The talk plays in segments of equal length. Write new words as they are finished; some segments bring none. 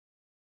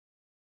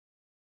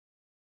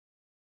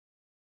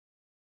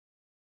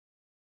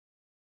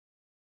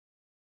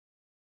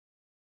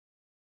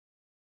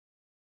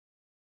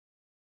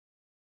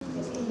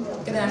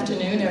Good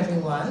afternoon,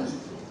 everyone.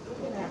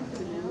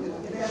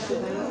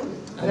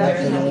 I'm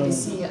very happy to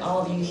see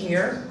all of you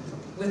here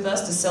with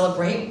us to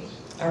celebrate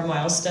our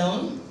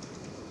milestone.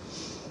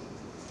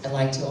 I'd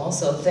like to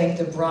also thank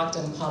the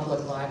Brockton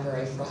Public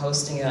Library for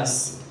hosting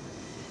us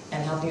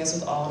and helping us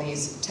with all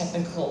these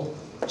technical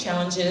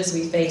challenges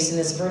we face in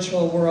this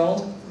virtual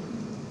world.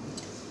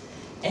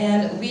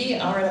 And we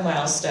are at a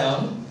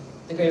milestone,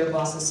 the Greater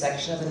Boston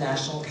section of the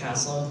National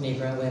Council of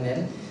Negro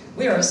Women.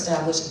 We were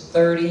established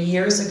 30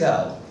 years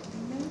ago.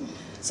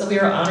 So we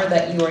are honored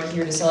that you are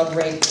here to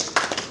celebrate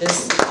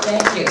this,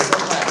 thank you so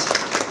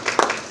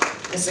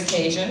much, this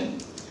occasion.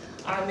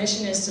 Our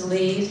mission is to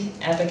lead,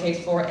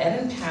 advocate for,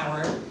 and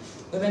empower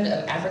women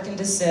of African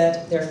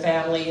descent, their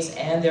families,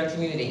 and their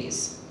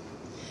communities.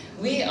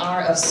 We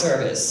are of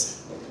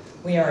service.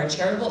 We are a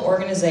charitable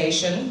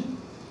organization.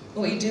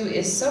 What we do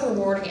is so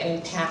rewarding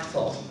and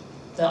impactful.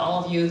 To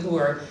all of you who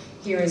are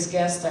here as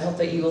guests, I hope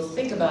that you will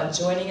think about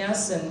joining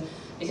us and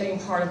becoming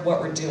part of what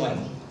we're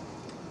doing.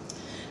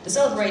 To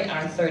celebrate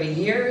our 30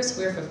 years,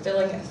 we're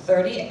fulfilling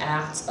 30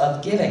 acts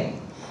of giving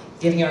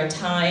our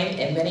time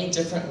in many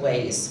different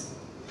ways.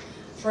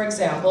 For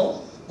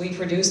example, we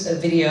produced a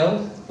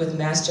video with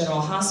Mass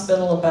General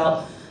Hospital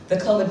about the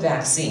COVID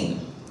vaccine.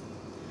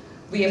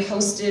 We have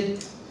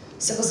hosted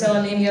sickle cell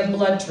anemia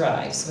blood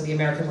drives with the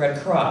American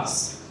Red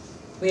Cross.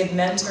 We have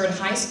mentored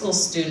high school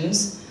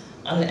students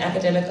on an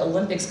academic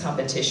Olympics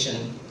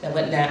competition that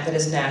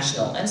is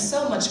national, and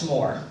so much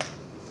more.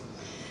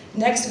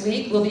 Next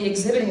week, we'll be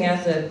exhibiting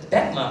at the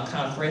BECMA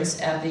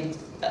conference at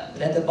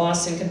the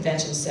Boston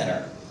Convention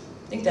Center.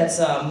 I think that's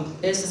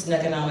Business and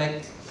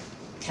Economic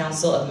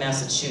Council of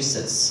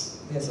Massachusetts.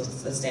 That's what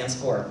that stands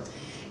for.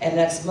 And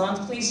next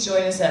month, please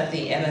join us at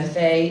the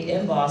MFA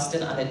in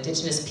Boston on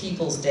Indigenous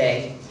Peoples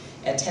Day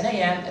at 10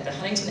 a.m. at the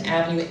Huntington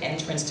Avenue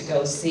entrance to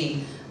go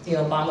see the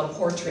Obama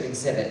Portrait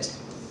exhibit.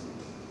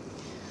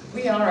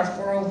 We are a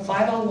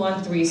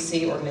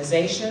 501(c)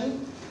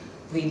 organization.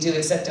 We do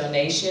accept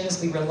donations.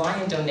 We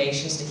rely on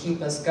donations to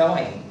keep us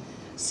going.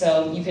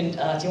 So you can,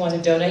 if you want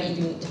to donate, you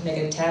can make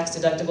a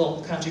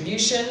tax-deductible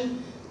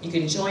contribution. You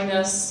can join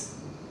us,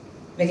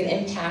 make an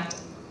impact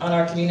on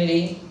our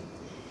community.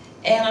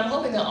 And I'm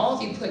hoping that all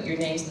of you put your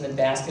names in the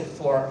basket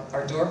for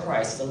our door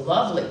prize, the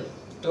lovely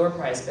door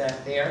prize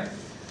back there.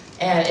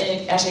 And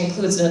it actually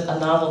includes a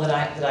novel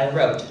that I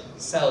wrote.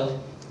 So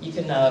you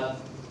can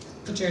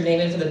put your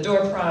name in for the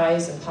door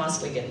prize and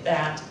possibly get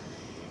that.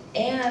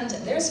 And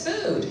there's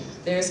food,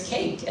 there's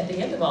cake at the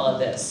end of all of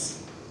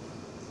this.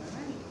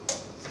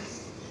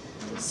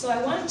 So I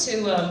wanted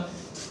to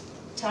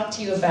talk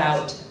to you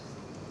about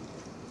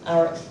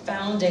our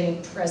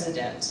founding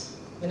president,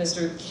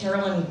 Minister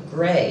Carolyn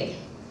Gray.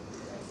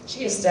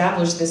 She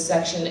established this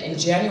section in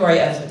January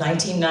of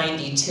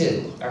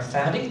 1992, our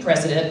founding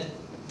president.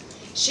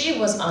 She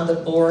was on the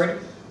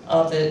board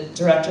of the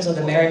directors of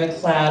the Mary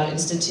McLeod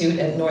Institute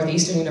at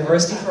Northeastern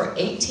University for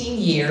 18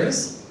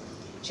 years.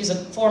 She's a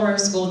former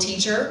school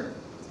teacher,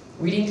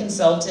 reading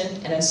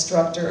consultant, and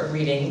instructor of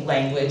reading,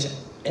 language,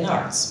 and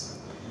arts.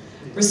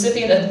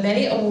 Recipient of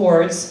many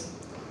awards,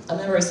 a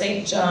member of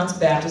St. John's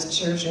Baptist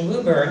Church in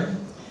Woburn,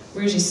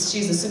 where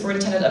she's the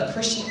superintendent of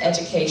Christian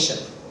education.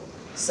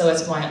 So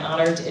it's my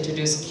honor to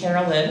introduce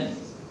Carolyn,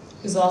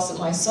 who's also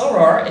my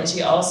soror, and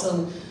she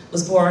also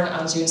was born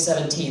on June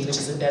 17th, which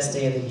is the best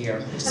day of the year,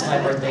 which is my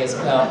birthday as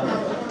well.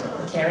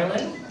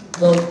 Carolyn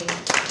will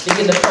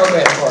begin the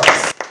program for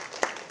us.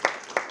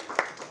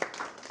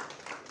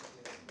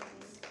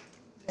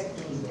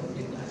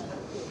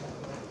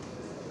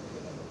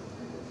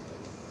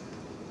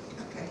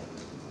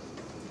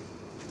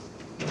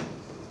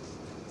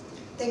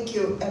 Thank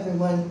you,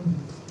 everyone.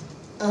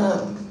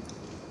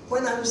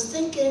 When I was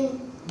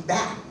thinking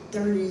back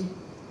 30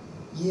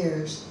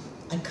 years,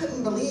 I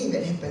couldn't believe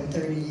it had been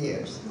 30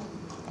 years.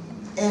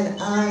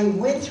 And I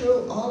went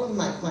through all of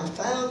my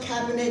file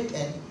cabinet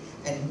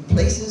and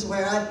places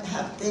where I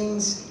have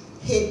things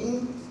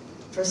hidden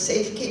for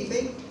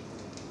safekeeping.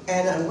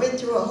 And I went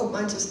through a whole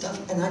bunch of stuff,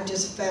 and I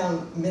just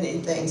found many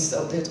things.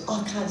 So there's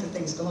all kinds of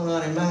things going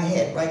on in my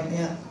head right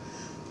now.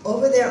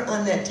 Over there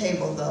on that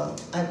table, though,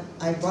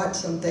 I brought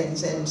some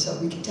things in so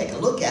we can take a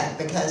look at,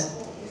 because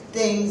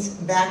things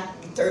back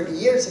 30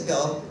 years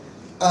ago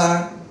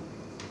are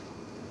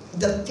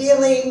the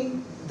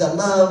feeling, the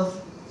love,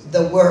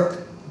 the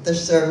work, the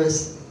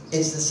service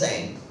is the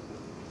same.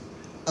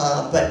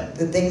 But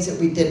the things that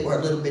we did were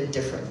a little bit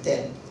different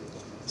then.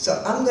 So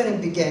I'm going to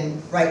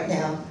begin right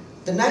now.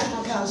 The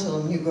National Council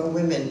of Negro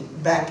Women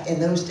back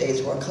in those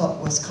days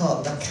was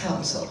called the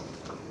Council.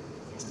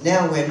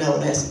 Now we're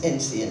known as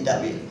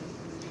NCNW,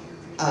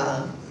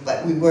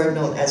 but we were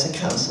known as a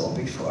council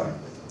before.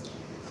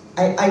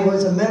 I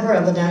was a member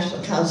of the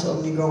National Council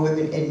of Negro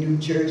Women in New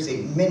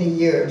Jersey many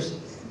years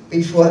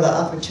before the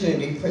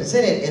opportunity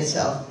presented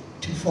itself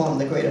to form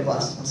the Greater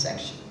Boston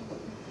section.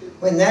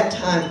 When that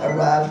time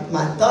arrived,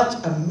 my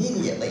thoughts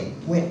immediately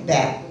went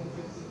back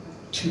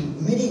to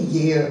many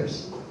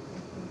years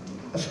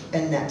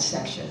in that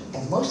section.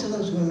 And most of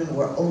those women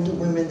were older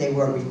women, they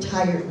were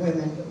retired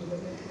women.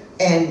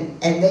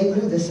 And they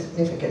knew the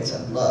significance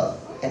of love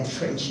and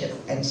friendship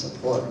and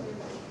support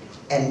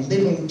and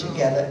living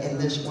together in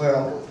this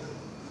world,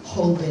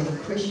 holding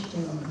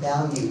Christian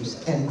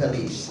values and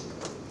beliefs.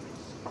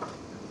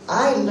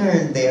 I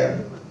learned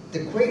there the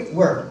great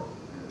work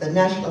the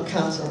National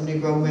Council of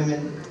Negro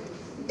Women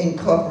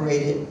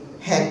Incorporated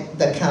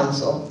the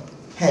council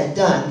had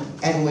done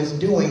and was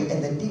doing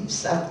in the deep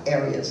south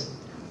areas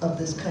of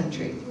this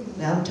country.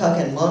 Now I'm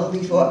talking long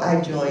before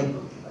I joined,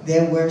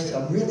 there were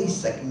some really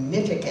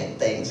significant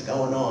things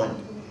going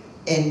on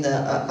in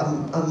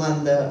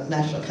among the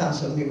National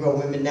Council of Negro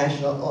Women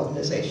National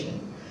Organization,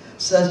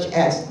 such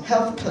as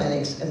health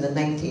clinics in the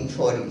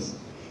 1940s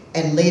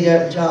and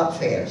later job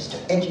fairs to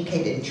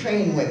educate and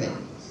train women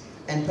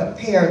and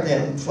prepare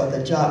them for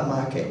the job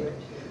market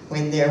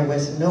when there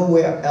was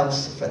nowhere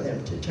else for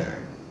them to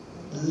turn,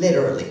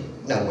 literally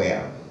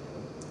nowhere.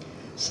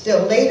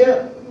 Still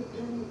later,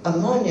 a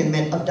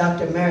monument of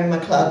Dr. Mary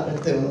McLeod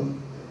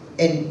Bethune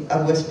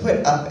was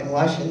put up in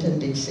Washington,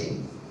 D.C.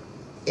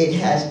 It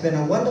has been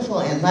a wonderful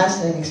and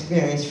lasting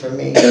experience for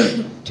me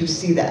to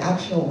see the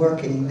actual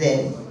working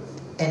then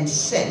and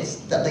since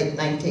the late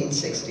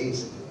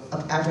 1960s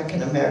of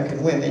African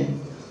American women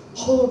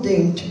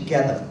holding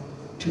together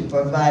to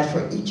provide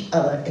for each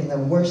other in the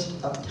worst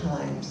of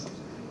times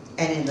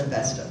and in the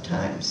best of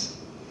times.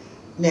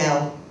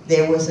 Now,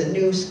 there was a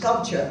new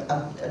sculpture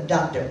of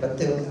Dr.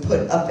 Bethune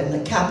put up in the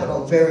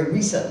Capitol very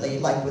recently,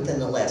 like within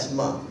the last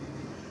month.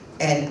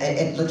 And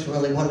it looks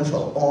really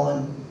wonderful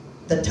on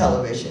the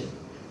television.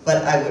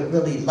 But I would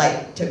really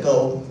like to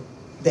go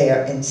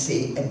there and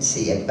see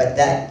it. But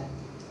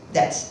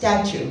that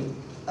statue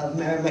of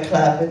Mary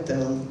McLeod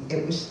Bethune,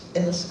 it was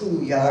in the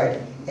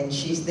schoolyard, and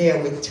she's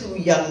there with two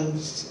young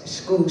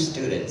school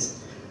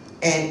students.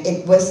 And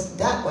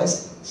that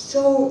was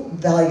so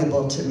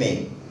valuable to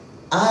me.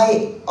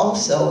 I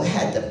also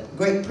had the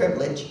great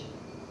privilege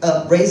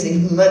of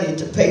raising money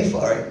to pay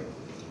for it.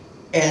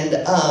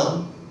 And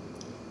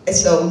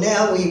so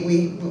now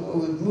we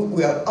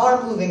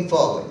are moving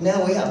forward.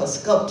 Now we have a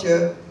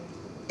sculpture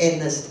in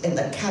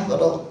the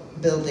Capitol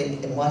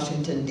building in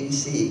Washington,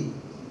 D.C.,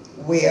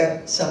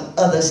 where some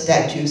other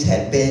statues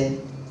had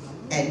been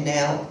and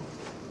now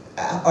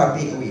are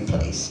being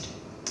replaced.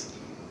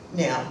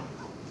 Now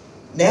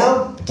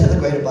to the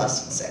Greater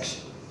Boston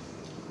section,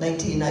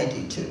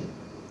 1992.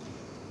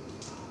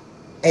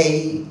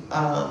 A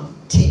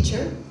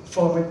teacher,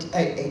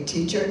 a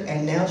teacher,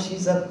 and now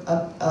she's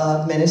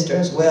a minister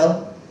as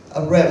well,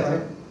 a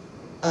reverend,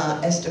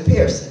 Esther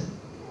Pearson.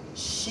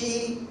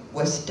 She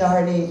was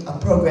starting a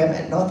program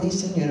at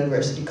Northeastern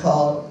University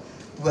called,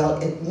 well,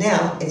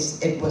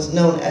 it was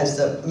known as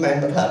the Mary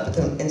McLeod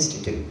Bethune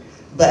Institute.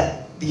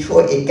 But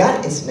before it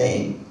got its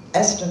name,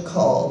 Esther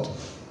called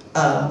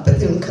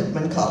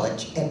Bethune-Cookman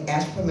College and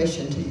asked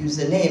permission to use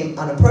the name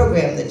on a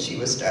program that she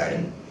was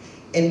starting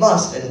in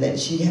Boston, that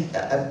she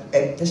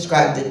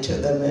described it to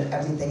them and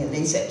everything, and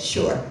they said,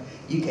 sure,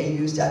 you can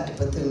use Dr.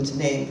 Bethune's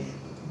name,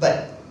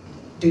 but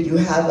do you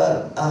have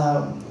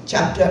a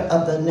chapter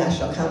of the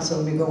National Council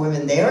of Negro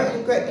Women there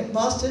in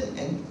Boston?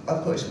 And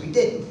of course we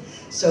didn't.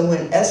 So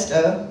when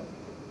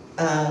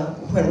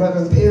when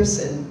Reverend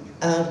Pearson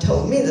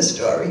told me the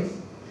story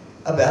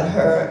about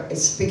her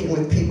speaking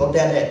with people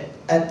down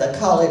at the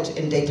college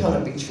in Daytona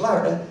Beach,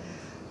 Florida,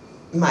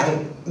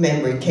 my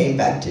memory came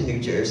back to New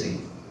Jersey.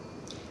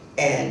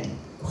 And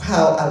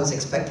how I was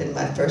expecting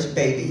my first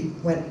baby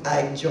when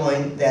I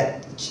joined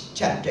that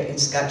chapter in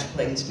Scotch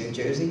Plains, New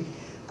Jersey.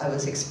 I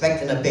was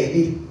expecting a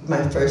baby,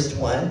 my first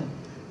one.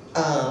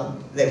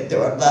 There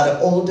were a lot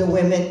of older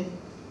women.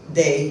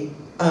 They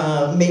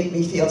made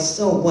me feel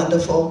so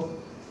wonderful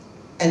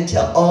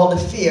until all the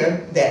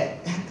fear that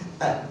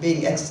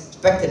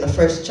expecting a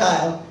first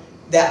child,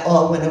 that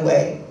all went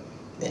away.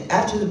 Then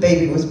after the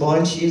baby was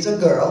born, she's a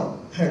girl.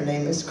 Her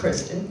name is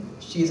Kristen.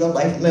 She's a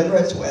life member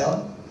as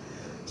well.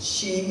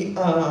 She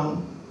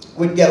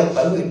would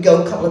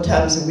go a couple of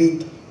times a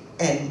week,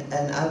 and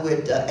I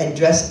would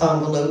address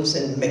envelopes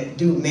and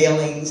do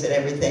mailings and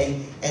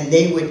everything, and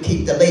they would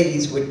keep, the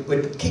ladies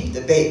would keep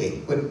the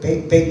baby, would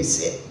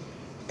babysit.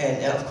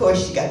 And of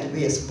course she got to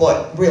be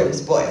really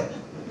spoiled.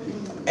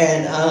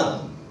 And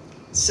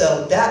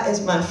so that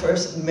is my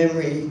first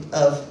memory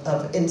of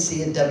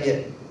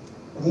NC&W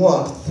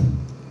warmth,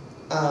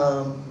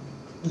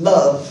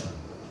 love,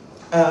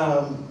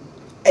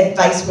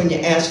 advice when you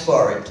ask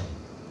for it.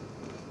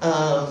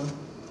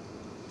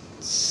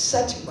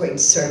 Such great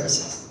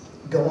services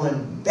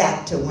going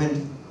back to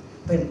when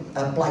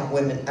black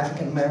women,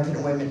 African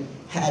American women,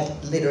 had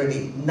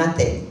literally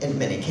nothing in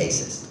many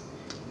cases.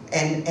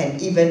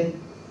 And even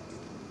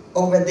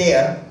over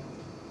there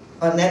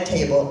on that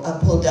table, I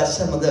pulled out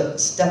some of the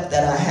stuff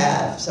that I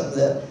have, some of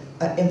the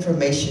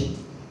information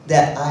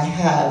that I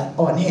have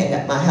on hand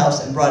at my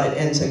house, and brought it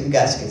in so you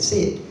guys could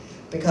see it.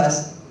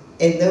 Because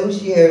in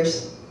those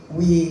years,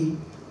 we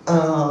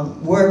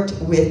worked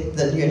with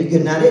the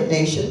United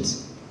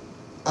Nations.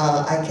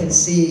 I can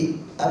see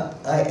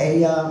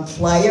a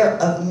flyer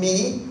of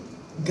me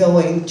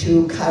going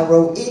to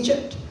Cairo,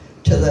 Egypt,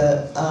 to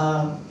the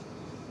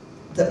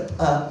the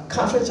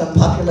Conference on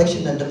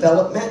Population and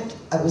Development.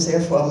 I was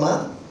there for a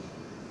month.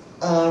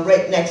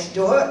 Right next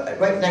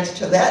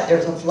to that,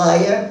 there's a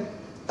flyer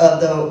of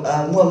the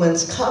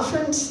Women's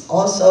Conference,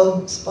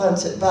 also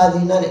sponsored by the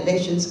United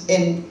Nations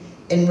in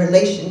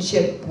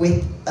relationship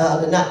with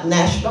the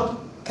National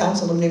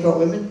Council of Negro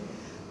Women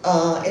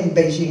in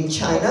Beijing,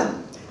 China.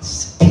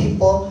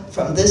 People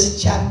from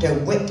this chapter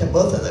went to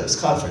both of those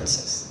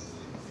conferences.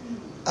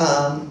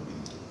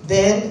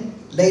 Then,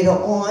 later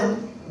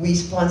on, we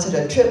sponsored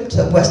a trip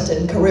to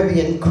Western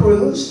Caribbean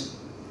cruise.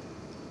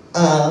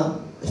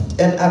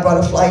 And I brought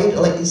a flyer to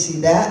let you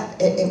see that.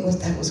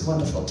 That was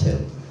wonderful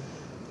too.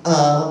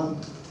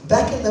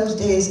 Back in those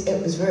days,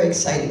 it was very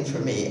exciting for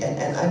me,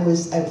 and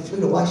I flew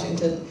to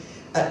Washington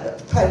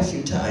quite a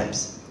few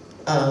times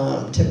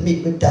to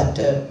meet with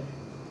Dr.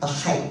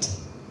 Haidt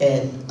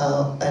and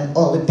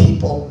all the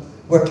people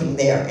working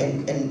there.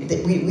 And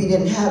we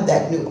didn't have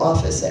that new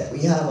office that we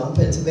have on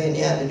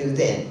Pennsylvania Avenue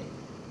then,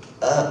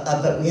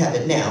 but we have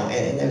it now,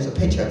 and there's a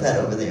picture of that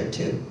over there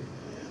too.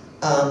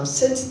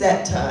 Since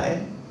that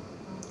time,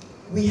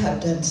 we have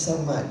done so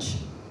much.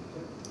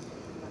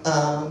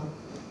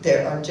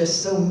 There are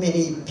just so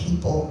many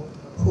people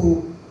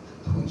who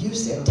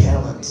use their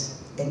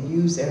talents and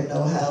use their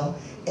know-how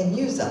and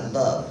use their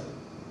love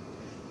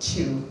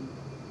to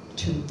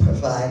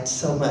provide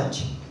so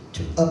much,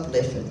 to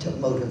uplift and to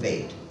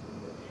motivate.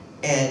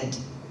 And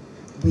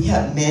we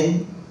have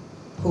men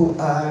who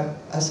are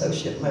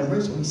associate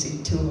members. We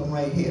see 2 of them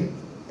right here,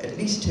 at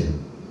least 2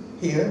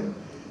 here.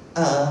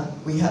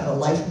 We have a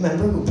life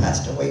member who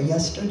passed away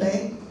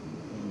yesterday.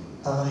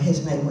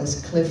 His name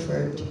was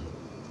Clifford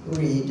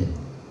Reed.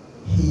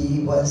 He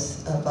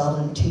was a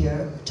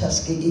volunteer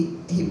Tuskegee.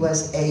 He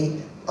was a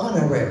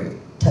honorary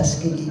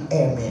Tuskegee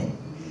Airman.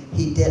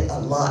 He did a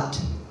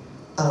lot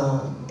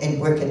in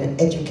working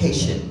in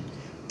education,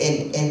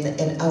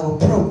 in our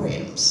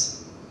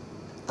programs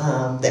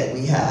that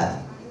we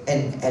have,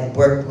 and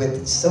worked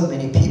with so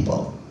many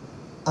people.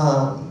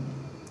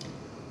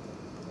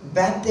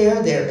 Back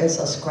there is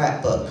a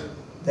scrapbook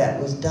that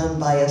was done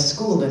by a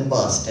school in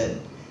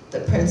Boston. The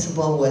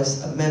principal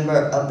was a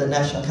member of the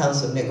National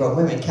Council of Negro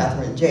Women,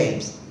 Catherine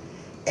James,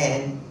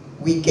 and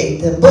we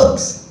gave them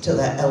books to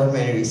that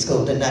elementary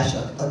school. The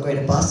National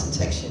Greater Boston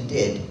section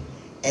did,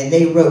 and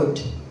they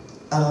wrote.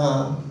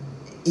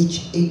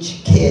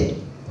 Each kid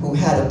who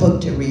had a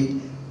book to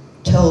read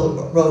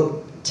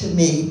wrote to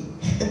me.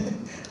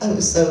 I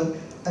was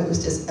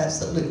just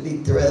absolutely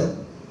thrilled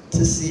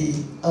to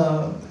see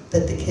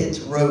that the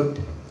kids wrote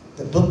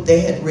the book they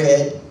had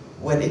read,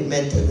 what it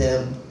meant to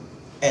them,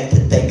 and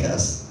to thank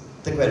us,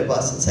 the Greater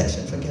Boston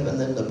section, for giving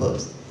them the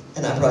books.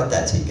 And I brought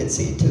that so you can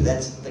see it too.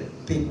 That's the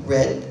big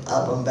red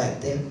album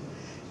back there.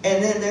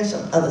 And then there's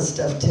some other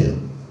stuff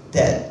too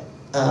that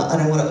I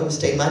don't want to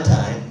overstay my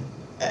time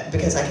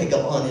because I could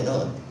go on and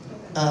on.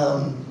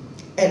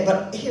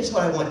 But here's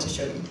what I want to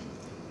show you.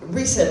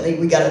 Recently,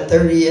 we got a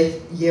 30th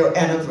year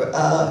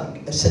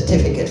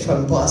certificate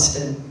from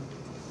Boston.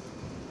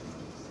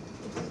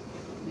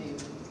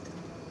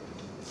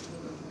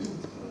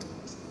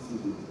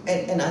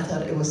 And I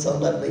thought it was so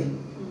lovely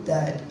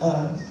that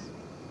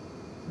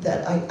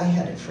that I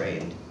had it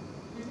framed.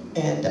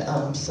 And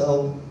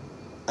so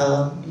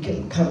you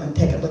can come and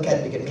take a look at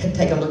it. You can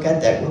take a look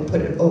at that. We'll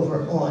put it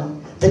over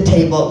on the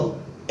table.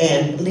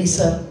 And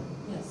Lisa.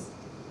 Yes.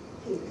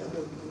 Here we go.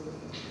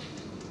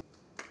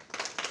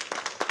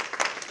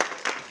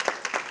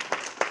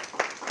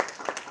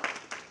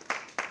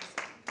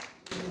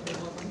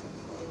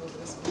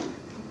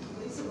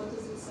 Lisa, what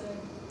does it say?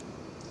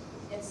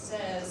 It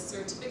says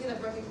certificate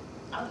of recognition.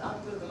 I'll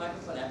go to the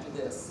microphone after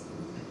this.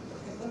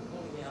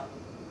 Yeah.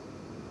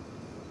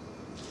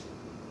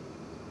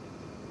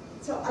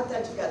 So I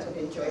thought you guys would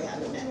enjoy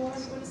having that. What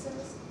it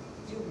says?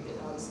 You read it,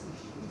 obviously.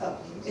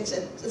 It's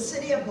the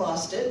City of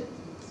Boston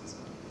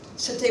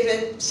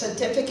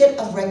certificate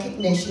of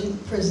recognition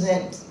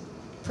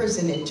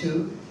presented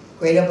to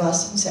Greater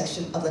Boston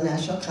section of the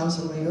National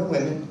Council of Negro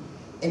Women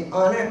in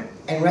honor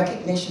and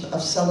recognition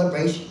of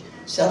celebrating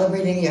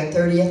your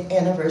 30th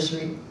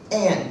anniversary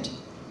and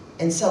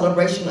in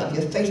celebration of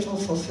your faithful,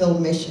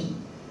 fulfilled mission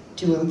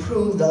to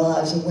improve the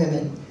lives of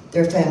women,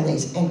 their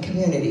families, and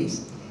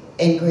communities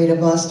in Greater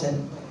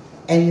Boston,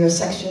 and your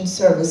section's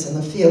service in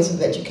the fields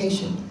of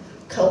education,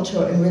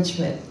 cultural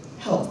enrichment,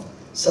 health,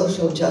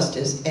 social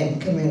justice, and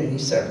community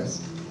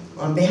service.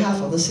 On behalf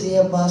of the City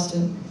of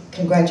Boston,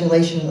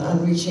 congratulations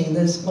on reaching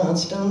this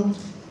milestone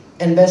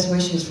and best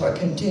wishes for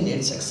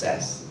continued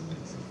success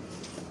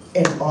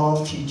in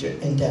all future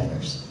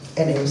endeavors.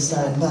 And it was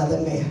signed by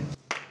the mayor.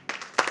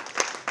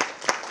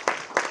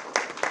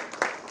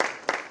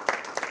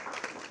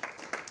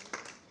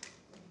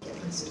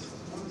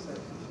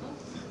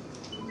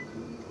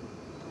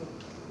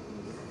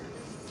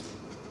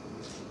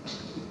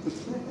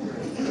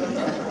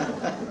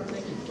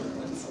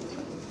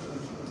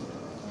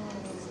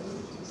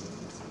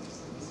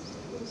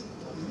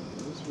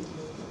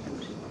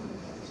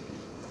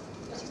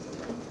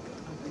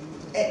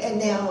 And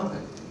now,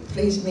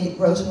 please meet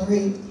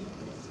Rosemary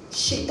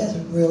she is a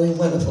really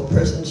wonderful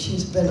person.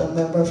 She's been a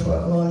member for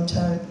a long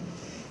time.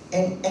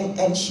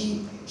 And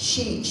she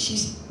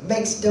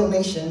makes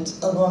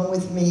donations along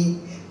with me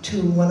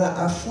to one of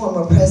our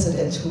former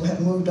presidents who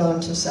have moved on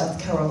to South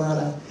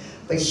Carolina.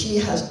 But she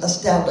has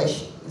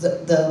established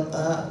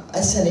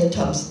Sennia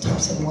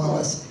Thompson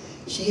Wallace.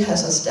 She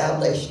has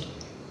established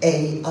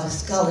a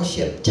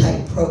scholarship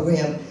type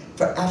program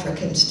for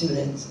African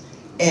students.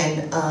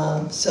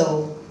 And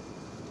so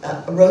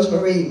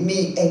Rosemary,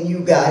 me, and you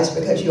guys,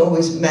 because you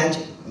always match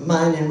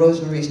mine and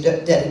Rosemary's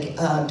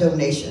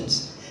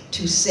donations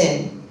to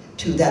send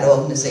to that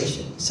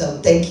organization.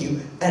 So thank you.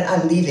 And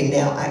I'm leaving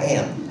now, I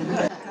am.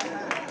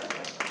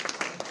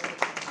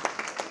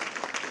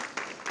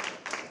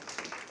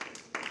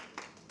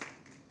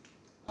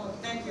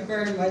 Thank you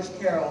very much,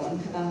 Carolyn.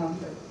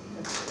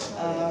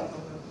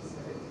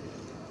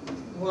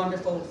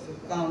 Wonderful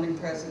founding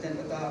president.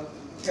 Without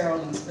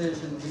Carolyn's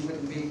vision, we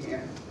wouldn't be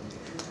here.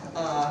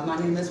 My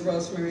name is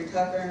Rosemary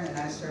Tucker, and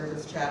I serve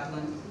as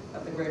chaplain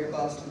of the Greater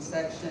Boston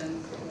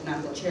section, and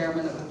I'm the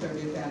chairman of the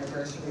 30th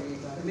Anniversary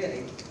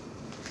Committee.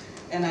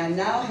 And I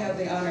now have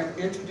the honor of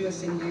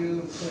introducing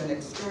you to an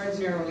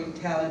extraordinarily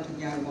talented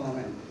young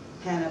woman,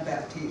 Hannah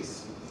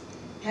Baptiste.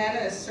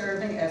 Hannah is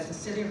serving as the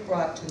City of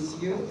Brockton's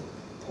Youth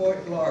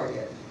Poet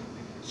Laureate.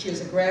 She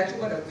is a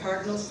graduate of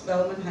Cardinal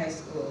Spellman High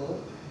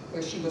School,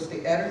 where she was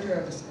the editor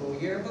of the school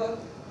yearbook,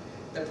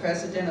 the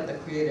president of the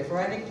Creative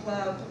Writing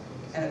Club,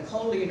 and a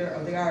co-leader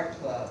of the Art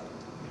Club.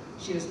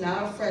 She is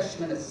now a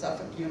freshman at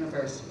Suffolk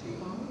University.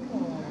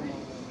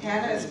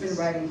 Hannah has been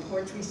writing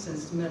poetry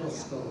since middle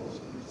school.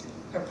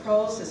 Her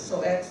prose is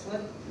so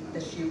excellent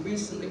that she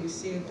recently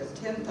received a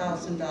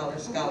 $10,000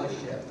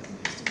 scholarship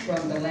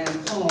from the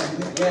Lancome,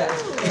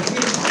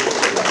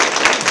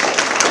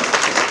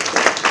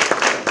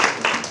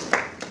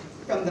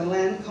 from the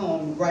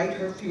Lancome Write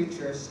Her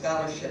Future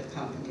Scholarship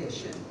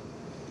Competition.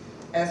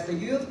 As the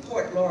Youth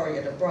Poet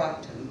Laureate of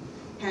Brockton,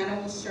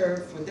 Hannah will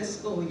serve for this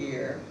school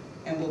year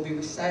and will be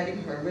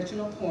reciting her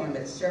original poem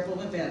at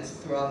several events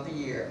throughout the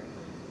year.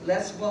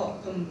 Let's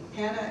welcome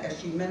Hannah as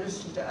she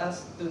ministers to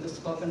us through the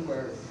spoken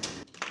word.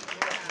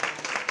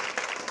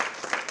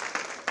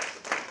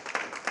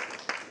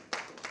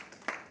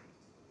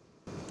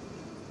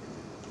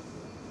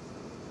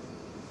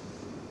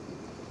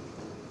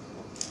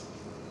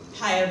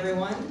 Hi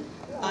everyone,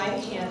 I'm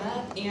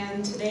Hannah,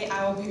 and today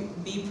I will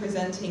be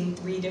presenting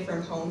 3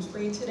 different poems for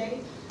you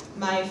today.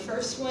 My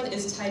first one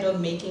is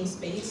titled Making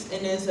Space,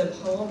 and is a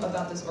poem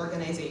about this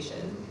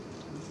organization.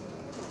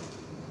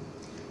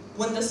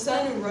 When the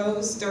sun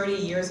rose 30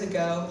 years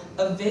ago,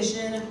 a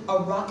vision, a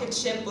rocket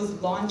ship was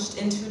launched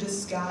into the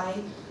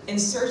sky in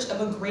search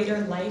of a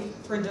greater life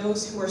for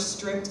those who were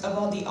stripped of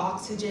all the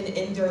oxygen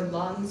in their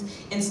lungs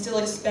and still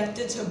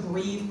expected to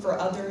breathe for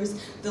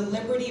others. The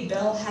Liberty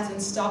Bell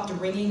hasn't stopped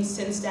ringing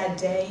since that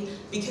day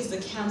because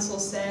the council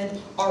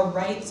said our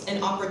rights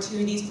and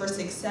opportunities for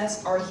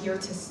success are here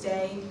to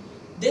stay.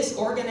 This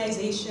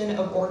organization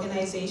of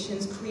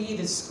organizations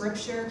created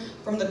scripture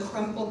from the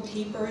crumpled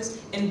papers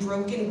and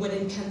broken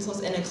wooden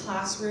pencils in a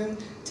classroom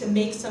to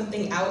make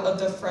something out of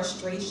the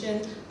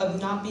frustration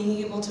of not being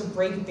able to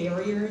break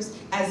barriers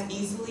as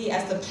easily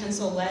as the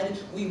pencil lead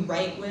we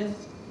write with.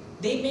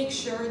 They make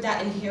sure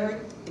that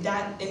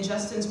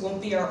injustice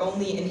won't be our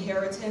only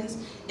inheritance,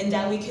 and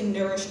that we can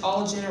nourish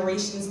all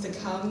generations to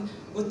come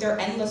with their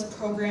endless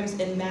programs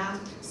in math,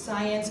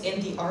 science,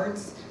 and the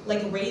arts,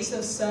 like rays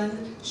of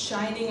sun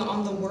shining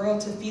on the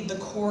world to feed the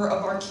core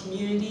of our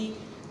community.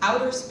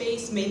 Outer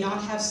space may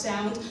not have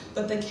sound,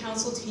 but the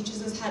council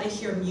teaches us how to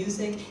hear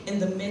music in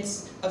the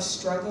midst of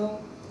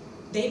struggle.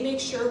 They make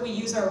sure we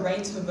use our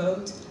right to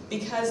vote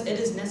because it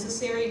is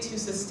necessary to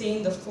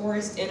sustain the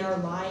forest in our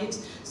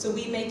lives so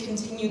we may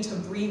continue to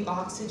breathe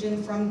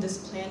oxygen from this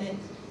planet.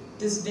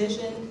 This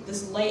vision,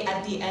 this light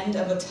at the end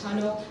of a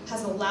tunnel,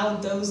 has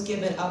allowed those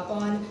given up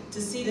on to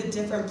see the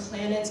different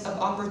planets of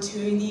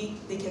opportunity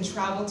they can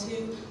travel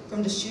to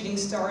from the shooting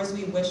stars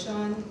we wish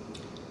on.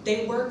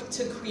 They work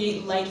to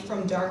create light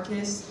from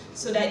darkness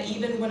so that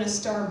even when a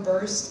star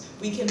bursts,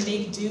 we can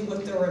make do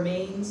with the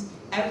remains.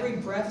 Every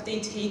breath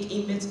they take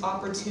emits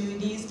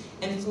opportunities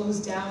and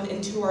flows down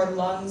into our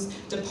lungs,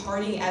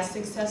 departing as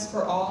success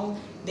for all.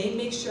 They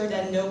make sure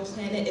that no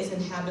planet is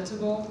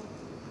inhabitable.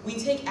 We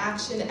take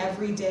action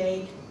every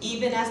day,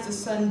 even as the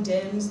sun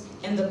dims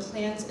and the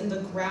plants in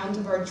the ground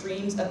of our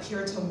dreams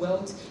appear to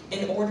wilt,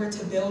 in order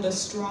to build a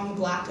strong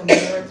Black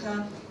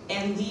America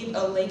and leave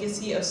a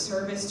legacy of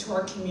service to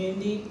our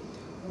community.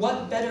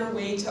 What better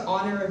way to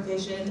honor a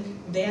vision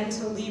than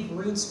to leave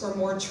roots for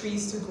more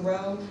trees to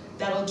grow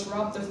that'll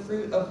drop the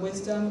fruit of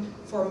wisdom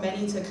for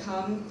many to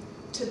come?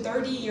 To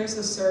 30 years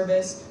of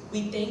service,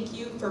 we thank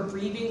you for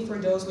breathing for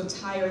those with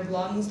tired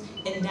lungs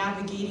and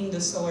navigating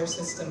the solar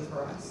system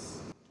for us.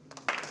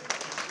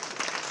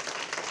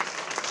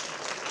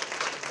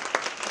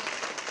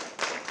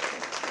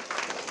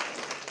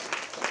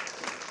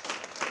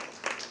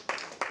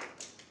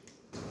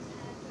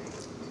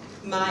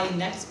 My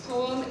next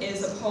poem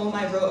is a poem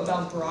I wrote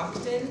about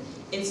Brockton.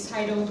 It's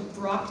titled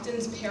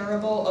Brockton's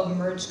Parable of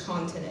Merged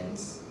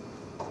Continents.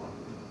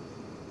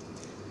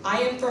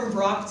 I am from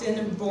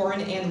Brockton, born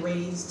and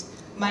raised.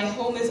 My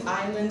home is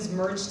islands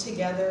merged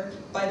together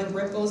by the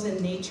ripples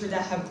in nature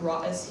that have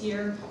brought us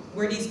here,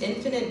 where these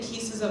infinite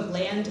pieces of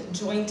land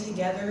join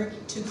together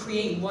to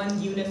create one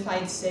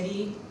unified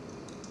city.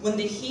 When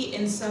the heat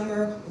in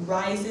summer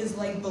rises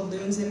like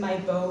balloons in my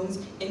bones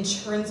and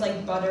churns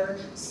like butter,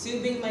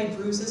 soothing my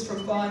bruises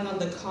from falling on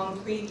the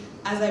concrete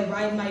as I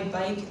ride my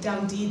bike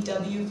down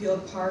D.W.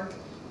 Field Park,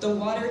 the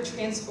water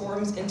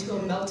transforms into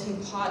a melting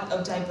pot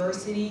of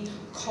diversity,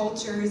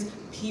 cultures,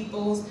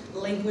 peoples,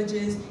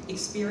 languages,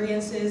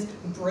 experiences,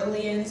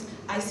 brilliance.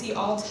 I see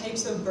all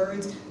types of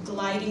birds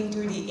gliding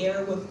through the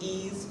air with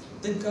ease.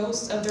 The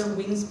ghost of their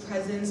wings'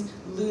 presence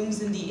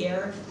looms in the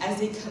air as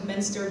they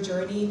commence their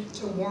journey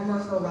to warmer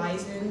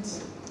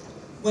horizons.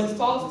 When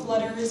fall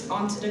flutters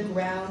onto the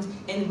ground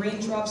and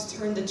raindrops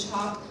turn the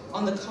chalk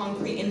on the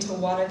concrete into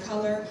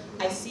watercolor,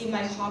 I see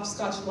my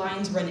hopscotch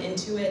lines run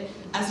into it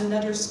as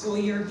another school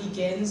year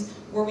begins,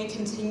 where we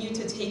continue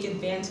to take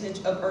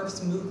advantage of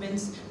Earth's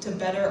movements to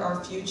better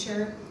our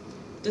future.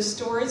 The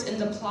stores in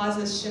the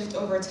plazas shift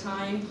over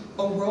time,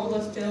 a roll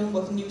of film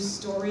with new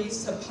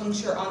stories to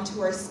puncture onto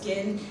our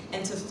skin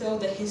and to fill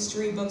the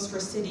history books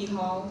for City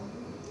Hall.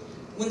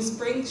 When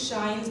spring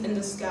shines in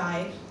the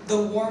sky,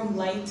 the warm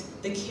light,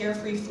 the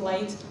carefree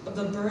flight of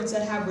the birds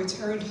that have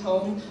returned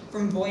home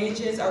from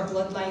voyages our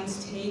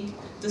bloodlines take,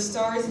 the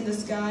stars in the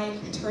sky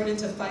turn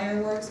into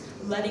fireworks,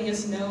 letting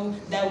us know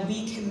that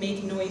we can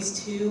make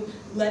noise too,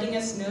 letting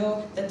us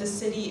know that the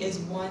city is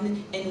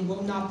one and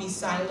will not be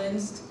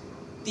silenced.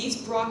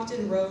 These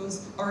Brockton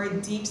roads are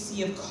a deep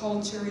sea of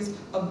cultures,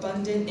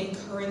 abundant in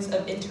currents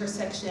of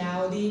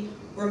intersectionality,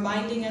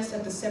 reminding us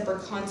that the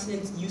separate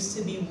continents used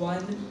to be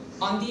one.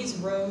 On these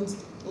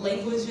roads,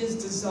 languages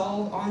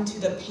dissolve onto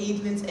the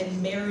pavements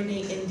and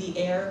marinate in the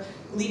air,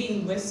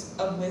 leaving wisps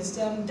of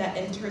wisdom that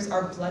enters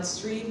our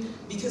bloodstream,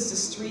 because the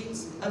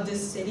streets of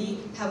this city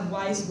have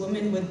wise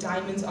women with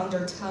diamonds on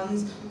their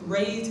tongues,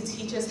 ready to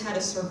teach us how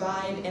to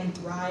survive and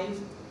thrive.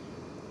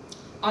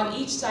 On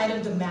each side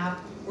of the map,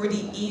 where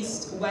the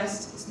east,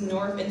 west,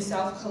 north, and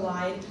south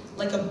collide,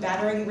 like a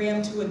battering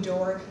ram to a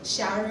door,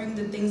 shattering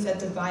the things that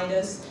divide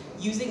us,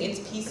 using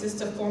its pieces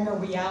to form a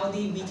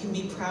reality we can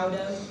be proud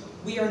of.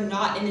 We are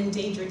not an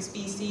endangered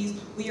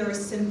species. We are a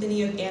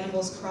symphony of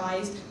animals'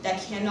 cries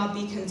that cannot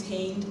be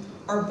contained.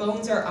 Our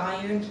bones are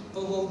iron,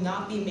 but will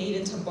not be made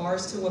into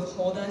bars to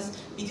withhold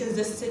us, because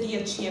this city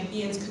of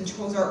champions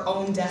controls our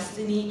own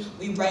destiny.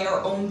 We write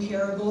our own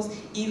parables,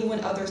 even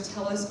when others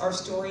tell us our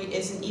story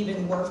isn't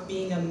even worth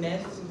being a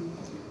myth.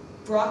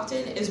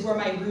 Brockton is where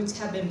my roots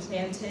have been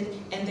planted,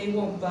 and they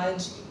won't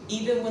budge,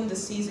 even when the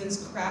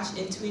seasons crash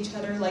into each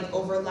other like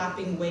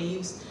overlapping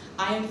waves.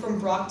 I am from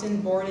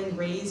Brockton, born and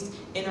raised,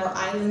 and our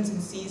islands and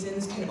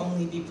seasons can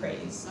only be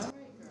praised.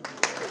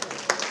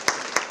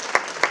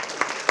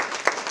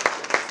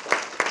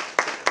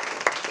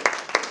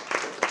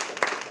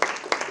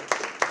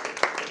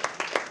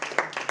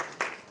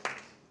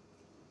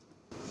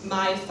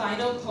 My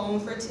final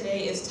poem for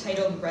today is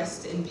titled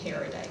Rest in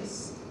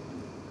Paradise.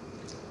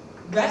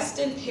 Rest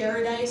in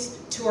paradise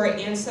to our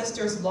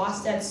ancestors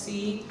lost at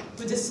sea,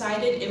 who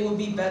decided it would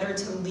be better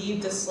to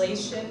leave the slave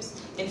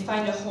ships and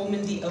find a home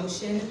in the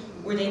ocean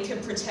where they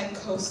could protect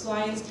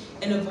coastlines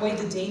and avoid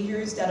the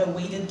dangers that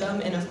awaited them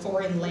in a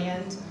foreign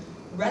land.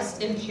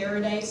 Rest in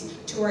paradise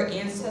to our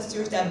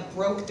ancestors that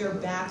broke their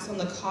backs on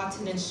the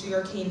cotton and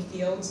sugarcane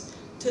fields,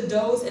 to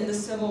those in the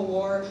Civil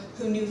War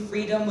who knew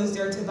freedom was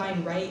their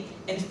divine right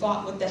and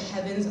fought with the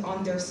heavens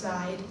on their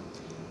side.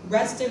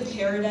 Rest in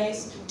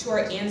paradise to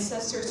our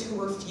ancestors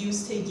who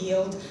refused to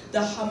yield, the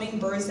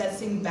hummingbirds that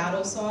sing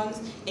battle songs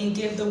and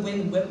give the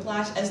wind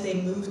whiplash as they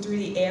move through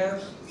the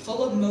air,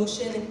 full of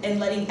motion and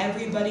letting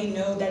everybody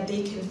know that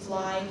they can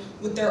fly,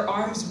 with their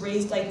arms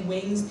raised like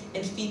wings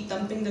and feet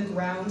thumping the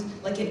ground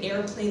like an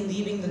airplane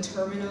leaving the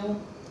terminal.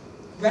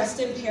 Rest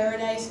in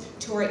paradise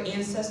to our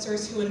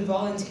ancestors who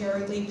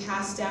involuntarily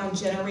passed down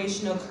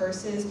generational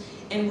curses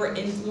and were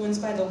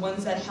influenced by the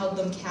ones that held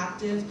them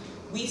captive.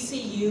 We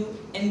see you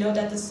and know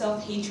that the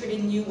self-hatred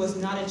in you was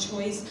not a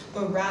choice,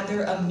 but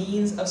rather a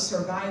means of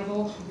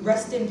survival.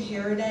 Rest in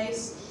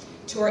paradise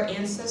to our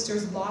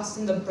ancestors lost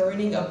in the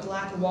burning of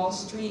Black Wall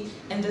Street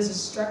and the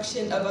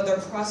destruction of other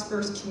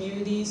prosperous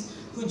communities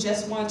who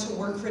just want to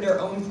work for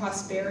their own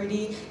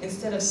prosperity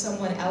instead of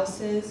someone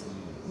else's.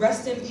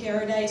 Rest in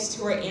paradise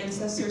to our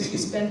ancestors who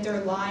spent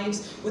their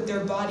lives with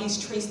their bodies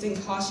traced in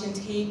caution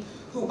tape,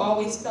 who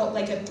always felt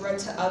like a threat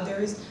to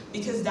others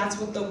because that's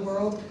what the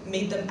world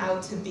made them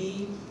out to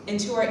be. And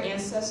to our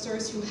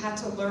ancestors who had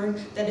to learn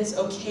that it's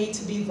okay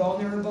to be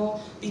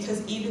vulnerable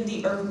because even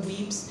the earth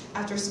weeps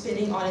after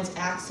spinning on its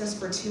axis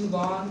for too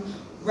long.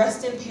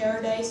 Rest in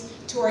paradise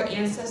to our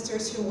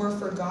ancestors who were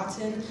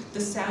forgotten,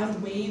 the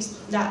sound waves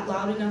not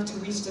loud enough to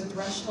reach the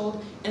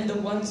threshold, and the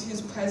ones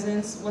whose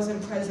presence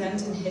wasn't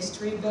present in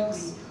history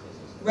books.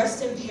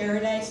 Rest in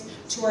paradise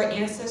to our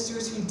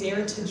ancestors who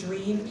dared to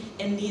dream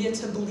and needed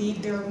to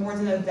believe they were more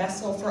than a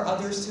vessel for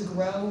others to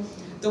grow.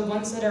 the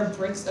ones that are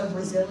bricks of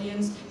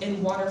resilience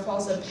and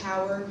waterfalls of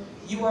power.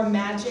 You are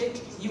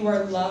magic, you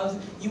are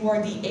love, you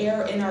are the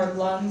air in our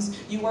lungs,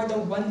 you are the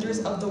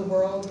wonders of the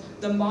world,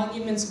 the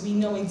monuments we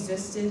know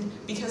existed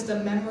because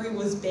the memory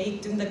was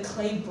baked in the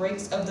clay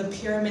bricks of the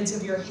pyramids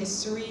of your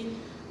history.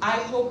 I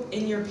hope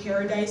in your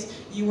paradise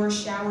you are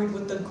showered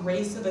with the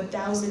grace of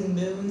 1,000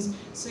 moons,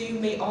 so you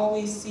may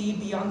always see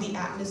beyond the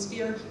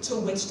atmosphere to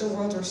which the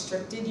world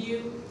restricted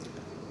you.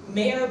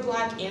 May our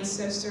Black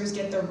ancestors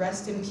get the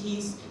rest in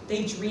peace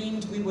they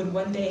dreamed we would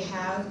one day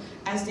have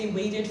as they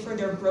waited for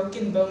their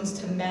broken bones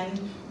to mend,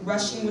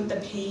 rushing with the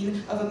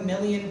pain of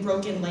 1,000,000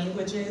 broken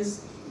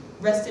languages.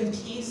 Rest in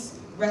peace,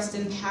 rest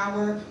in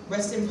power,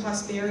 rest in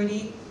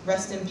prosperity,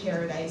 rest in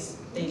paradise.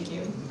 Thank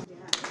you.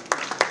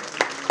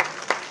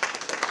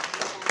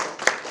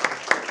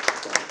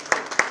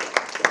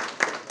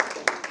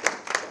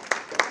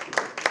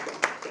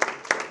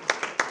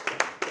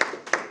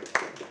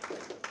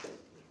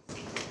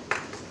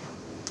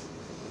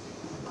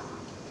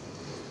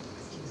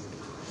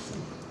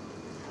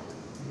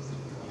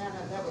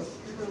 That was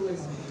truly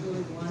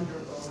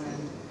wonderful,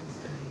 and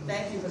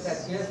thank you for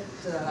that gift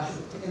to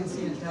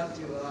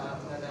NCNW.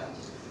 But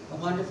a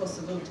wonderful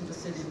salute to the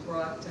city of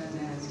Brockton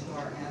and to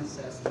our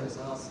ancestors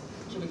also.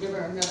 Should we give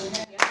her another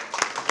hand?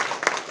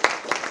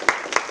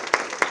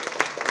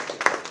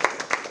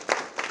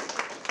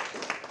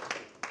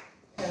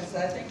 Yes,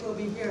 I think we'll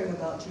be hearing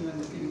about you in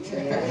the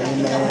future.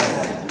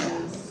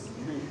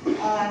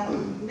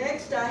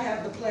 Next, I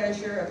have the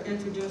pleasure of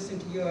introducing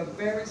to you a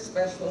very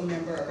special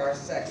member of our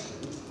section.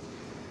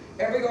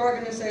 Every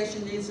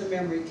organization needs a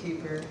memory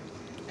keeper,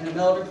 and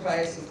Imelda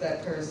Price is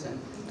that person.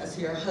 I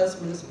see her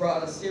husband has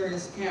brought a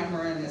serious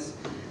camera and is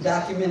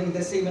documenting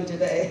this even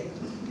today.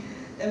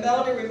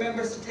 Imelda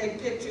remembers to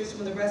take pictures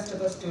when the rest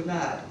of us do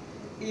not,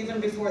 even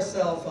before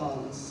cell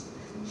phones.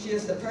 She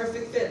is the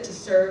perfect fit to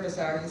serve as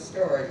our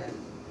historian.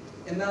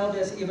 Imelda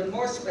is even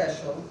more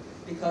special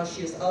because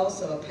she is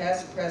also a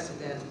past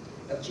president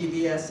of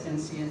GBS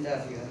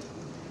NCNW.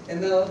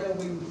 Imelda,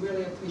 we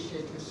really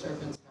appreciate your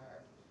servant's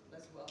heart.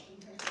 Let's welcome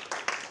her.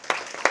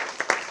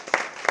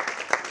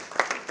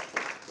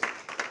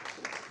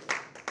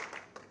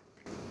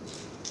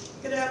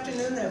 Good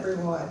afternoon,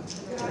 everyone.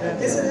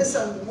 Isn't this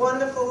a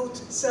wonderful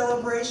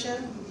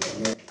celebration?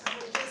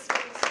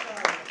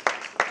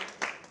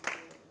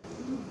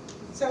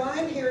 So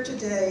I'm here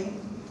today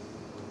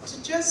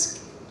to just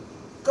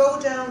go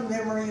down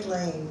memory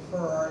lane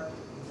for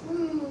a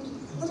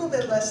little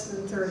bit less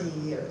than 30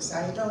 years.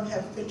 I don't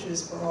have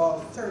pictures for all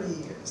 30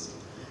 years.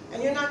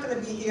 And you're not going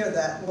to be here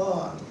that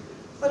long.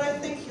 But I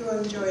think you'll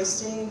enjoy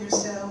seeing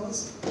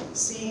yourselves,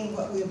 seeing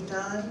what we've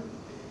done,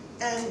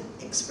 and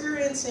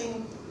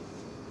experiencing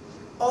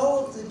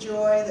all of the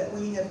joy that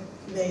we have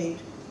made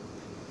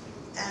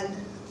and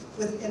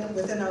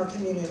within our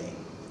community.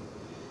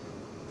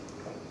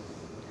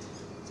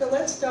 So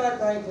let's start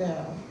right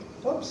now.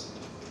 Whoops.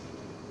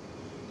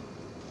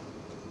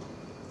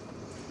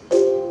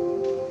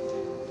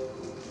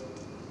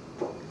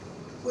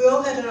 We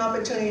all had an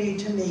opportunity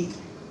to meet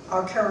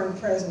our current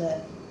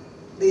president,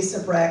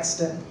 Lisa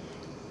Braxton.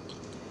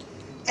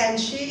 And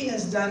she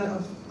has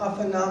done a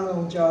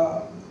phenomenal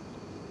job.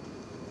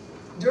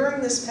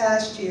 During this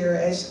past year,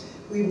 as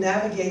we've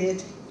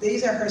navigated,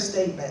 these are her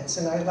statements,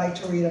 and I'd like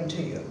to read them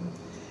to you.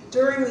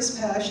 During this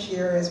past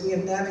year, as we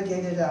have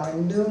navigated our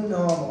new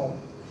normal,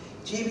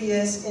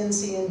 GBS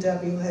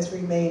NCNW has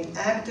remained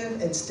active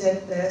and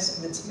steadfast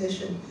in its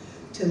mission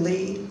to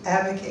lead,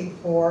 advocate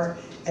for,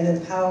 and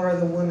empower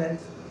the women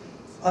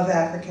of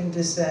African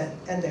descent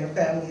and their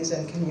families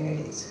and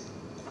communities.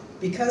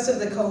 Because of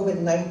the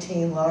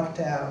COVID-19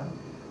 lockdown,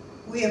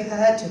 we have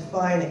had to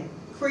find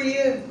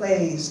creative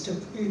ways to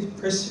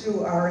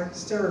pursue our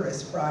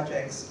service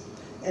projects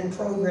and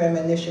program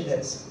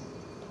initiatives,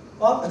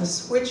 often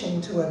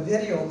switching to a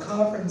video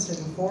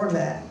conferencing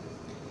format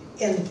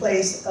in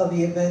place of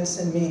the events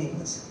and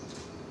meetings.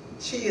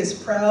 She is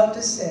proud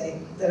to say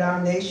that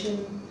our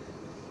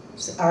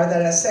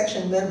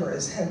section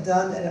members have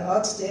done an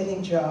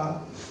outstanding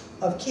job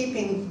of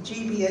keeping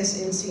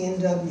GBS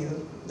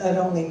NCNW not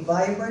only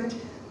vibrant,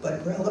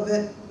 but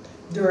relevant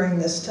during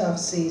this tough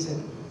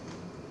season.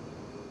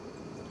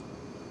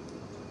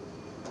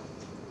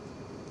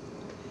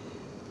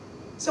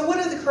 So what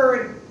are the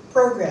current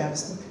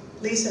programs?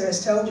 Lisa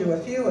has told you a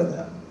few of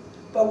them,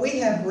 but we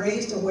have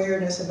raised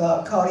awareness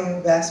about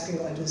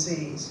cardiovascular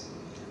disease.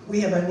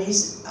 We have a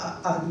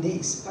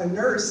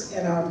nurse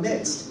in our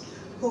midst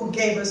who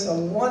gave us a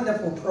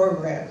wonderful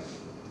program.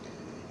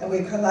 And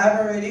we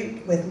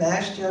collaborated with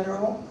Mass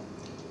General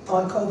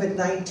on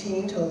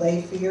COVID-19 to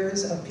allay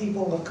fears of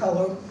people of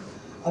color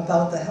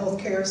about the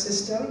healthcare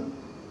system.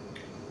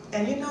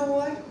 And you know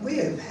what? We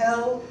have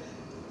held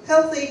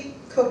healthy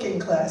cooking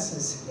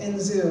classes in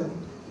Zoom,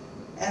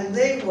 and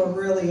they were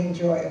really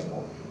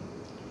enjoyable.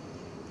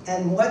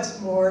 And what's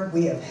more,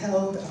 we have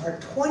held our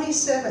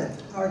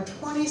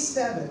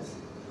 27th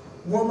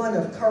Woman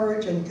of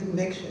Courage and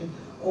Conviction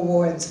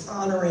Awards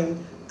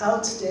honoring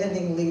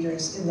outstanding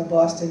leaders in the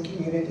Boston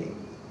community.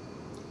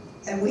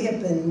 and we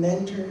have been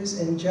mentors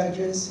and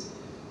judges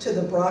to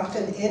the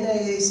Brockton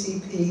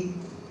NAACP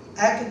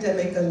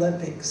Academic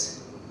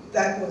Olympics.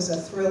 That was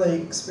a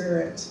thrilling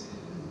experience.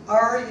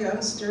 Our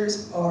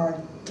youngsters are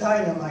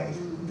dynamite.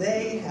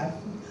 They have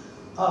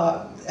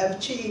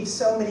achieved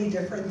so many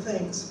different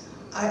things.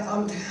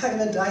 I'm going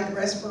to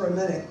digress for a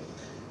minute.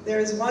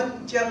 There's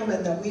one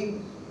gentleman that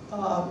we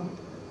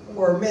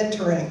were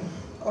mentoring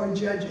or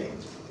judging,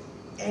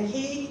 and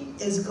he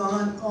is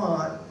gone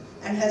on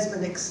and has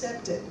been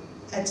accepted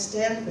at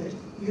Stanford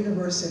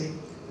University.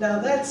 Now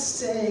that's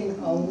saying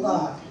a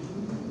lot.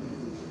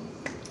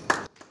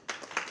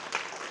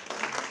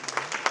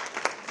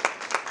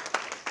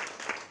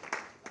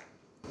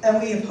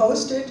 And we have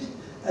hosted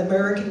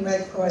American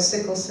Red Cross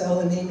Sickle Cell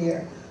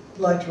Anemia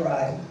Blood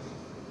Drive.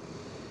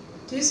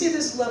 Do you see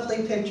this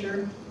lovely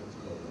picture?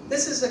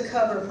 This is a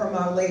cover from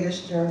our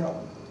latest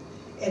journal,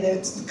 and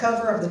it's the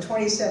cover of the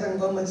 27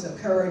 Women of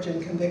Courage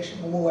and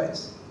Conviction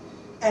Awards.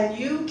 And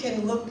you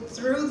can look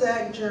through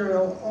that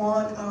journal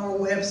on our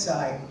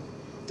website,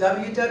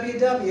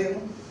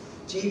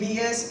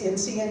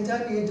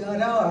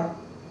 www.gbsncnw.org.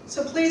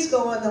 So please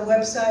go on the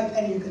website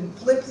and you can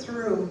flip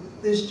through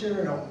this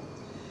journal.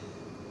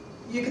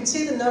 You can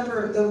see the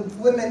number of the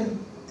women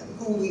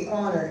who we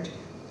honored.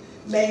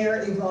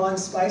 Mayor Yvonne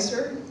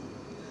Spicer,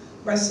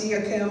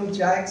 Marcia Kim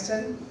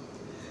Jackson,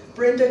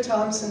 Brenda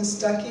Thompson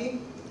Stuckey,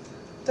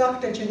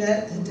 Dr.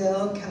 Jeanette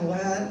Adele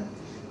Callahan,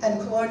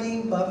 and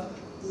Claudine Buff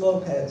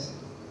Lopez.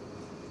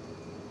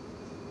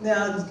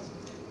 Now,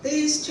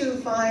 these two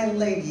fine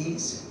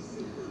ladies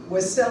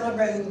were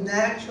celebrating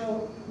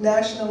National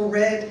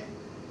Red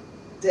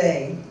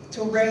Day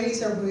to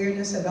raise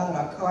awareness about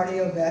our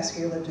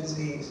cardiovascular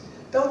disease.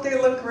 Don't they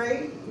look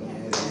great?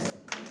 Yes.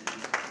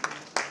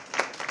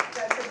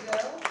 That's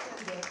Adele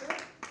and Deborah.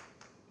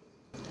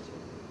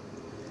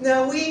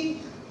 Now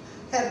we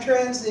have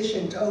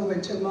transitioned over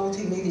to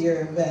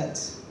multimedia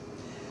events.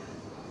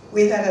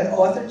 We had an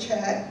author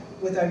chat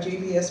with our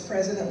GBS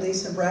president,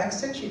 Lisa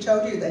Braxton. She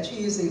told you that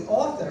she is the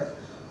author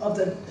of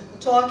the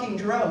Talking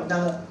Drum.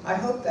 Now, I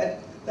hope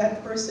that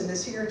that person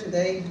is here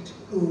today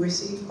who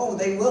received, oh,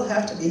 they will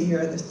have to be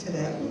here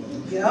today.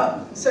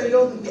 Yeah, so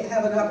you'll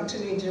have an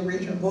opportunity to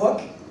read her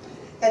book.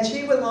 And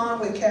she, along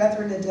with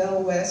Catherine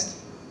Adele West,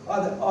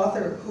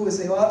 who is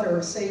the author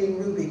of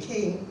Saving Ruby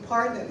King,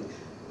 partnered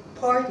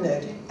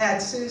at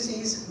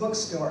Susie's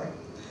Bookstore.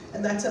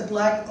 And that's a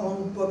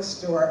Black-owned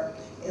bookstore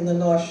in the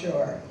North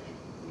Shore.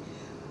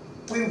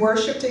 We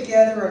worshiped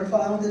together on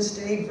Founders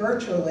Day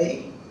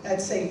virtually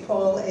at St.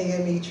 Paul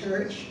AME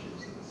Church.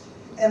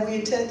 And we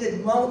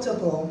attended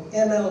multiple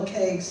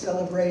MLK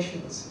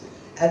celebrations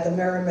at the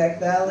Merrimack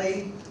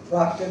Valley,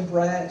 Brockton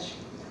branch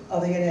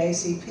of the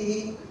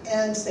NAACP,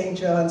 and St.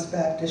 John's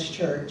Baptist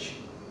Church.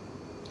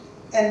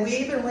 And we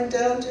even went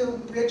down to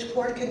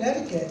Bridgeport,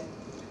 Connecticut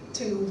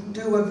to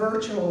do a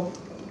virtual,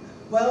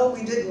 well,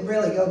 we didn't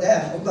really go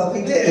down, but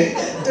we did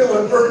do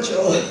a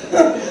virtual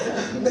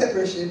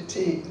membership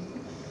team.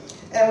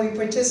 And we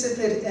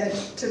participated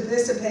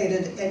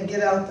and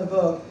get out the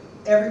vote.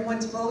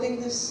 Everyone's voting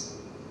this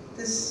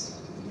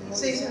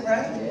season,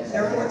 right? Yes.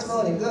 Everyone's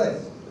voting, good.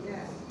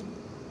 Yeah.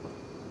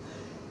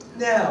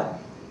 Now,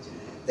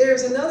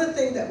 there's another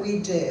thing that we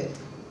did.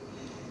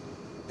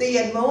 The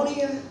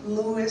Edmonia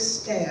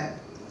Lewis stamp,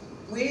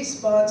 we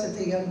sponsored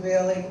the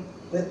unveiling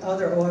with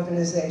other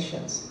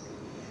organizations.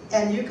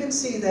 And you can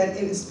see that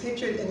it is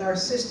pictured in our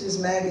Sisters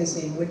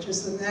magazine, which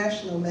is the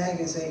national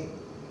magazine.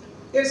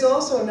 There's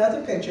also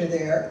another picture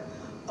there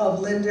of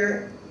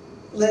Linda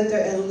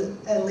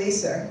and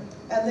Lisa,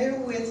 and they're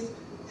with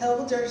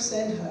Helder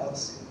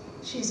Sendhaus.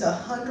 She's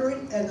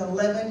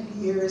 111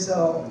 years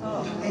old,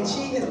 and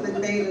she has been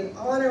made an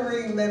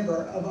honorary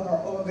member of our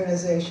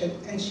organization,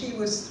 and she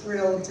was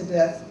thrilled to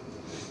death.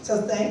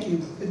 So thank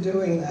you for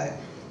doing that.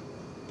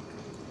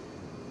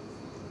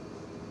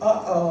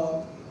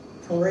 Uh-oh,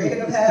 parade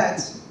of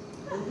hats.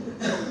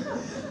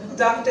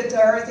 Dr.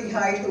 Dorothy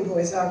Height, who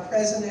was our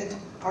president,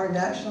 our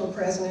national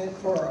president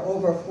for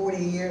over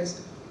 40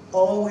 years,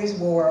 always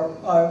wore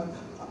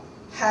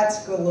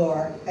hats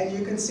galore, and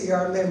you can see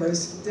our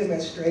members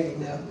demonstrating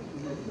them.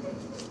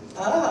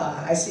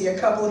 Ah, I see a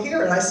couple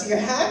here, and I see a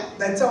hat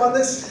that's on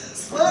this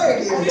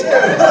slide here, too.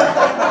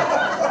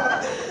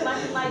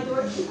 My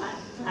Dorothy hat.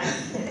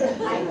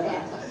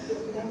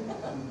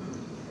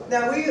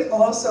 Now, we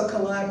also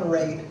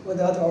collaborate with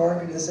other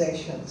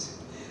organizations,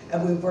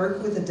 and we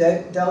work with the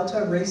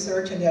Delta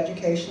Research and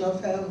Educational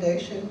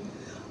Foundation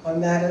on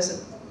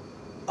matters,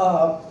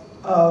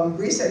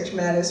 Research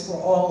Matters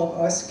for All of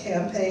Us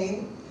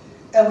campaign,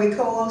 and we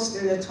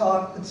co-hosted a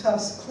talk with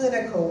Tufts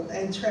Clinical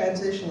and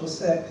Transitional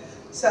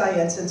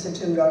Science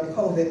Institute on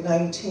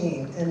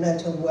COVID-19 and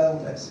mental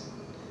wellness.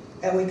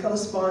 And we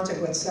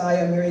co-sponsored with Psi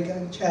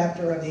American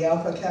chapter of the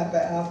Alpha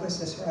Kappa Alpha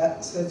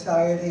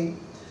Society,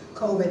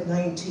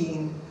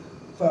 COVID-19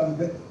 from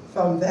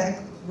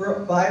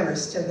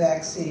virus to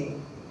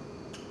vaccine.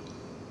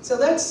 So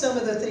that's some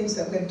of the things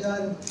that we've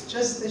done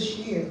just this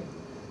year.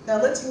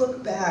 Now let's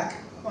look back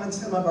on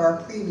some of our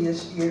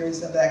previous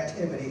years of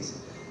activities.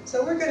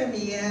 So we're going to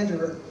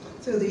meander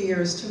through the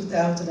years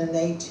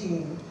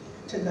 2018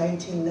 to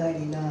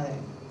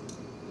 1999.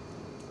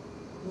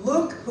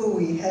 Look who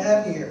we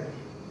have here.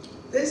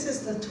 This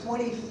is the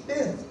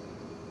 25th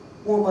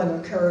Woman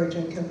of Courage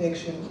and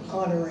Conviction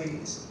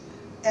honorees.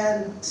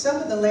 And some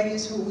of the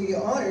ladies who we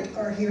honored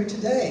are here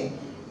today.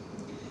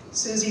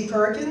 Susie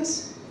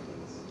Perkins.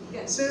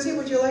 Yes. Susie,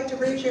 would you like to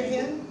raise your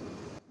hand?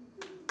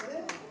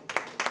 Yeah.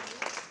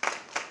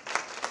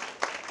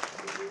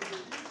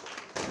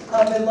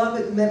 Our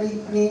beloved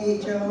Mimi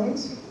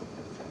Jones.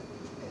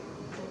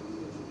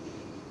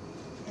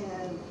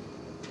 And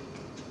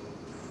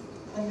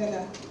I'm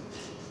gonna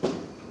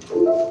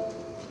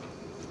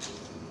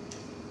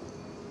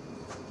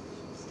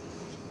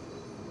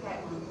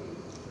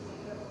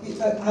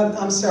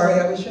I'm sorry,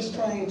 I was just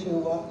trying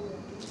to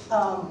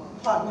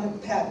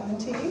Pat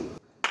Monteith.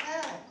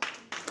 Pat.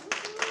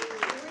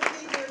 You would be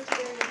here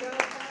today to go,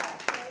 Pat.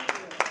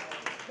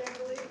 Thank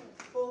you. Beverly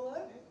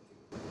Fuller.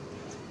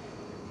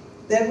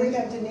 Then we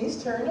have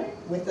Denise Turner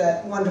with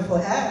that wonderful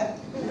hat.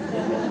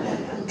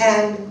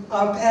 And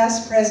our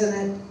past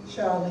president,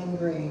 Charlene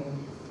Green.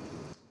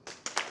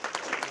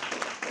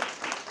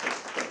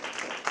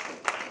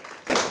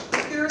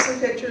 Here are some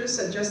pictures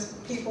of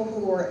just people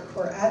who were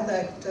at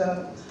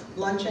that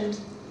luncheon.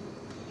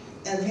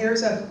 And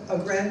here's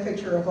a grand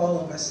picture of all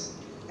of us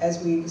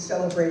as we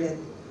celebrated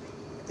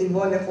the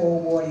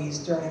wonderful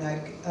awardees during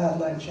that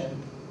luncheon.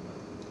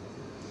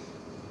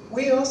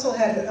 We also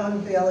had an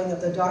unveiling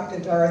of the Dr.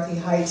 Dorothy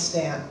Height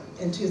stamp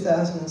in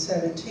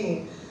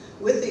 2017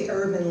 with the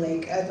Urban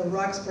League at the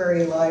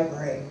Roxbury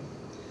Library.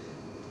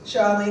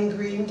 Charlene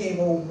Green gave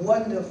a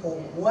wonderful,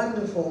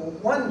 wonderful,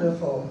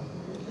 wonderful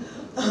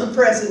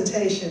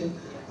presentation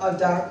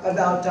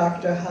about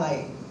Dr.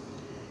 Height.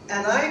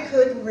 And I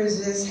couldn't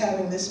resist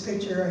having this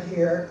picture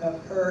here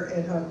of her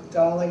and her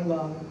darling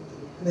mom,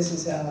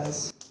 Mrs.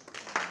 Ellis.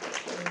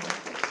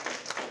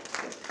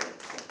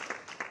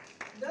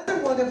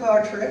 Another one of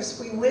our trips,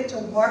 we went to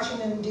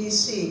Washington,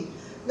 D.C.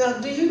 Now,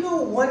 do you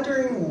know,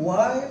 wondering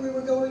why we were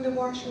going to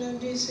Washington,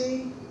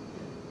 D.C.?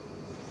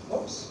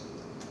 Whoops.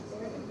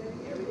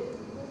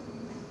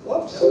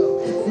 Whoops.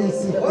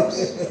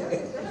 Whoops.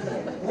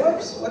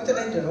 Whoops. What did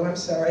I do? I'm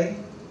sorry.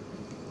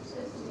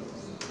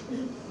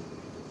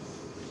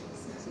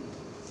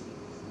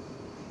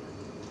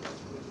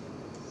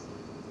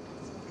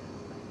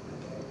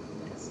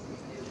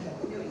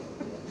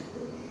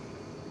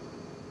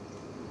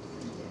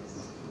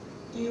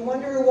 Do you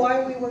wonder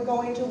why we were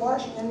going to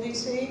Washington,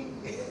 D.C.?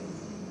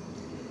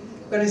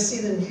 We're going to see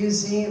the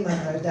Museum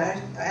of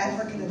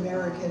African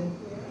American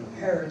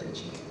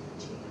Heritage.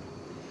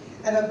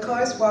 And of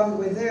course, while we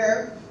were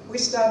there, we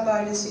stopped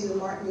by to see the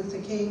Martin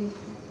Luther King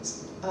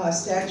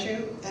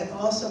statue, and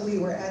also we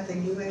were at the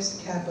U.S.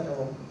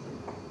 Capitol.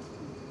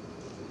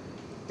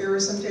 Here are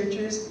some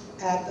pictures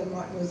at the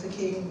Martin Luther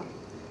King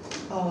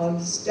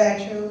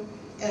statue,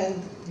 and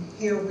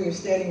here we are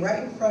standing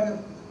right in front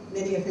of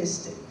many of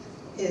his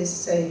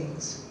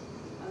sayings.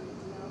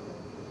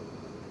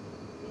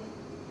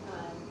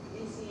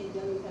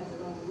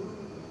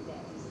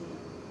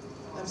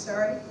 I'm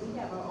sorry? We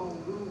have our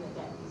own room at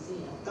that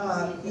museum.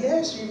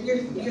 Yes,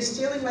 you're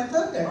stealing my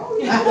thunder. Oh,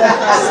 yeah.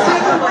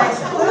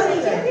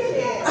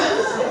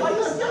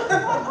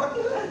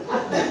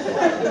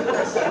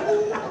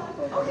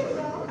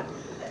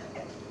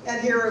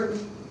 And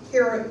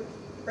here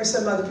are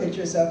some other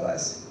pictures of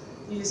us.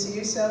 Do you see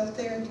yourself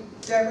there,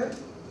 Deborah?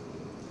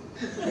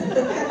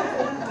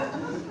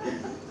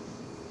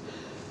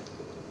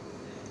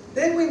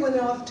 Then we went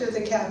off to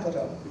the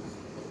Capitol.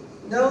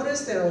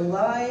 Notice there are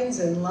lines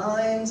and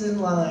lines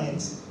and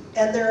lines.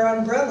 And there are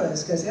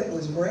umbrellas because it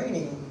was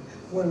raining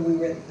when we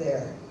were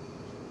there.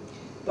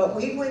 But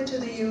we went to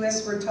the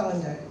U.S.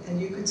 Rotunda,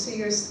 and you could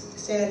see us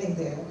standing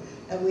there.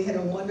 And we had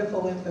a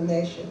wonderful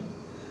information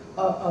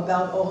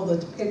about all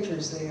the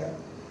pictures there.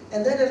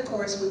 And then, of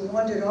course, we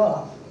wandered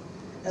off.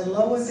 And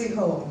lo and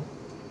behold,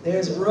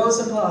 there's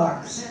Rosa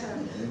Parks,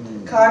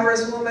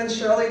 Congresswoman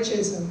Shirley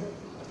Chisholm,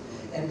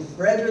 and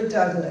Frederick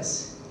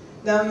Douglass.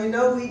 Now, you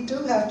know, we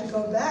do have to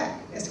go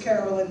back, as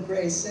Carolyn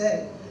Gray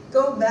said.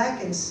 Go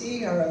back and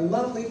see our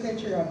lovely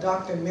picture of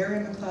Dr. Mary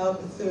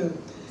McLeod Bethune.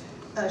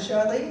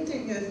 Charlene, do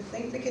you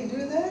think we can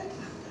do that?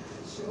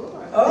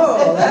 Sure.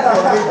 Oh, that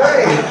would be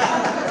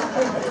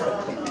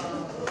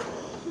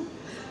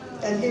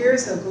great. And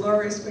here's a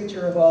glorious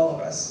picture of all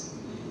of us.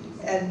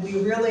 And we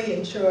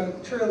really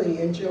truly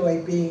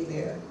enjoy being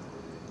there.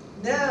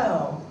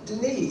 Now,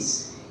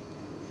 Denise,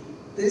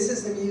 this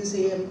is the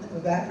Museum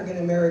of African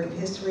American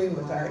History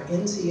with our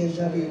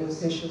NCNW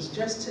officials,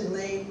 just to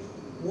name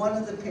one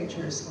of the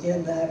pictures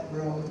in that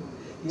room.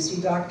 You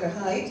see Dr.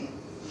 Height,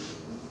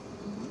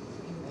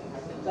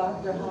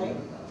 Dr. Height,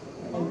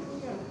 and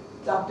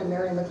Dr.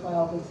 Mary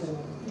McLeod Bethune.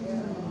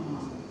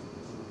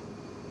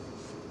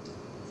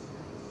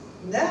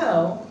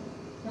 Now,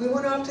 we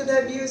went off to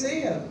that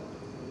museum.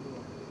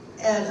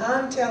 And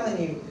I'm telling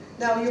you,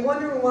 now you're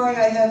wondering why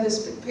I have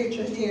this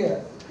picture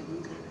here.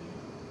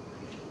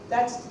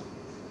 That's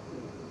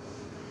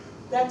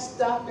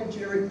Dr.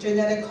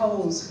 Janetta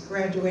Cole's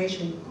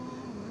graduation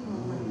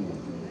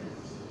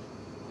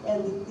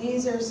And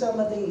these are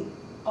some of the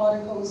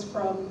articles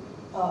from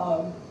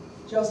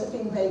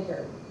Josephine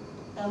Baker.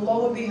 And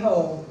lo and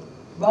behold,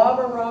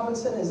 Barbara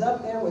Robinson is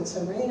up there with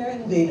Serena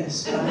and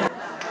Venus.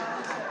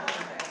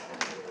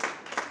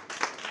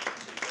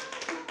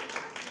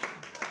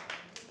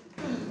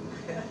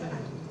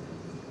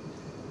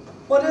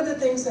 One of the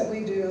things that we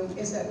do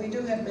is that we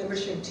do have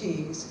membership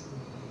teas.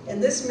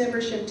 And this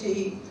membership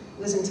tea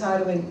was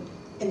entitled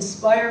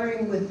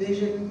Inspiring with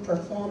Vision,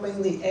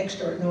 Performing the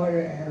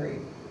Extraordinary.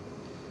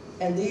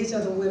 And these are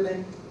the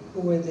women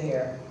who were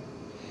there.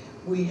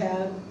 We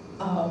have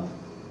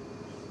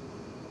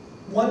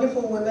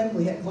wonderful women.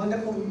 We had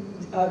wonderful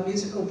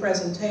musical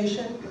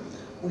presentation.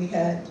 We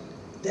had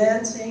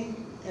dancing,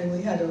 and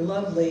we had a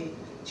lovely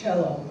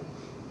cello.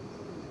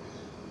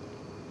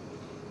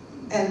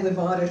 And we've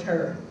honored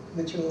her,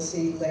 which you will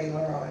see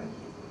later on.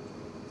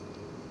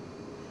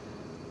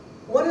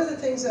 One of the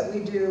things that we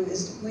do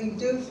is we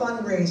do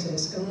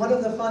fundraisers, and one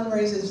of the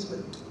fundraisers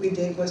we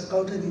did was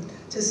go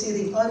to see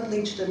the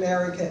Unleashed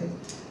American.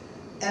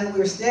 And we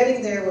were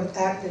standing there with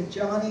actor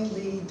Johnny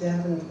Lee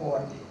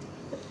Davenport.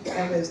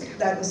 And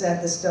that was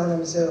at the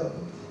Stoneham Zoo.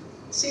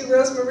 See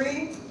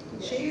Rosemary?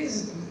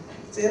 She's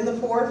in the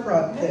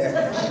forefront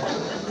there.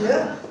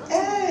 Yeah.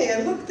 Hey,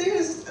 and look,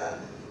 there's,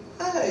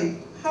 hi,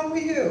 how are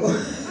you?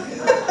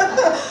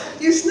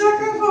 You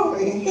snuck up on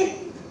me.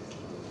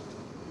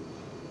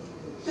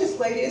 This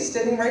lady is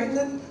sitting right in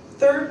the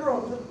third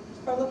row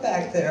from the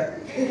back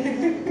there.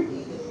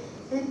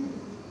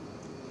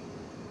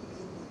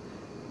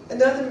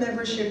 Another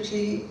membership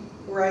tea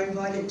where I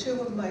invited two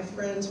of my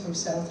friends from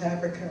South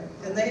Africa,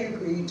 and they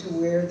agreed to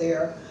wear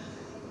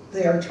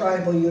their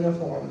tribal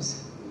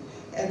uniforms,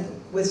 and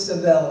with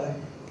Sabella.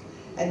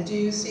 And do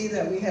you see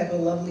that we have a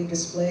lovely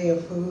display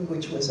of food,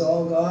 which was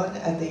all gone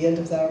at the end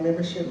of our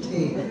membership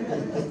tea?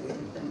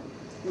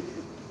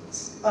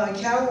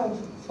 Carol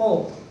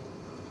Folk,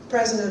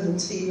 President and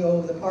CEO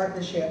of the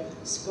partnership,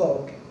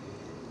 spoke.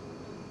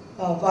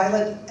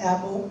 Violet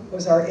Apple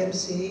was our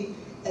MC,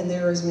 and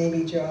there is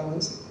Mimi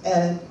Jones,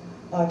 and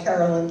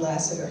Carolyn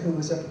Lassiter, who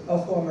was a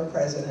former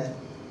president.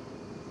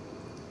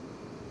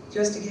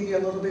 Just to give you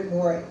a little bit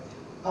more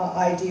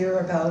idea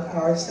about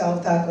our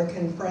South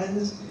African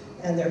friends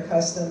and their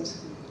customs,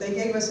 they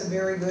gave us a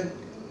very good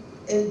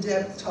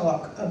in-depth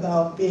talk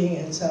about being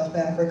in South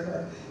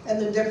Africa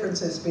and the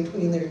differences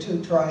between their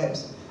two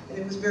tribes, and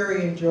it was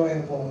very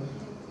enjoyable.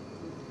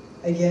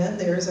 Again,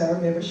 there's our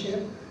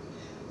membership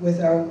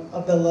with our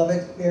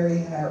beloved Mary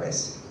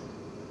Harris.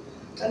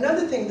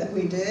 Another thing that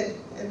we did,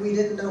 and we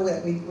didn't know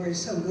that we were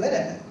so good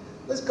at,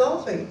 was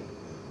golfing.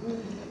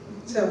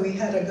 So we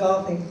had a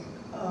golfing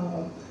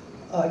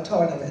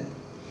tournament.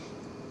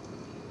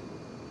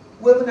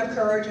 Women of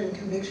Courage and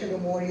Conviction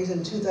awardees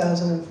in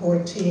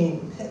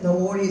 2014. And the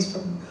awardees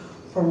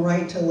from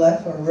right to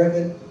left are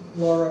Reverend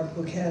Laura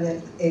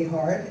Buchanan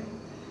Ahart,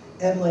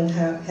 Evelyn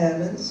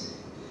Hammonds,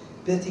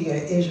 Bithia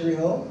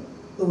Israel,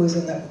 who was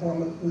in that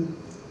former,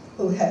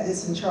 who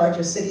is in charge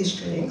of City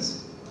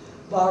Strings,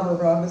 Barbara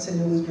Robinson,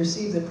 who has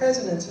received the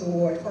President's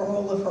Award for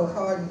all of her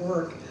hard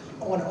work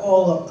on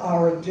all of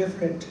our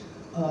different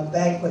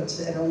banquets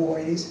and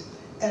awardees,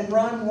 and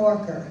Ron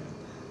Walker,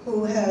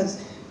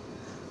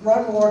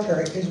 Ron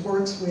Walker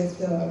works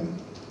with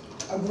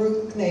a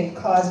group named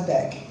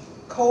COSBEC,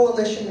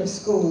 Coalition of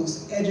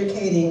Schools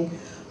Educating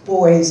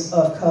Boys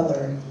of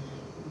Color.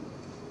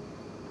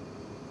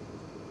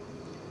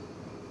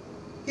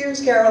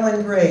 Here's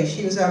Carolyn Gray.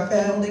 She was our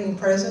founding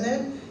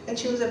president, and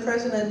she was a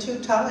president 2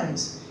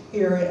 times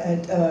here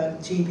at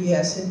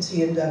GBS and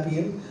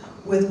CNW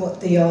with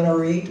the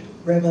honoree,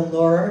 Reverend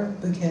Laura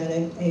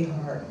Buchanan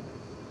Ahart.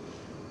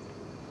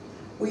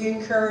 We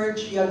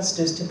encourage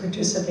youngsters to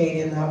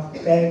participate in our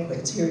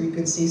banquets. Here you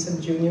can see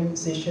some junior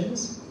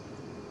musicians.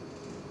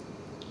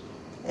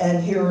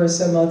 And here are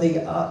some of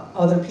the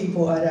other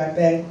people at our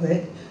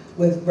banquet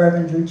with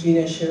Reverend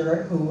Regina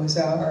Scherer, who was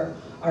our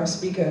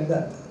speaker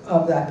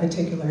of that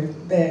particular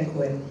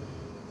banquet.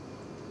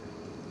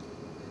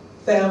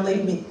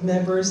 Family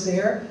members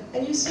there,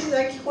 and you see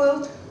that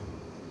quilt?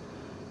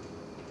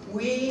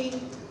 We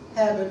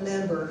have a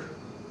member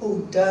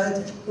who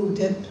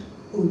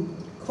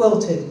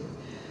quilted,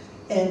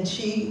 and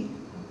she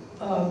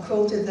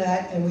quilted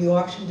that, and we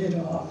auctioned it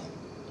off.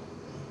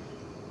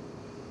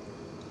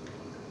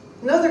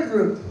 Another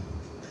group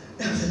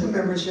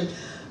membership,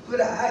 but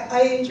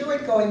I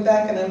enjoyed going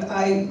back and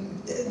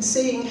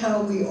seeing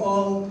how we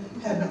all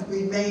have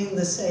remained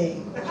the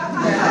same.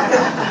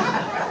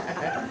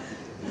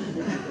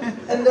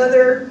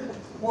 Another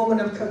Woman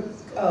of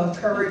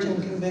Courage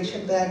and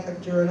Conviction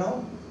backup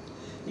journal.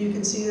 You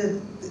can see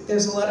that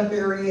there's a lot of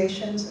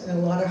variations and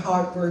a lot of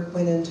hard work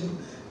went into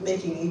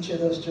making each of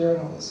those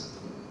journals.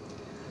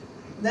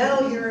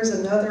 Now here is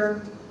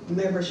another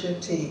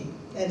membership tee,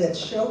 and it's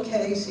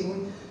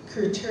showcasing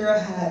couture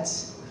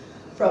hats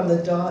from the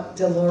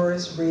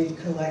Dolores Reed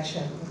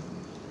collection.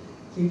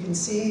 You can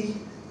see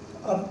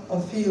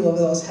a few of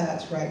those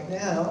hats right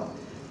now,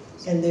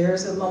 and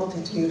there's a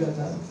multitude of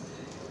them.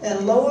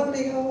 And lo and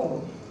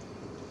behold,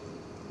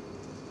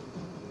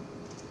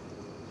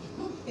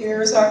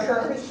 Here's our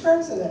current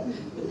president.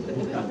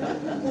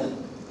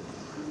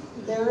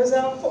 There is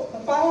our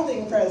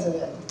founding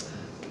president.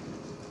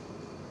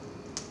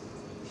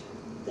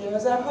 There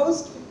is our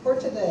host for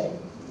today.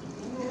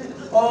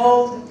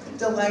 All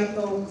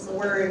delightful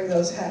wearing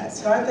those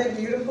hats. Aren't they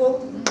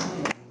beautiful?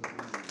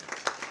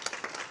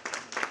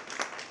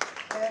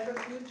 I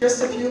have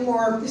just a few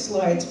more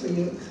slides for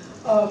you.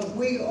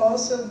 We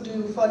also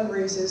do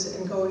fundraisers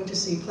and going to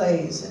see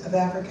plays of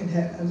African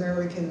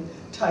American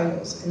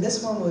titles. And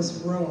this one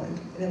was ruined,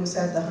 and it was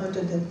at the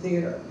Huntington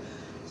Theater.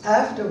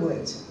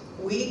 Afterwards,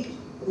 we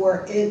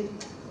were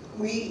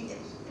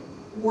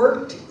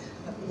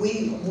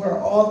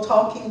all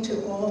talking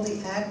to all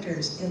the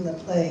actors in the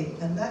play,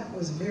 and that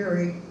was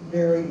very,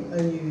 very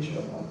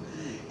unusual.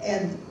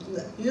 And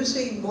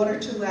usually 1 or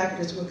 2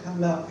 actors would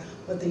come out,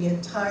 but the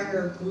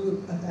entire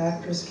group of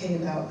actors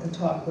came out and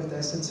talked with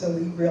us, and so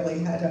we really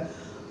had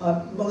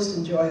a most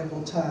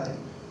enjoyable time.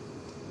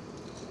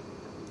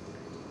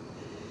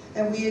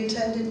 And we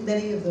attended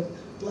many of the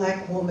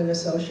Black Woman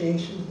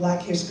Association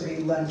Black History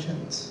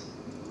luncheons.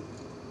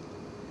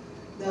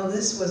 Now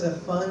this was a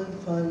fun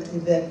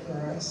event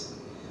for us.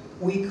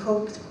 We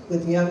cooked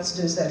with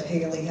youngsters at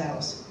Haley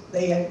House.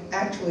 They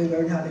actually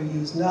learned how to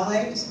use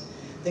knives.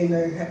 They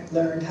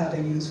learned how to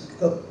use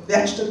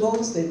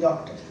vegetables. They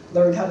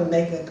learned how to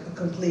make a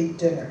complete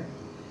dinner.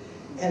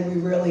 And we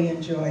really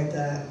enjoyed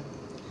that.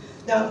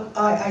 Now,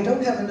 I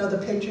don't have another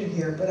picture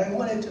here, but I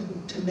wanted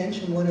to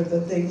mention one of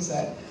the things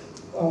that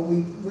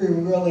we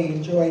really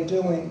enjoy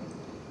doing,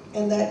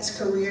 and that's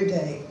Career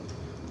Day.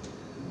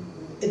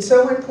 It's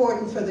so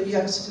important for the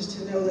youngsters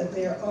to know that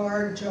there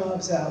are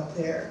jobs out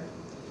there.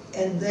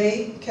 And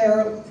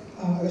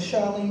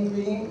Charlene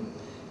Green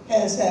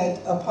has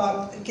had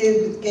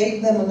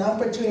gave them an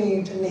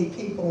opportunity to meet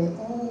people in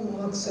all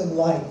walks of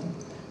life,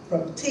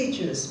 from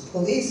teachers,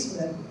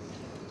 policemen,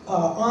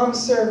 armed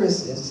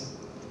services,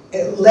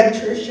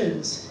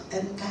 electricians,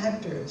 and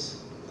actors.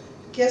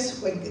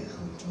 Guess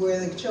where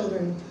the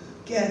children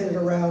gathered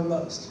around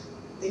most?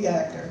 The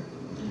actor.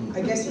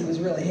 I guess he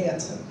was really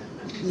handsome.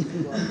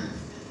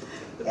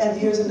 And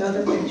here's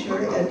another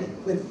picture, and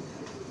with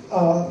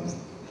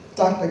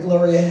Dr.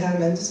 Gloria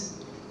Hammonds.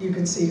 You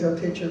can see her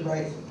picture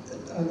right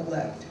on the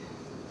left.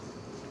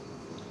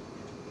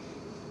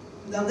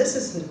 Now this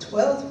is the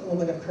 12th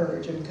Woman of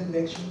Courage and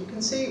Conviction. You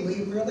can see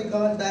we've really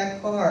gone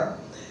back far.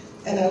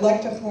 And I'd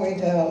like to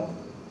point out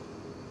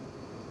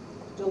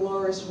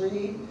Dolores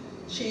Reed.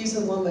 She's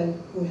the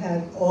woman who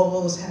had all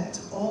those hats.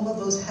 All of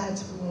those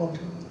hats belong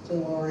to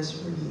Dolores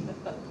Reed.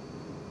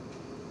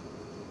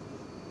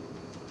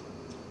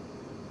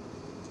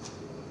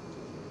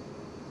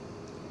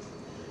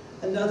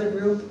 Another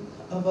group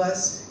of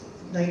us,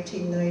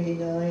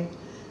 1999.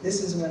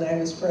 This is when I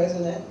was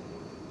president,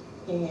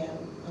 and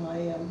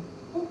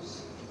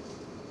oops,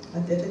 I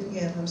did it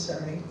again, I'm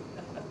sorry.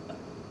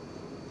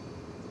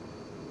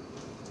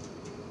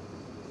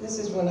 This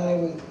is when I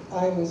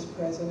was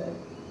president.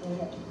 I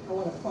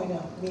want to point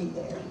out me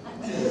there.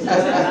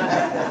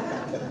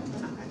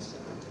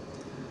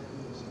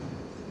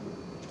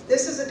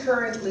 This is a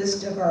current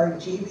list of our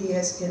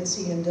GBS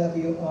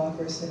NCNW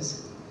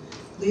officers.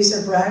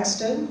 Lisa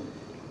Braxton,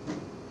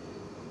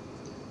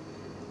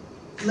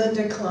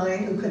 Linda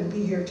Klein, who couldn't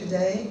be here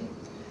today.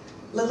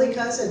 Lily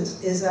Cousins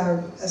is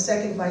our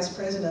second vice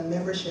president of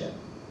membership.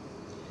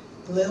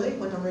 Lily,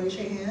 want to raise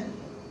your hand?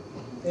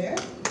 There?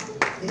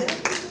 Yeah.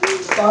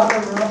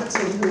 Barbara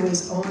Robinson, who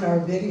is on our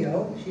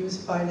video, she was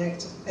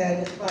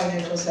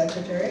financial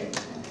secretary.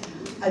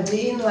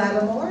 Adine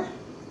Lattimore,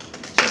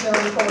 she's our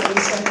recording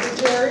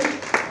secretary.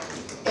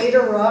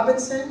 Ada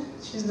Robinson,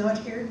 she's not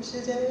here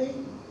today.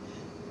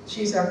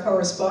 She's our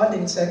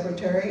corresponding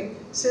secretary.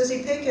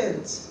 Susie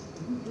Pickens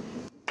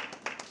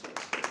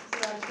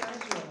is our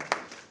treasurer.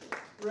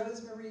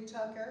 Rosemary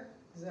Tucker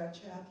is our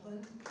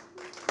chaplain.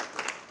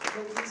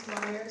 Louise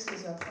Myers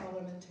is our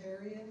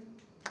parliamentarian.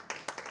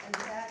 And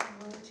Pat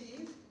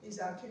Monteith is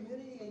our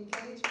community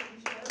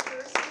engagement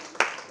chairperson.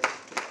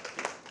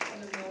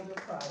 And Amanda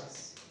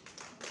Price.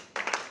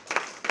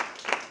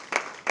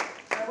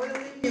 I want to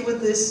leave you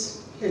with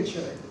this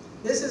picture.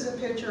 This is a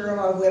picture of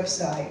our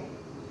website,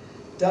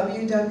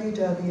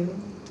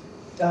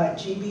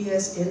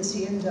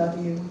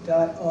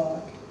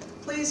 www.gbsncnw.org.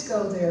 Please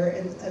go there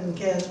and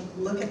again,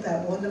 look at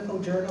that wonderful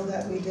journal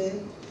that we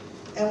did.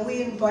 And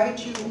we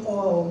invite you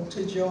all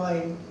to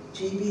join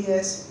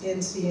GBS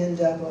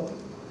NCNW.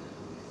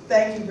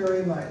 Thank you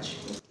very much.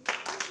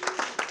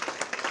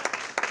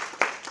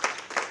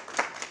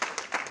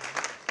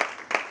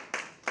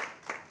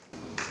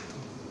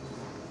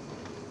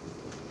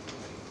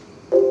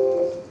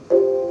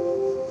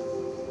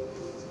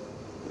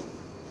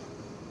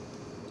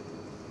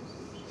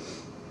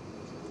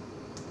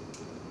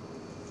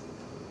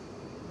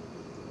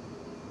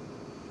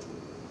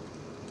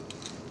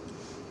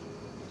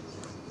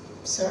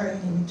 Sorry,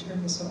 let me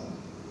turn this off.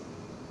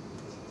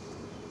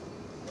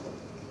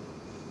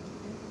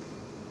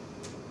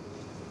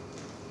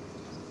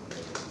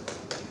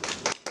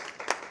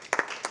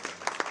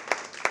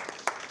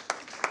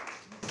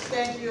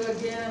 Thank you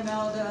again,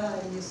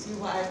 Imelda, and you you see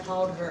why I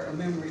called her a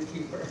memory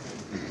keeper.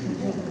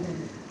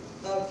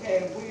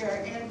 Okay, we are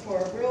in for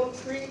a real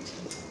treat.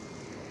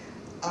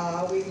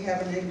 We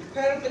have an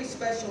incredibly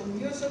special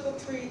musical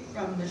treat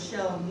from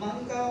Nichelle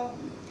Mungo.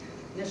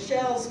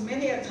 Nichelle's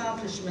many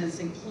accomplishments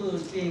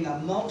include being a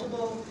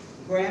multiple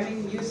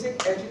Grammy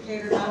Music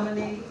Educator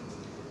nominee,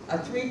 a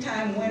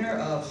 3-time winner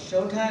of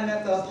Showtime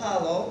at the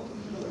Apollo,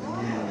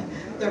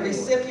 the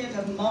recipient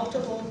of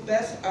multiple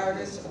Best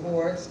Artist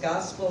Awards,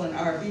 Gospel and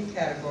R&B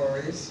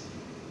categories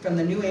from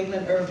the New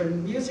England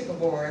Urban Music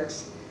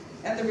Awards,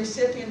 and the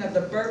recipient of the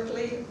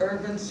Berkeley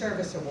Urban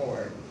Service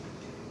Award.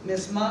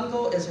 Ms.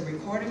 Mungo is a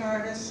recording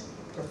artist,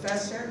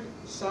 professor,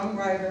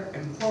 songwriter,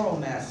 and choral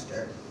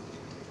master.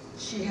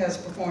 She has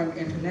performed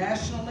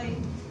internationally,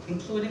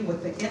 including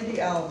with the indie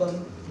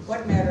album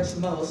What Matters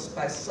Most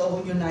by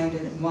Soul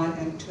United 1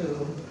 and 2,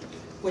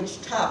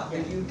 which topped the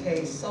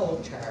UK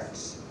soul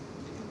charts.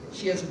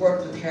 She has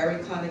worked with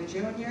Harry Connick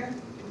Jr.,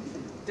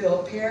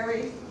 Phil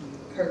Perry,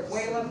 Kirk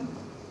Whalum,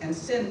 and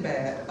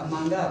Sinbad,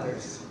 among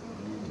others.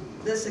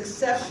 This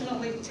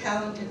exceptionally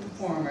talented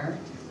performer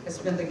has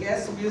been the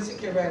guest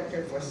music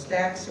director for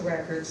Stax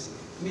Records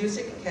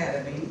Music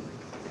Academy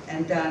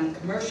and done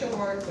commercial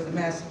work for the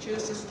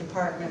Massachusetts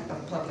Department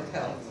of Public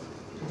Health.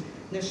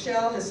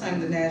 Nichelle has sung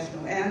the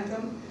national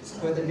anthem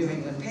for the New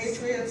England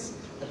Patriots,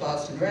 the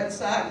Boston Red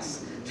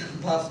Sox,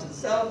 the Boston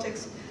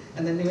Celtics,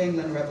 and the New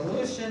England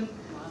Revolution.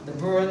 The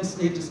Bruins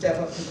need to step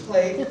up to the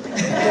plate.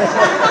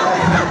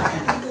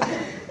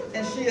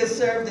 And she has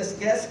served as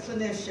guest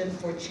clinician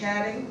for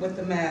Chatting with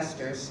the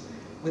Masters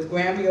with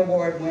Grammy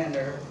Award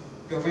winner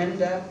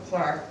Dorinda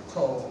Clark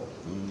Cole.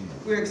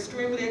 We're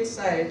extremely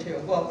excited to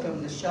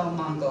welcome Nichelle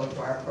Mungo to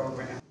our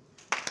program.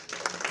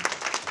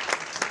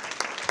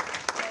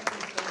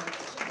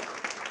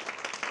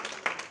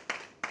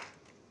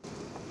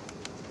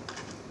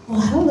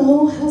 Well,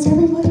 hello, how's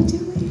everybody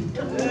doing?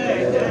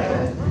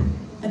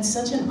 It's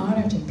such an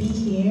honor to be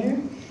here,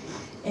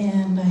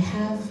 and I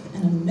have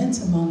an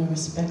immense amount of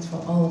respect for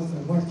all of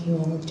the work you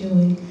all are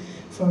doing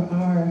for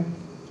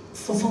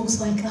folks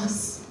like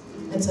us.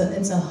 It's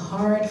a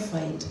hard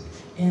fight,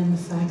 and the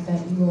fact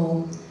that you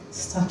all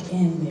stuck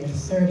in there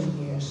 30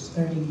 years,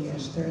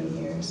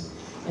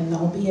 and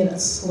albeit a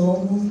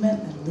slow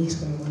movement, at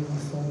least we're moving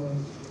forward,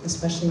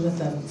 especially with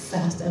the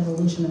fast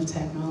evolution of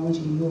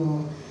technology. You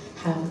all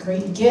have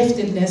great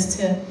giftedness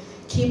to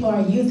keep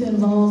our youth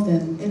involved,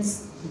 and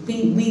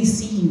we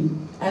see you.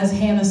 As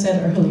Hannah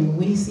said earlier,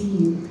 we see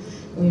you,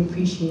 we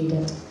appreciate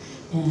it,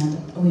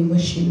 and we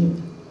wish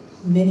you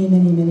many,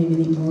 many, many,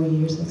 many more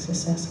years of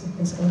success with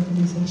this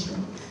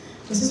organization.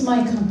 This is my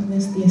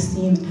accompanist, the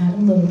esteemed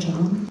Adam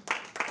Littlejohn.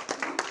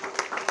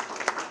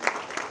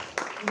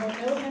 You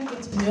don't know him,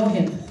 get to know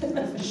him,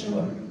 for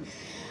sure.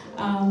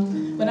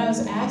 When I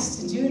was asked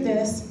to do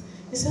this,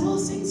 they said, oh,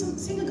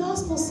 sing a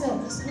gospel set.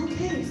 I said,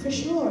 okay, for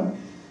sure.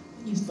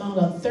 You found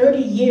out 30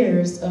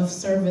 years of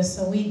service,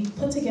 so we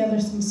put together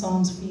some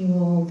songs for you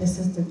all. This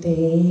is the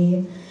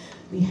Day.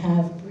 We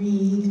have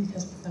Breathe,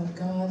 because without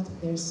God,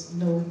 there's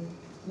no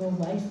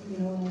life, you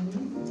know what I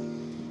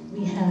mean?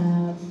 We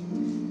have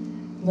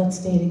Let's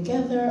Stay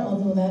Together,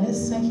 although that is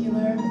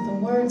secular. The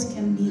words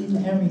can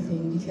mean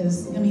everything,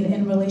 because, I mean,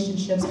 in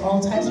relationships, all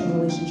types of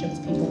relationships,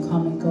 people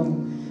come and go,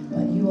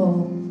 but you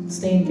all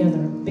stay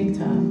together big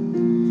time.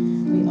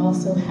 We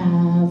also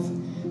have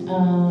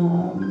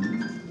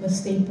the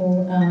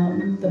staple,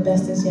 The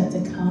Best Is Yet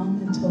to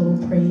Come, and Total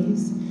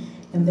Praise.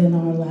 And then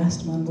our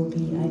last one will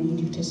be I Need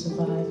You to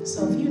Survive.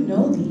 So if you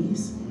know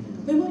these,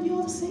 we want you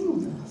all to sing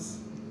with us.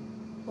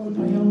 Well,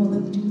 are y'all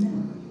willing to do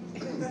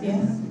that?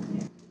 Yeah?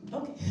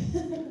 Okay.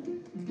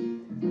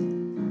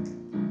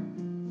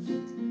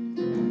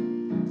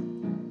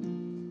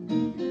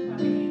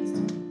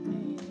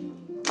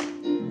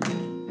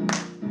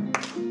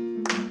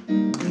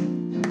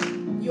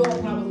 You all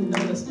probably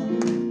know this one.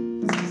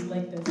 This is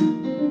like this.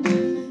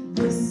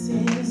 This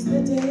is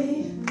the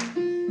day,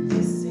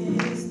 this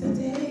is the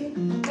day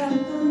that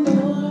the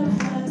Lord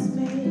has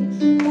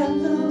made, that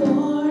the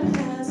Lord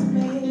has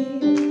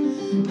made.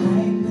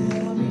 I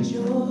will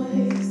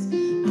rejoice,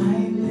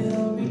 I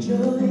will rejoice.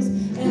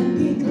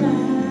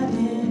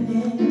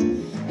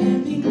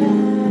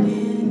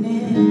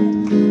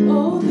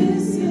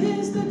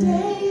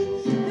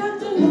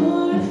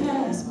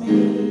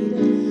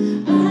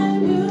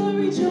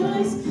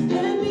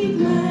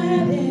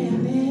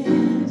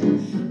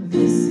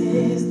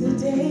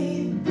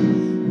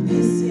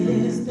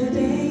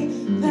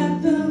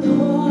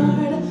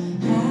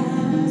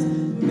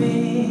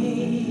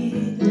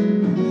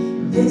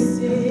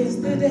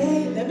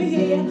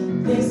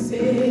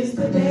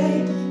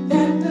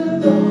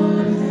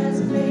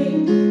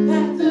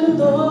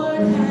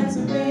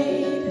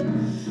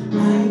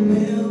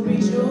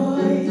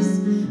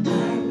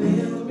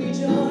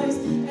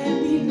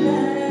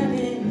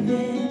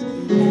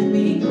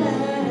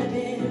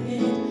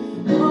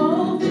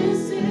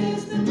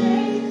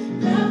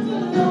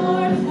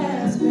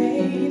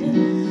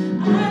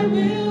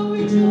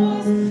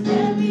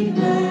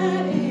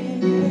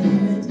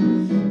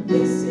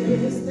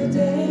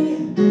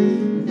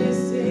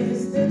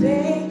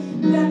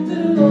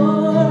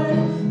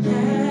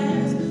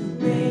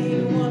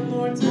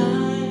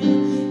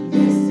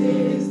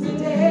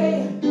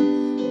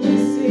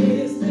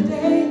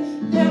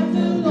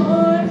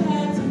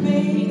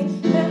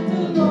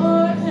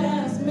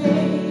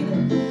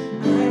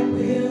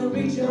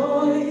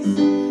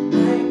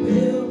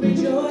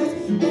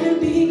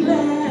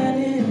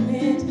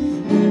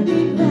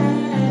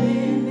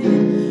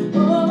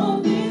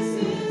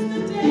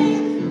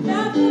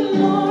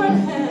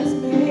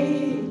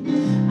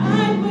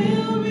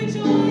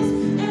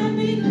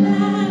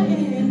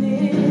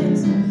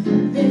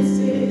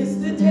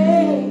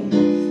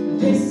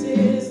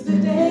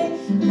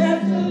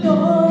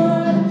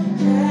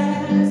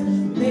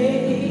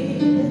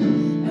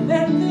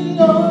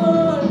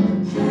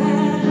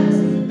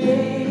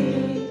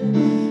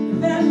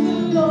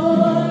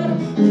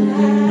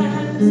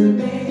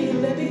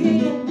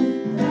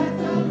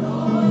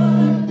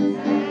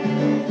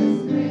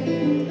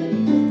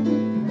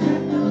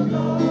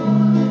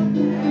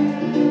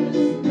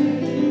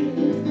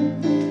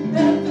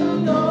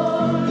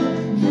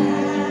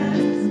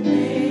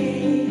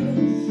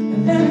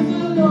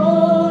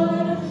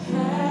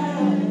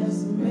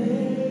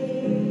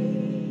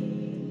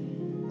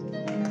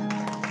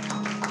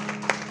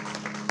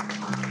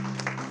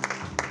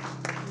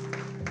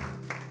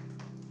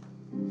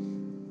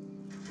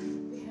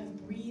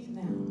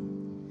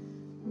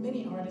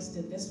 Rice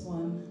did this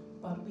one,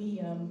 but we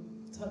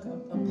took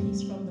a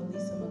piece from the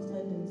Lisa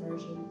McClendon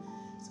version.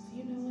 So if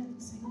you know it,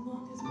 sing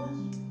along as well.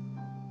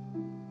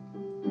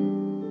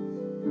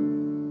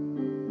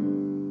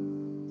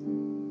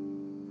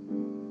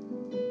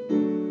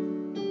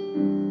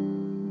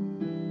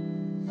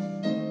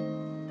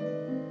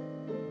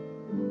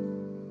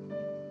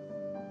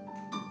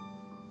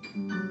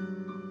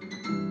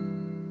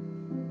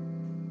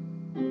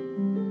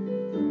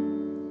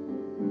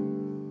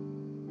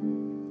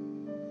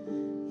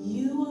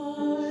 You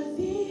are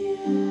the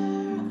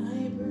air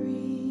I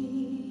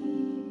breathe.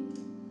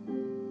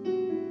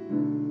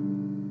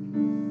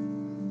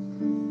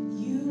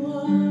 You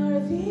are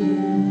the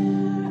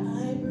air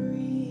I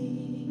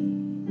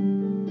breathe.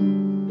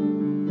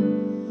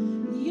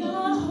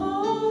 Your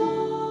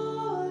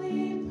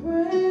holy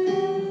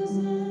presence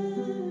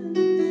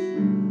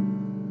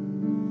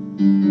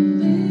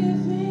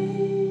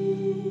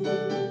living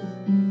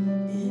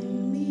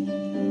in me.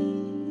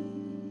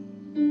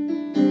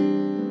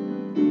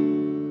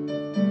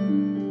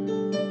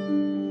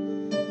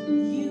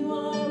 You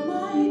are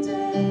my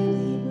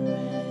daily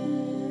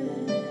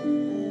bread.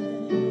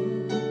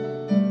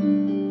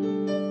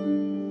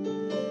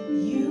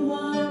 You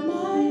are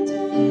my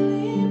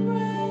daily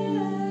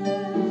bread.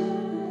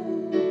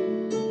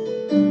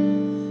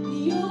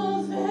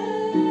 Your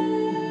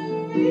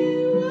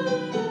very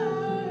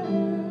word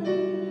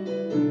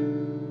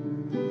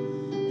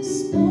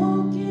is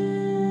spoken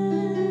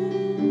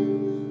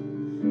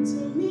to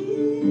me.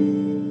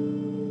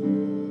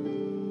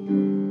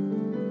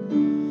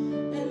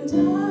 And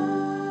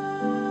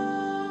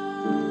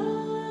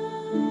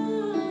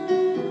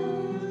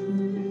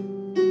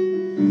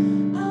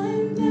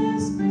I'm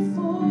desperate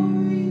for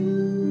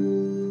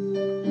you.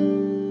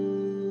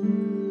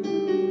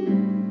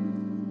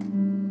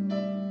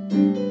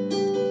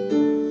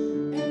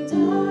 And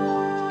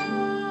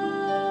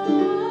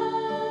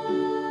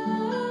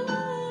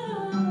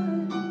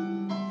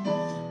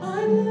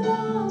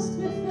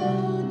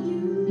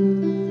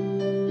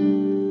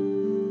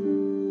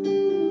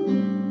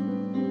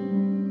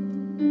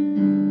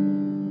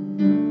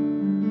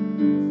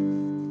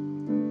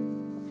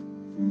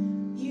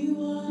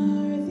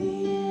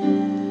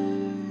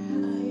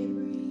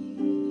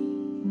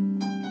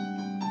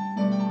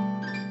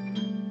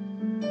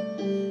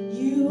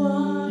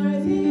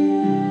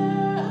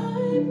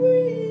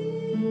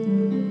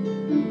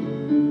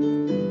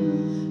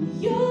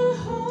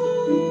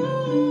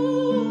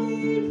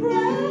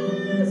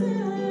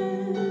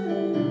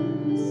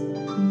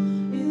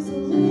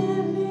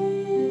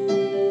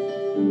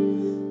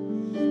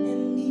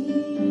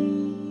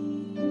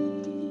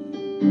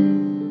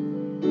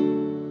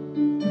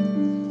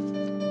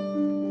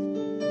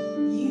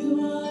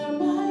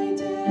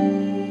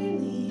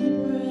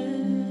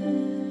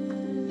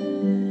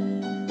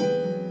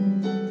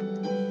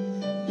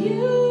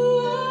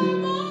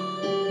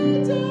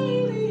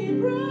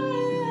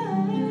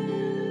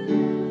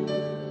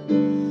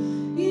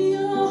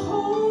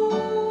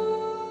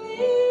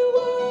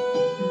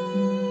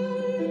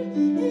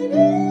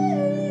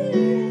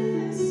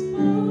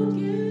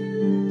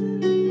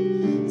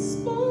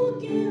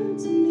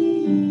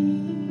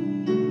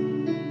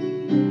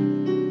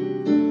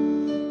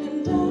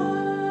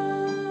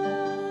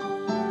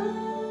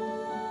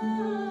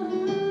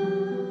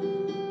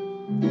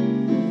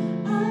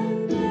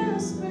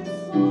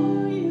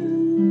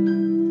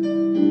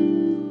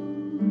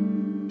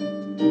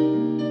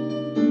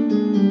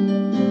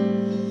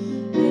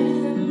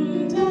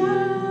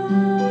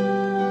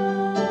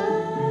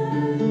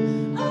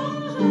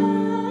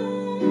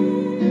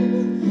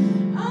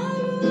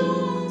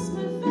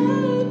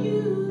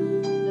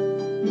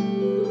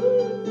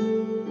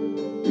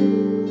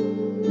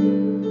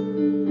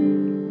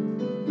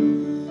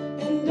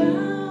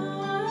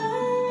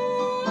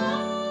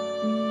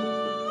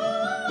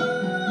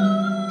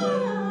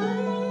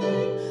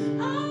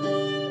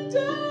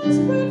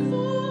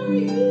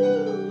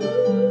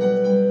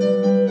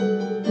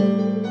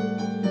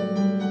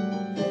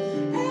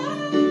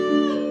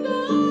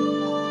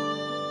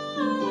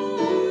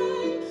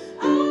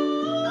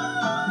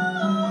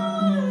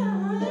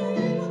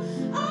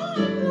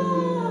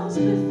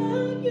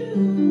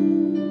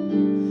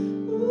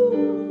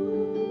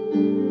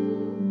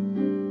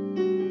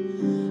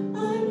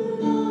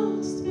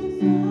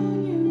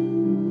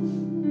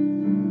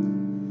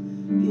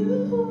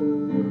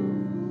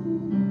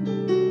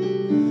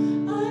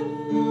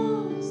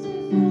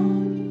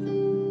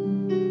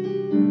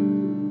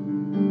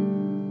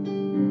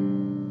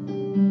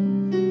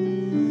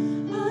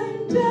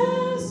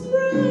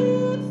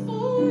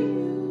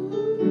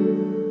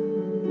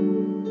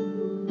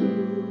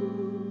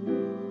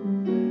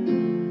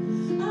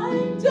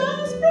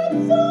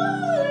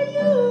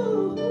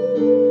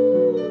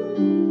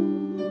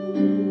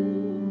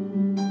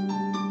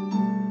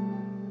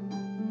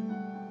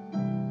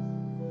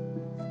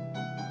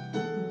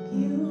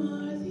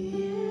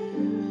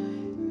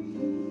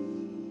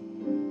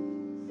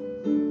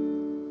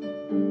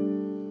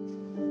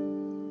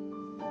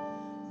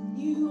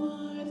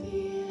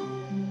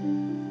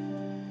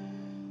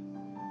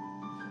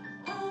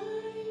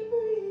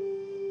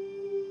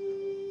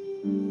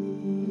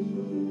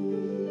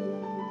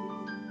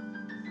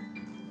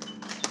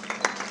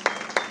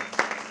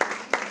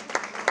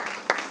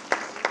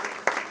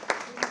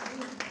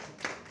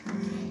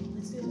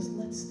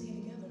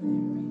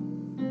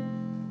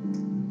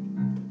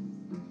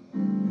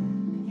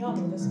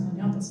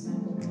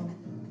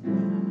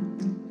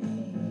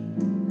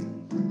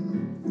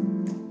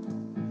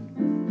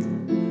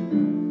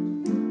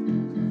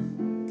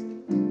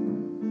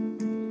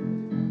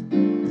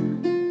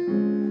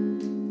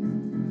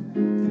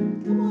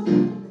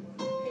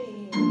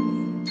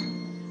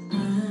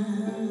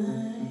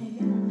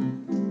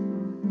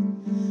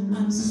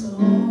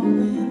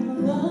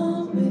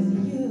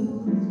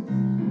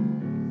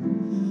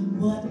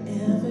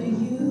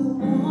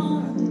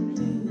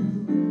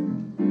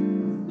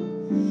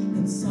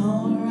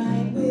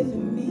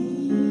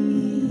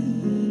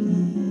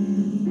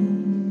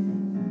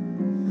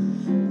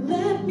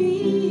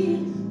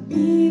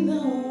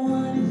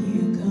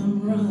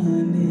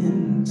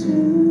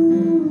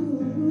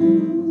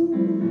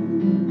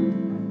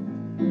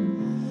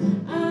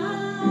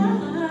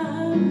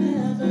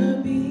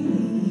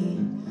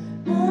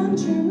come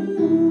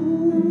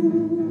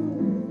true.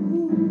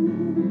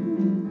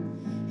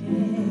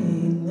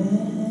 Hey,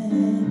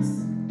 let's,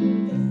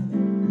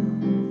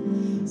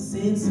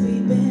 since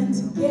we've been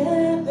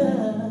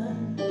together,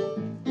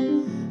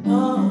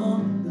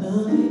 oh,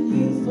 loving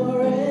you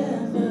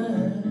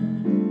forever,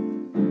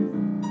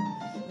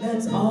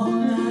 that's all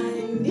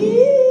I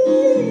need.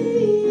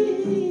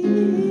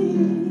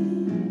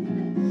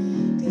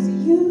 'Cause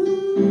you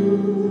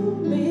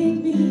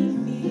make me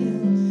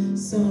feel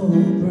so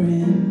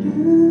brand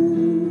new.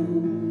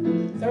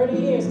 30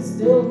 years, it's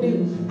still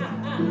new.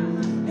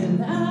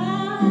 And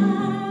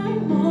I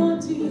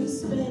want to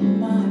spend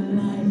my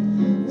life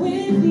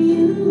with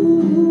you.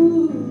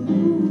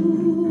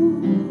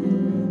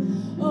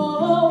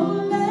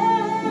 Oh,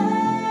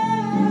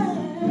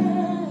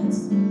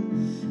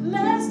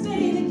 let's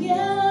stay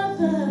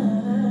together,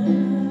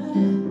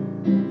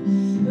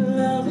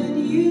 loving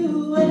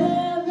you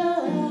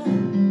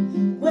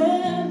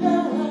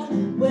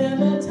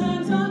whether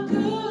times are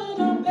good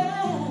or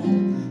bad,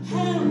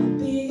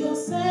 happy or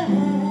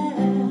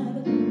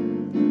sad.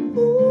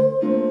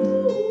 Ooh,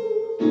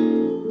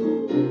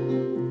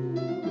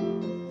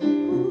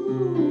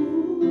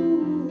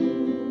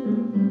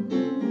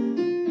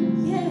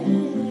 yeah.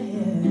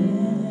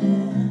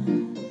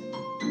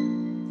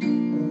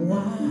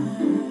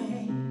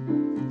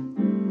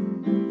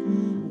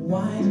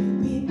 Why do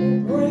people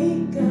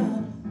break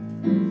up,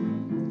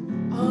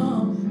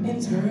 and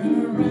turn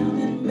around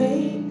and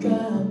make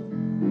up?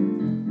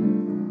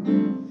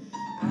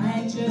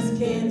 I just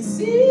can't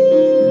see.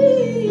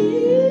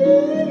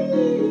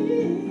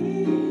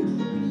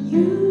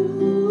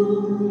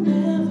 You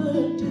never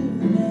do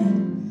that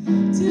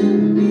to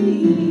me.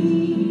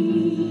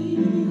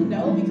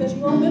 No, because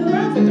you've only been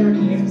around for 30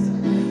 years.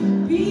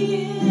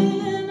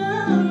 Being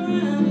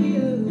around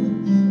you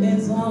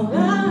is all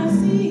I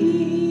see.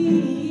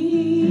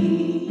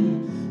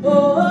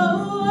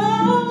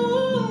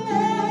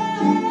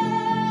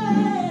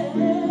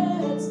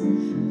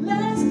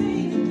 Let's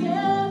stay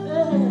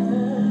together.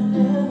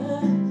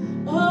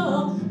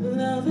 Oh,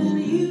 loving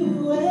you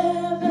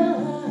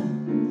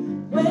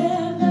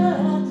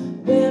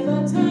whether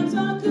times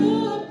are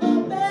good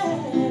or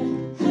bad,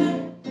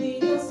 happy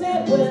or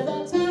sad,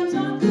 whether times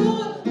are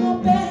good or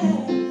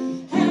bad,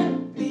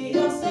 happy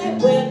or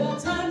sad, whether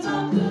times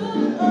are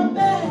good or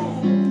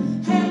bad,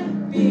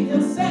 happy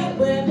or sad,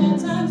 whether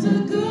times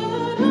are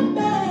good or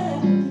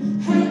bad,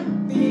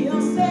 happy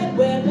or sad,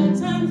 whether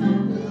times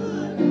are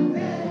good or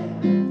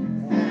bad,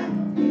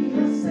 happy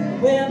or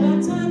sad,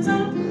 whether times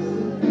are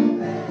good or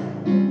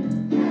bad,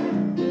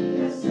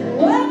 happy or sad,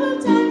 whether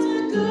times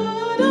are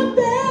good or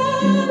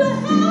bad,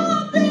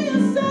 happy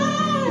or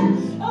sad,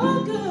 or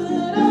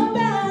good or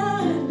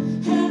bad,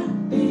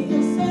 happy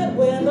or sad,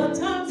 whether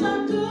times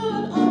are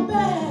good or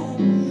bad,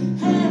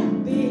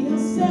 happy or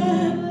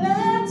sad,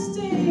 let's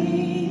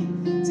stay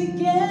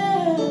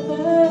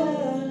together.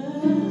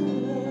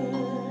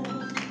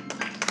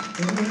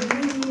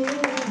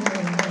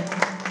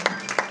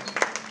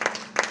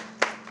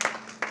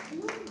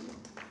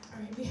 All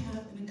right, we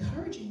have an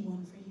encouraging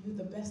one for you.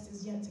 The best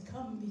is yet to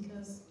come,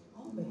 because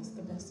always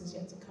the best is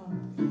yet to come.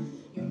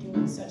 You're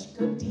doing such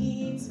good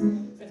deeds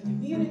for the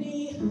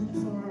community and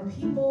for our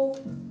people.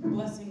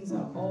 Blessings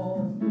are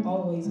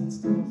always in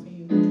store for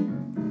you.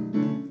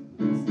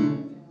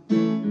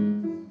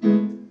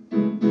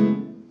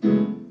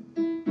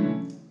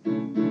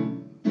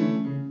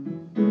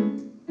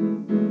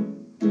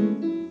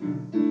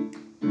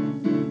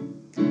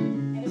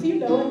 And if you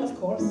know it, of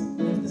course,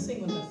 you have to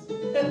sing with us.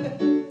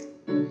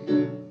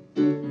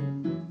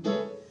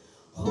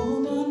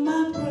 Hold on,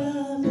 my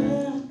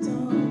brother,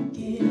 don't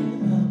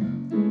give up.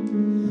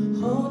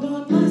 Hold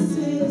on, my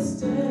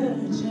sister,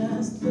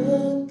 just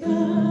look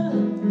up.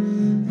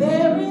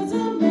 There is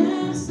a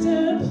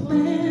master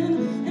plan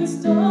in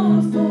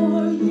store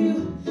for you.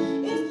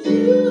 If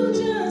you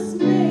just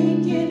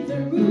make it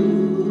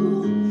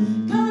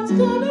through, God's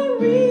gonna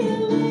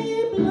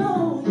really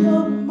blow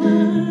your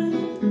mind.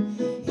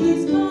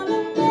 He's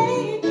gonna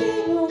make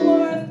it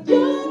worth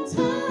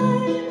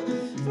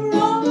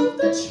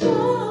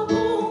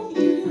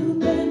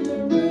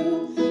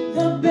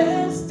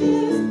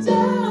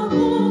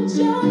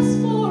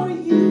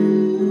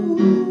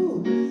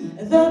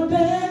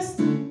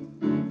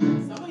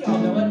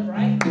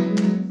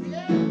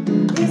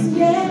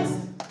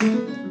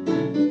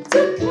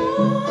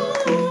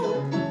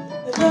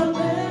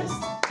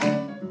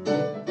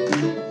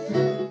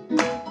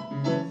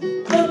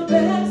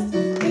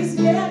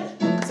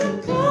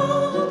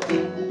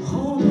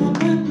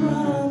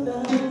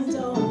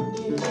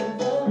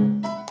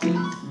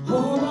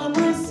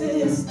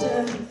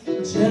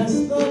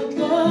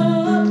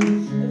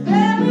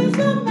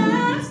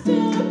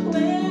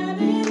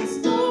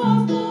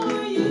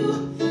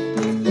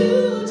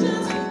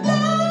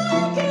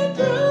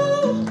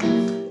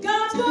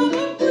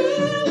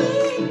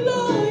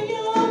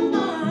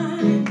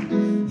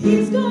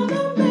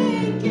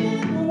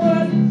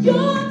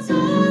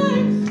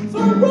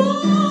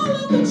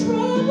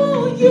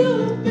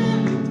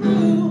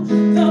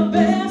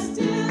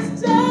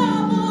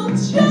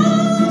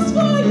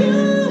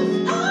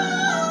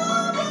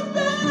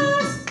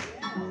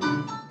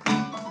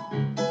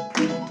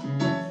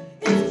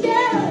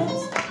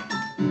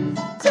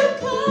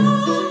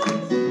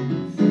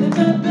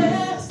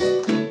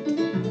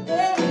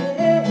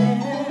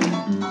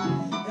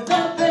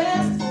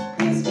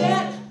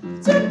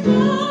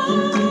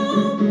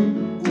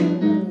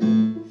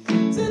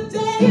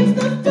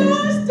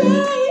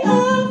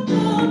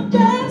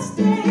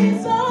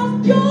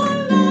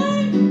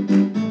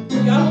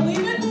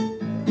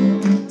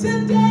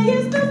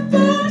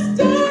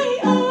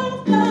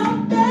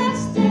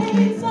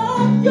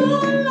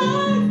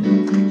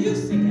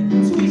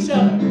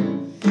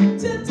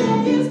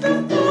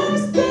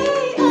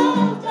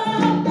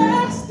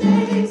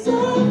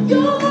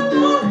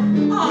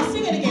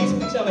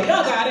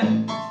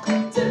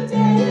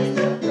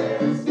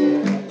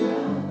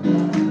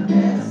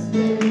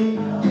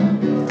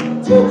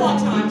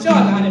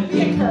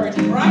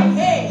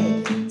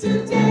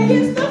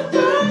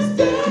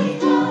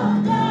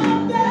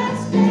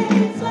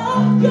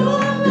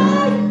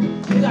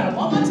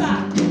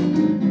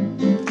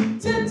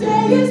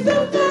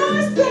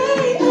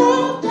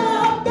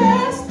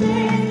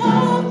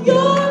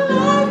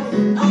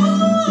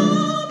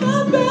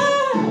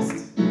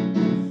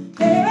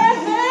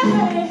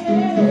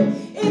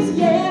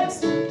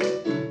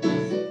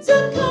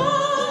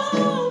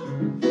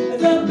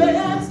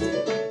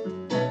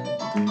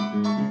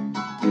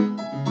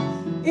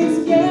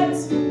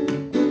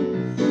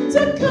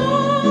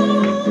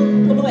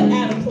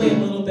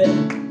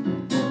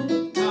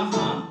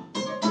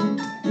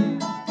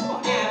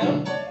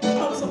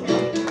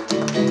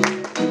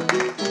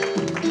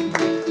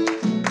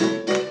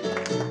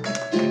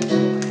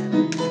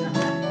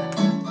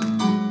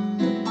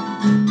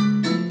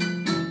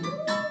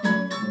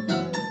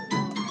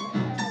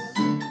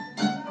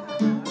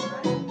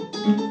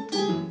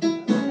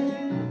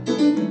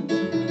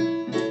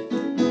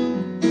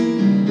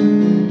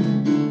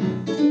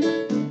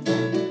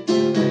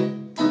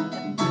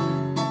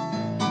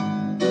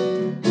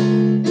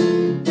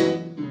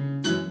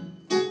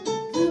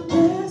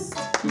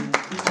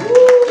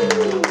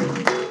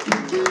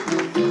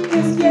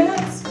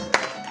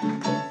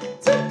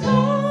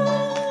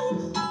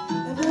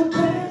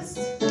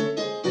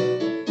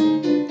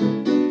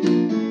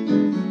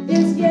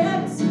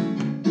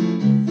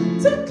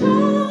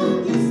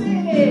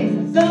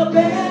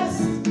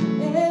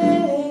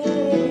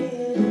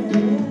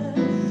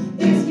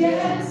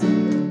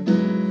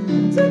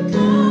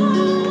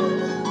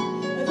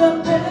come.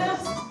 The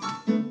best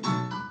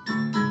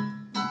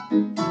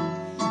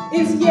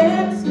is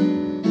yet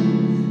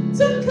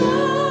to come.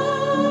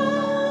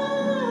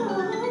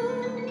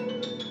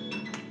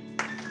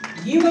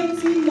 You ain't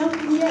seen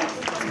nothing yet.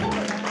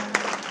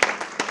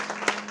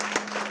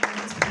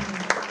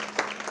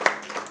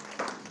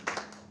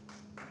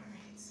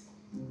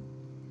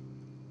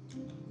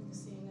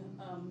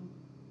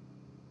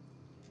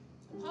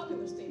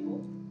 Popular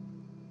staple,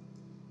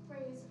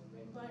 praise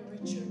written by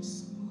Richard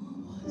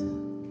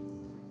Smallwood,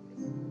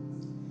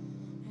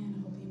 and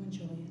I hope you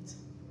enjoy it.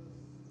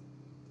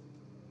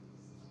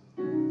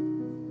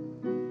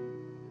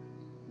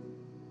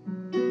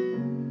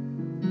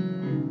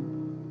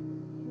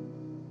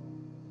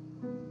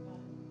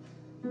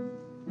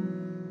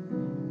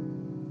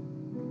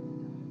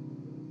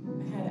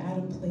 I had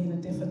Adam play in a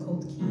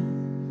difficult key.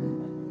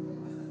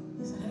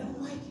 He said, I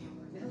don't like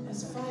it.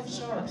 That's 5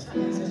 sharps.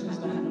 I said,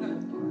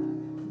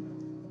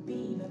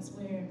 B, that's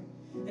where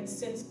it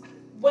sits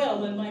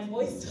well in my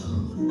voice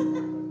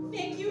tone.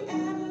 Thank you,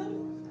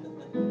 Adam.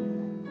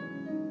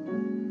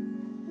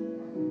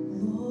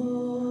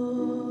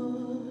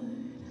 Lord,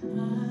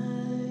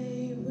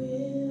 I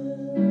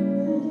will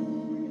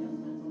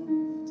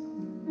lift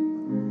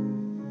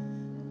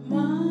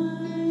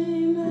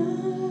mine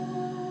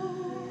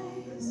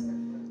eyes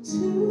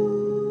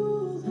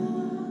to the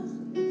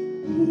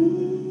hills,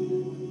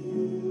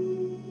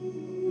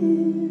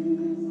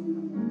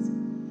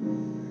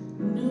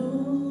 knowing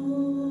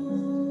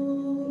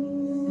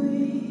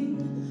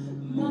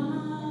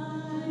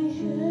my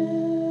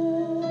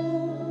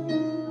help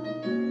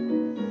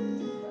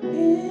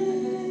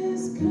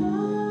is coming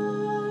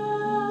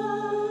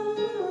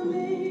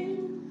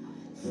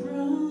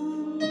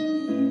from you.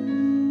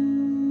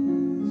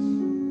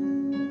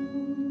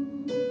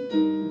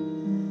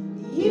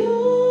 Your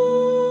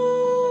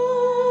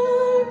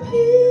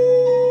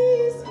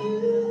peace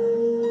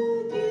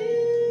you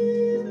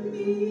give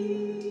me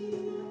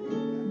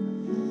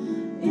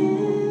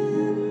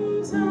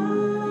in time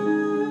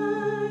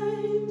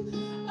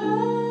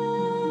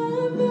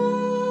of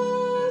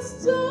the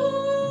storm.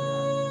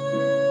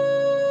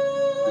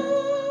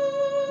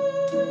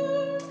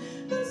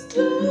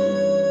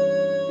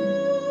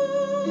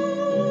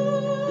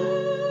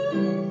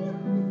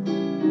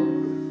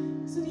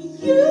 So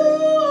you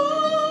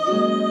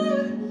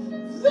are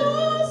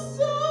the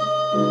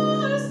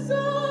source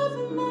of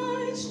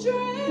my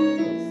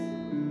strength.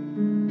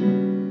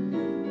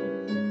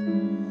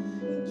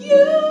 You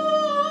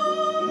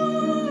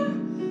are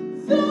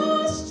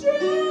the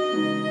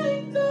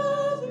strength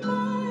of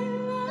my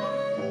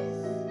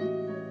life.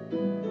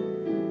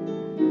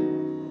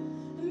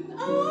 And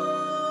I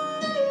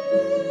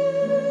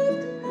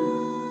lift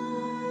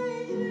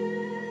my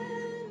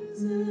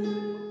hands in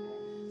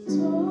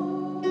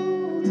total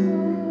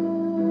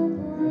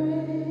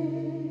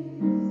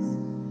praise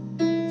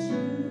to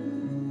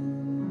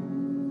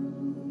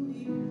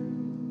you.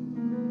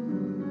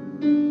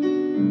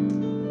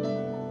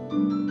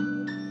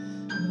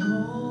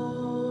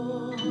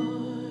 Lord,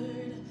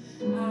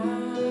 I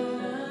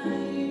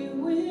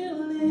will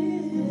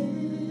lift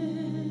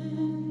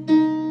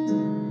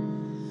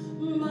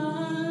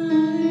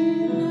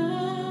mine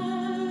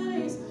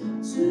eyes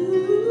to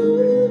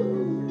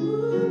the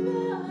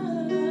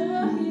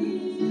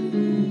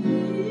hills,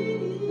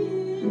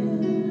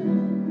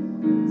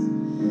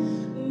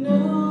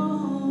 knowing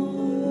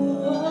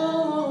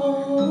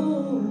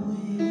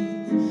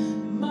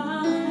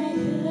my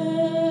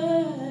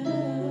help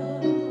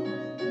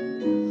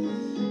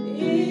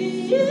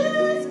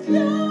is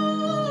coming.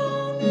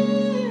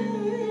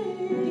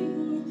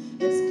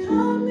 It's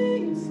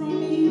coming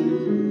from you.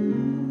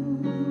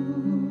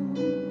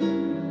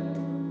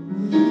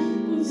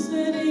 You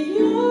said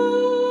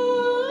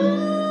your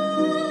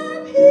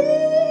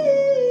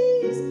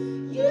peace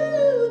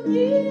you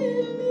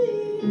give me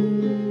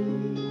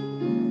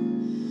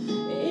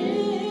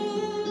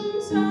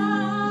in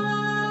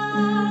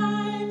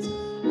times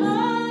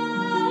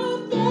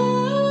of the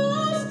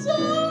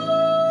storm.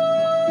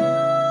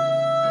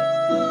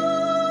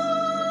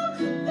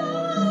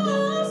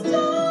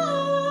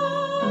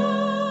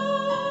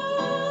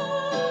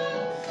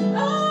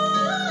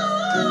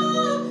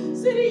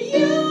 Said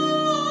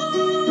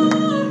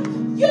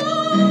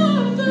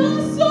you're the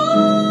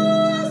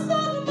source of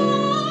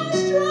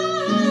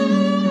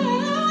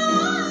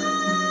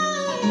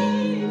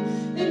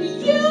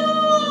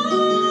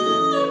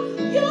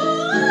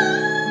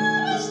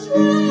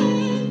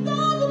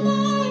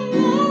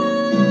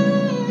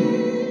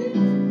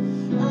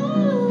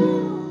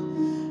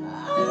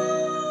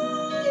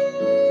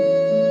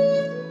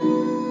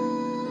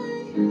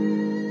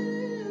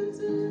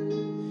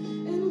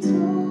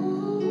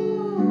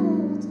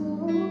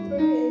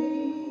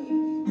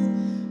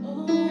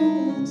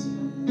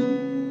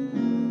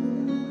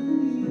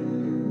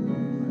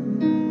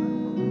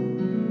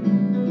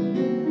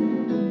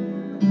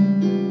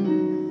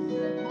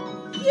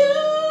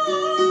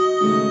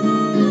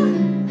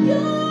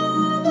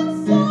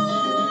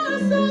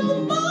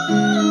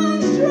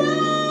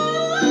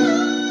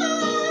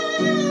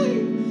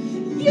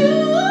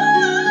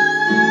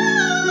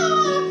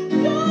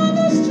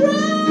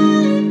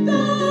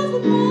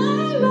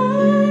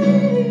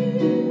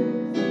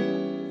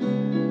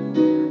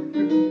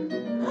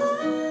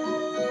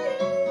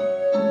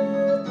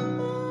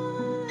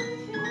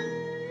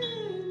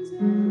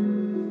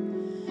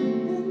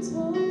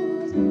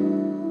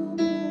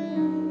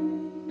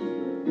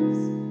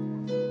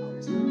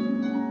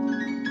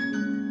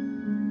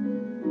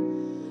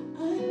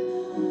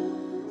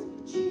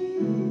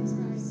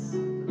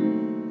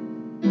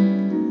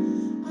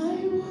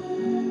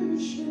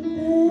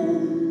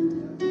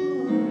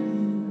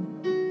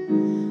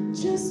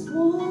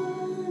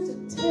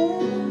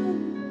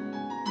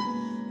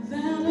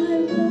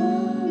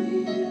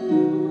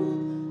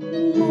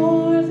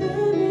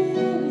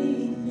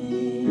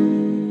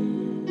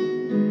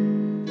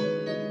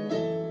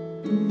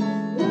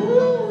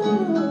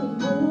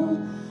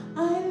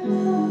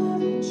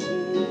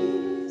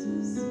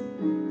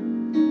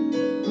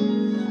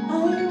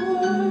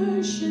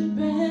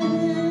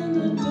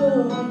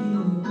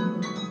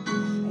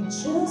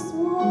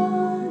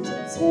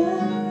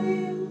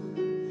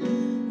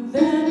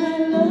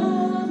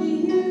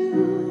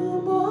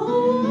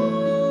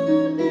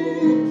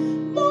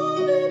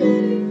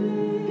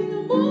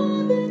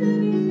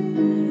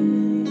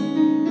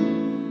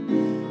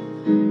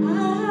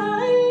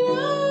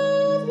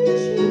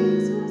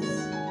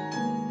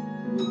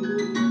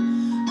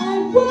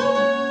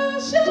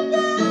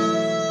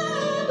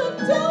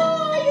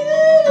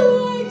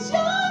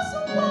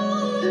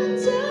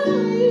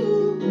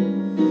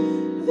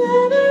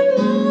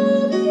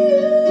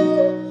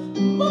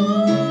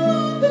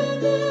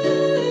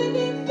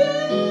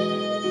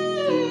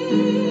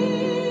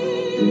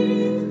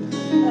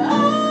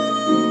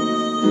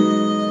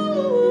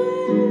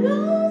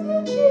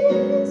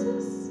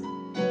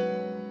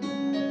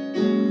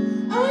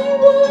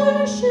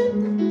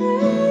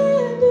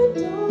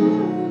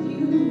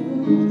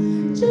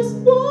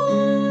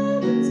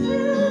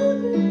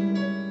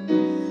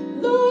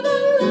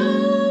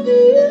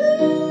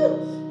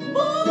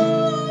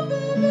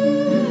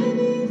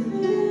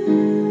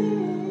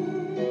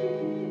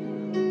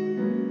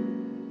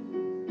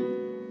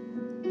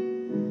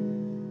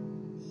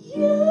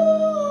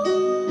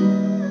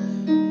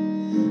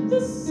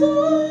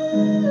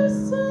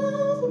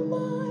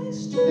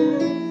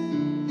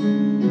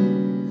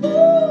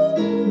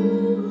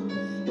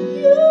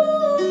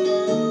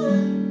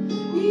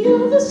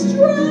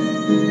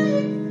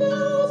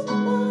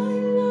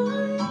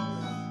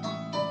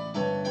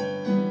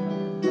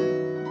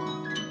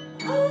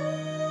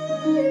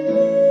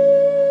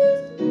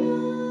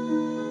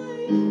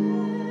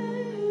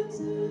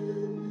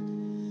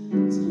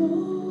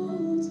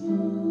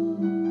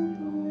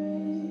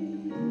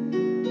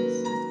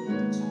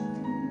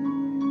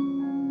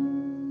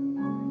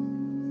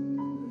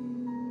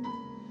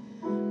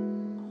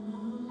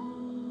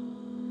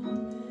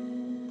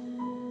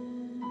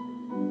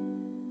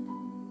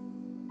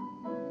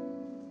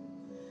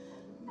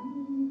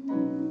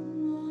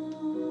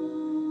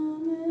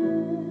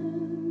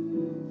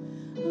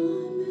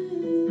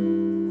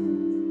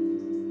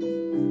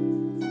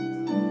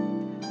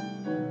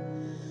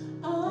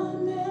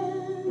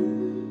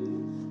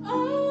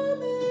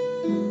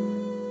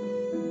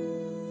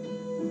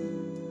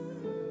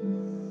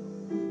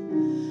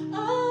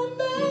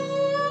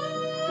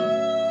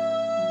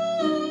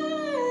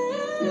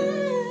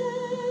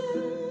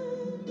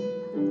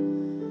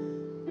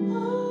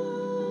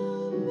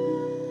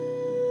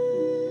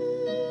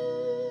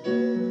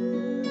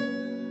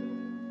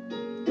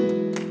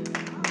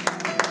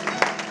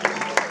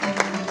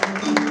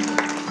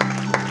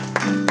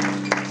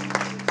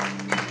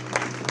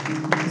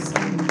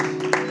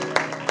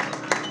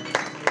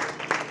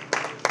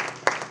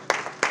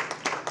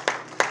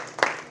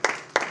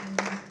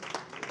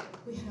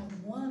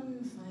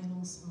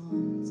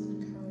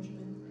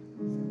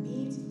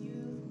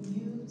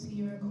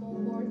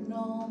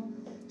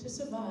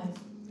survive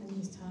in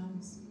these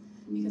times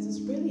because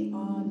it's really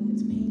odd,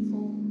 it's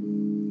painful,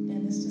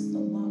 and it's just a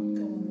lot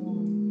going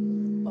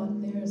on. But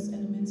there's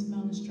an immense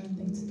amount of strength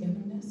and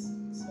togetherness.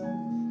 So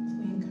if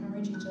we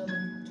encourage each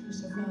other to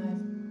survive,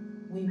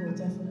 we will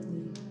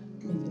definitely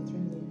make it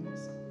through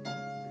theirs.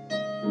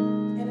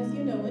 And if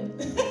you know it,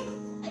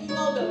 you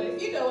all know it.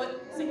 If you know it,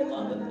 sing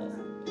along with us.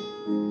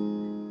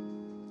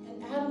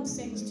 And Adam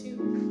sings too.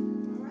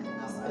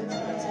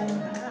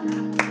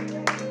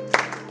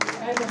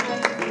 Right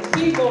behind the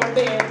keyboard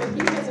there, but he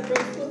has a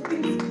great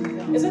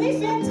voice. Isn't he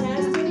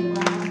fantastic?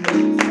 Wow, thank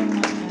you so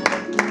much,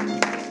 Adam.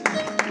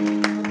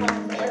 I'm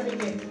talking for every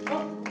day.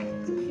 Oh,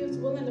 he was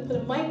willing to put a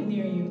mic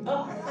near you.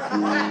 Oh.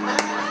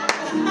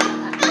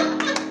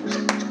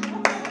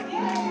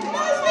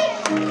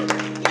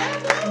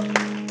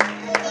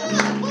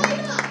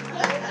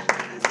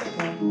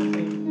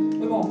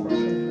 We won't crush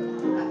it.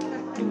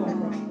 We won't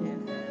crush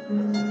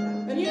it.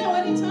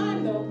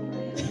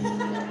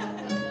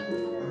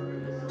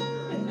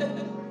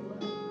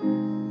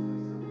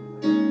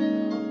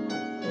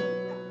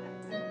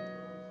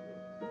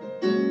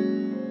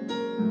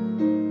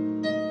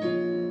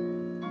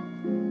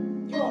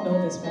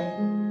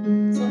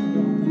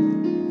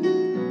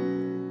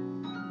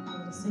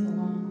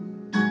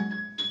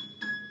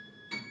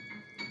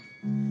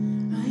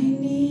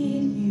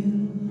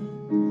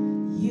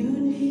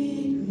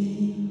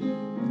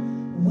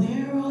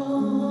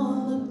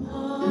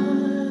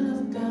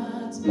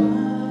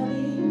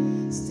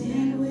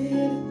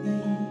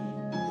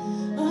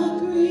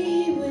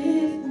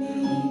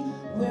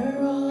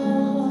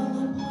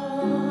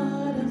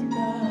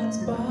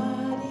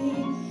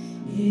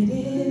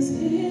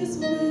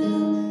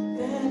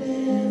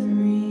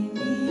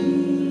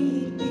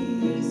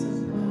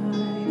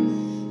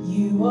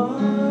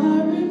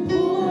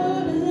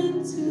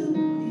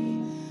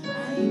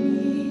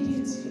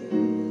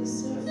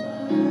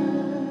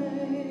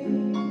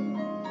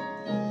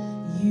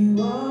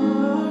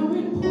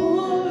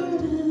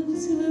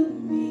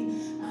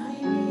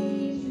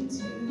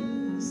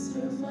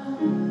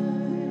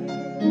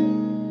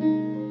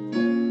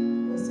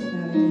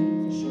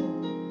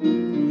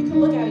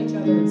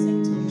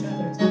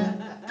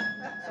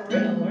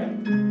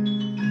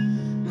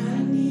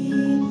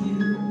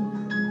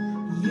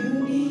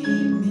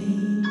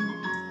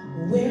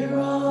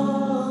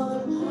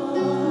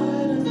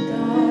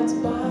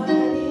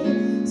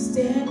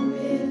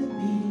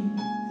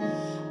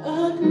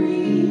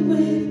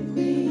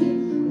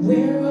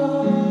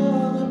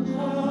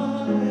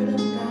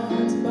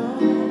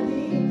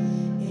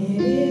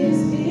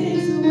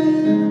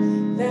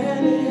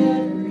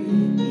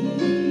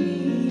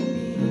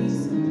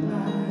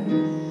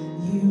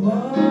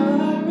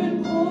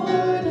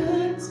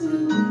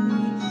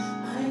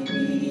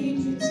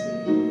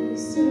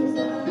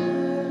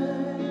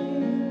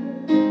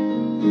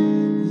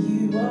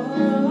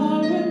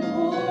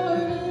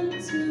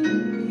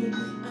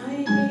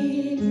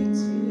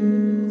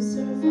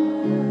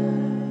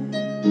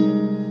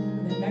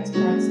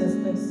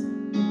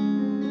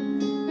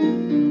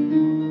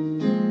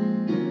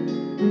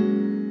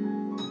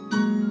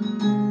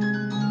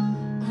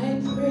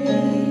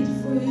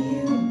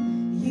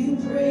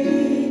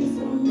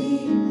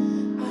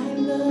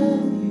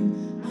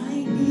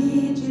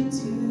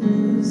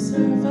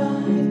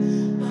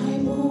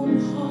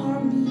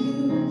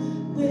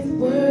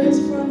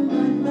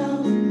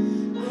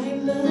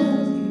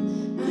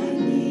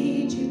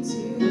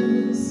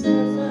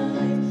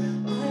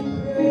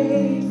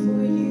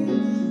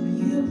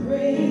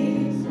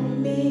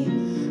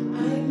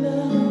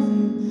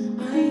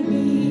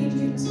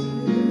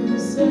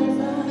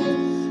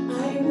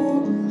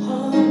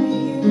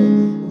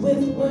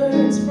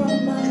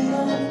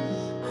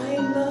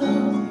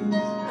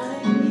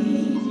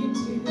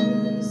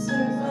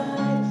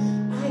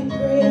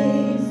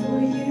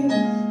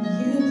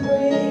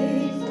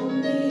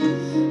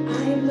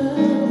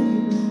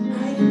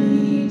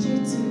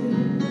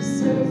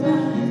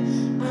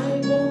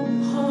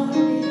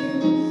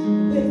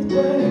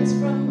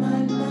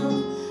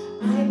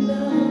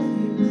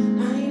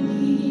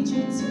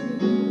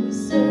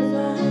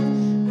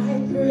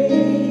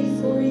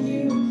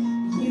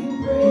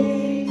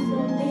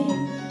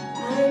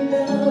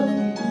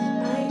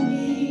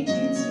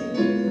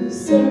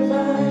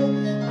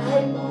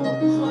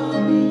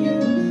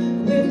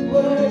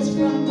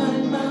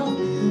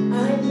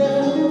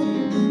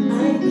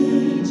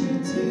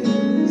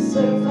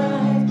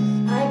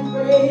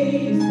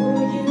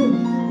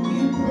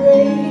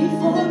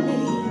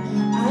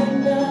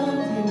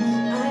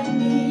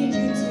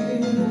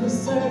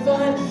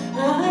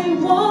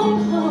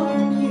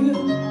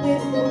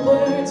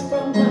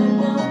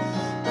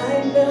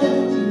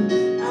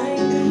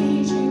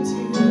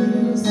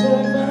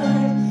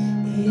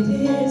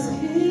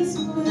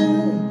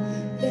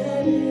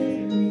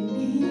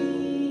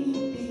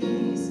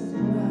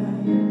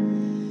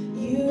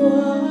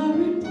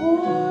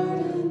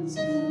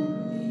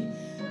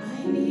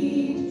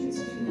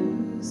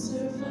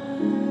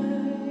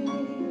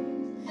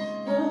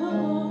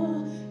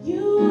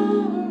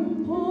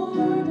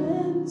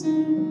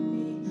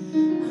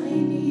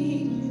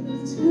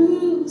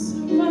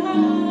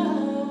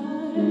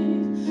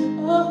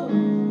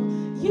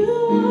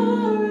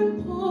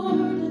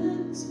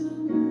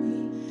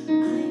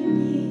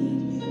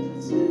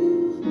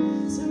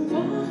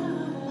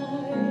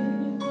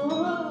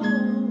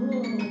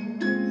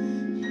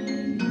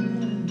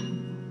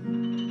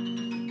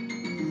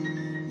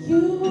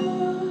 You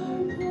are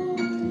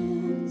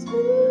important to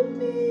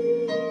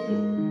me.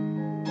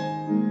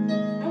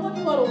 I want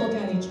you all to look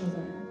at each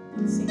other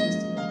and sing this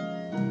together.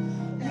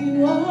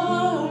 You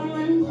are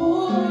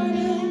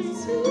important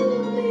to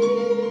me.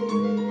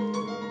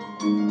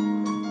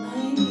 I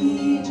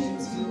need you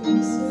to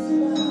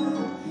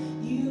survive.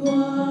 You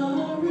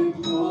are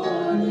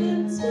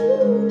important to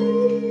me.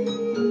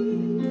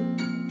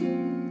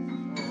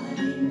 I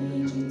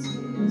need you to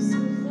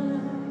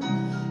survive.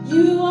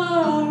 You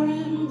are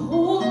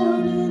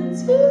important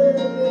to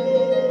me.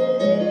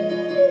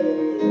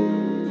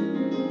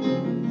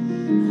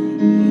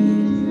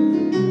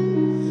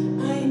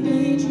 I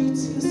need you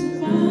to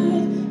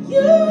survive. You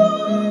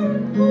are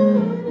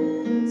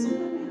important to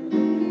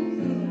me.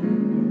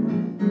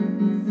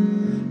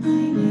 I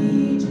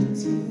need you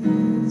to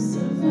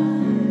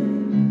survive.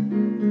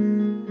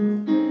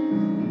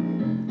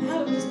 Now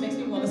it just makes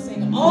me want to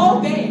sing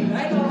all day.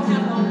 I don't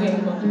have all day,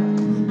 but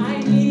I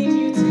need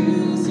you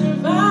to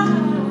survive.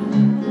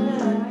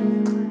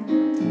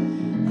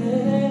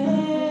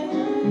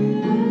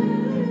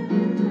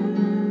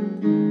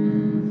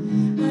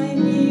 I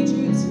need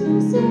you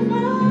to survive.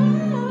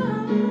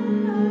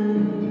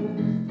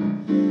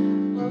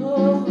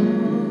 Oh,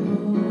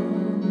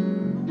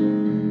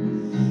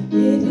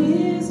 it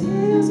is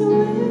His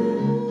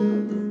will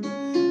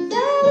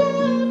that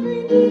every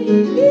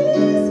need be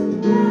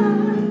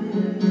supplied.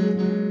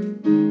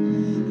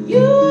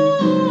 You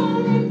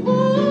are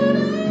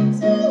important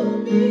to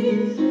me.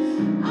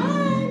 I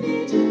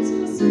need you to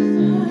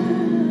survive.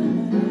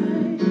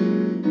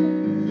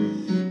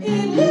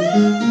 It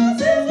is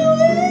His will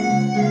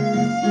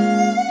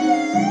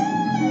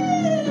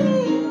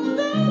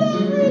that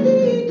every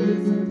need be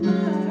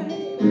supplied.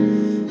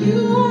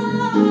 You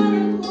are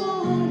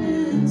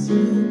important to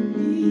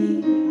me.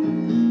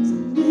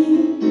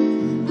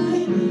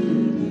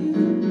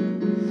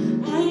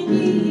 I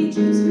need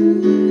you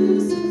to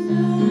survive.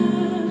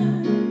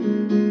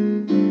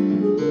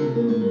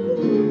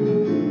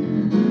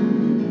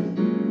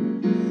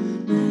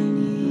 I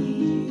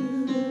need you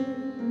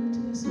to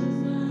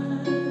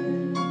survive.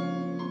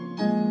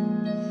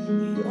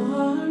 You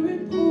are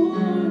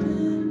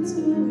important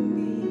to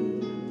me.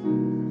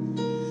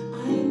 I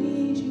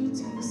need you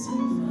to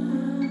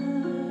survive.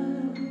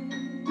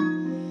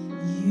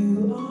 You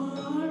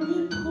are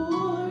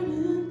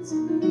important to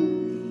me.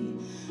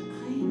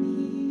 I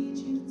need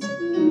you to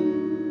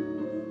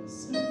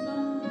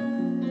survive.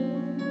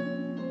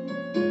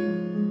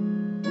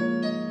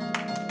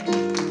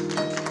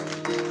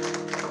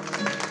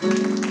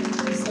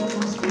 Thank you so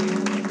much for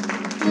having me.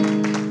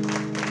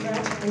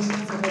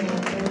 Congratulations on the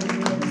 30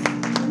 years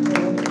of the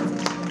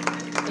organization.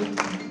 Thank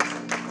you.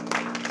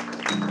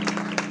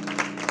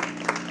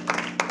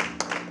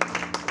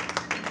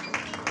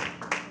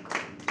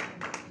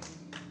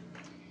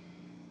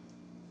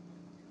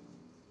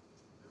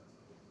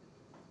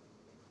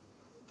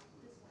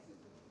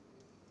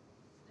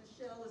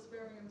 Michelle is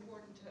very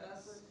important to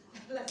us.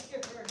 Let's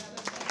give her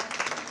another hand.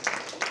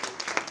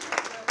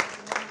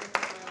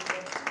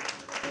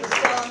 The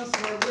songs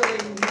were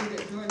really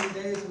needed during the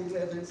days we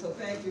live in, so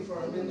thank you for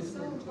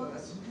ministering to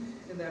us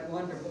in that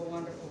wonderful,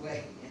 wonderful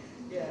way.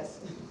 Yes.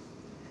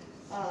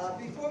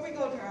 Before we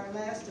go to our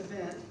last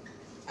event,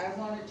 I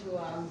wanted to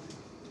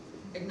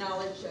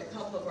acknowledge a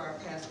couple of our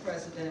past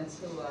presidents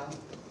who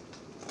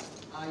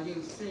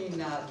you've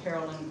seen,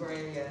 Carolyn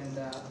Gray and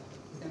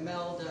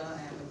Imelda,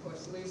 and of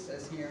course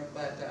Lisa's here,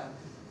 but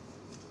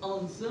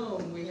on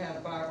Zoom we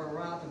have Barbara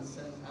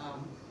Robinson.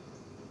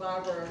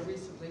 Barbara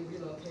recently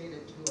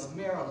relocated to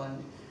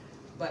Maryland,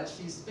 but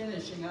she's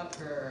finishing up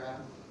her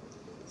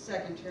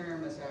second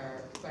term as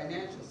our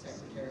financial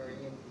secretary,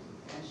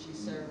 and she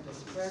served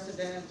as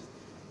president.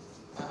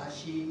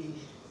 She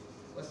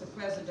was the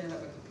president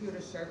of a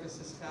computer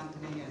services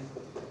company, and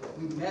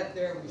we met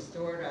there, we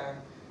stored our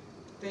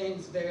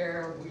things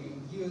there, we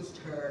used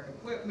her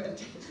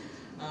equipment.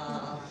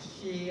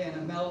 She and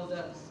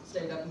Imelda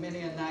stayed up many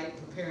a night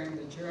preparing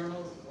the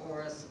journals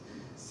for us.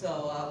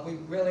 So we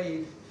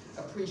really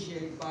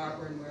appreciate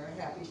Barbara, and we're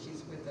happy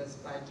she's with us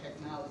by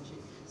technology.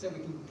 So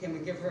can we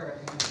give her a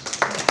hand?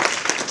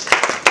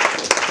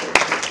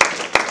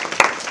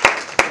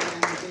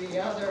 And the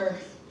other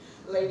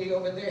lady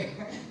over there,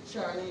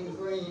 Charlene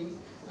Green,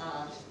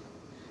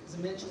 as I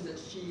mentioned that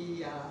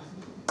she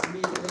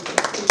immediately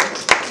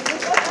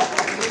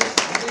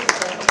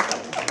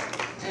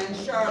and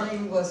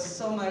Charlene was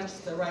so much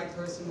the right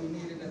person we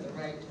needed at the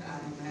right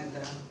time, and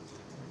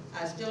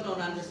I still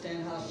don't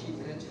understand how she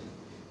could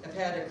have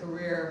had a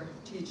career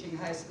teaching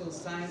high school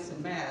science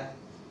and math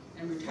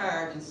and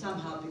retired and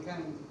somehow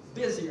become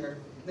busier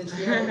than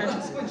she ever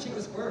was when she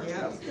was working.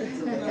 Yeah.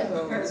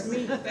 We're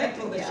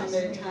thankful that she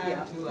made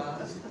time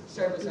to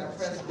serve as our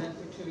president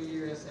for 2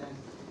 years, and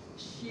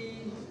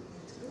she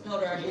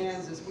held our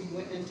hands as we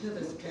went into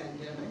this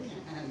pandemic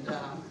and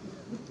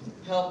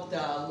helped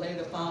lay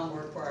the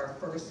groundwork for our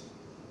first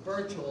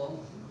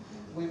virtual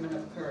Women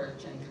of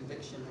Courage and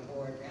Conviction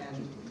Award.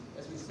 And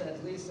as we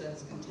said, Lisa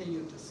has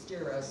continued to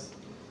steer us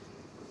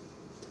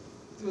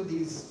through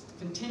these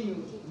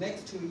continued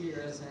next 2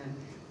 years, and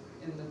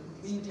in the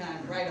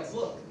meantime, write a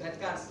book that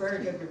got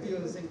very good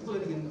reviews,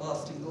 including in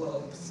Boston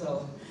Globe.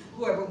 So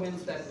whoever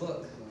wins that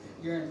book,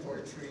 you're in for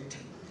a treat.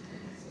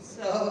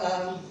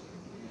 So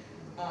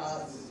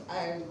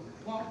I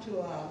want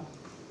to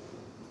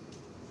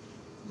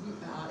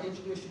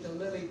introduce you to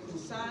Lily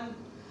Poussin.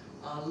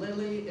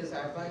 Lily is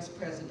our Vice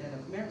President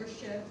of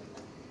Membership,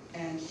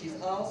 and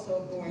she's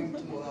also going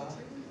to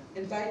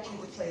invite you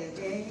to play a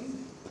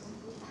game,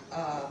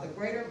 the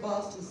Greater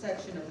Boston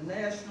section of the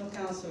National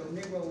Council of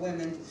Negro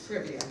Women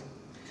Trivia.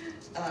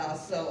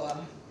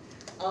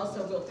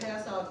 Also we'll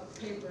pass out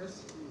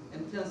papers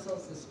and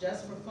pencils. It's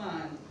just for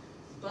fun,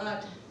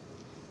 but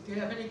if you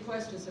have any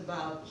questions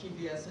about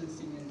GBS and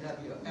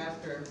CNW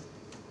after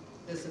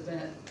this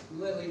event,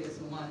 Lily is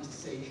the one to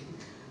see.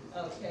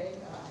 Okay,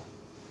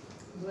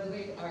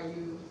 Lily, are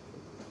you?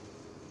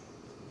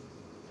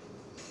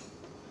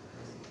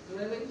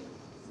 Lily?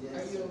 Yes,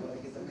 are you? I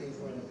get the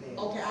paper and the pen.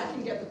 Okay, I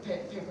can get the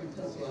paper and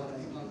pencil out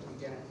if you want to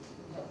begin.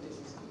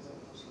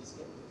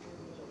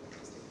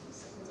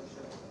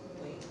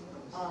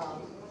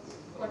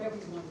 Whatever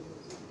you want to do.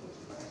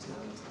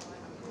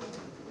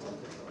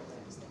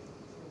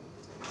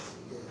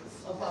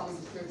 Oh, probably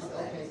the script.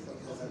 Okay.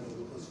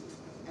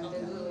 And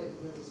then Lily.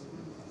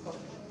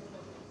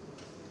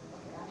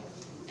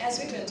 As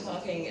we've been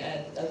talking,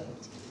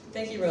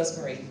 thank you,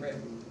 Rosemary, for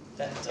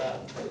that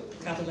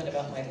compliment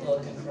about my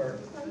book and for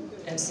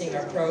emceeing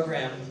our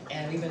program.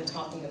 And we've been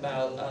talking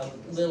about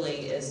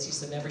Lily as she's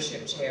the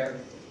membership chair.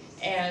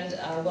 And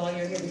while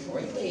you're here, before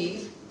you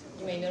leave,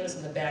 you may notice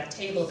on the back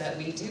table that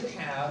we do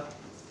have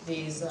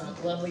these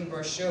lovely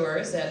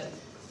brochures that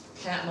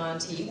Pat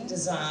Monteith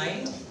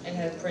designed and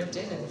had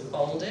printed and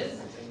folded.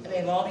 And they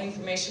have all the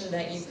information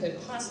that you could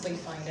possibly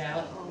find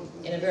out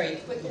in a very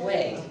quick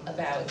way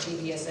about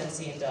GBS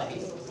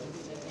NCNW.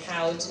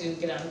 How to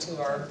get onto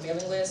our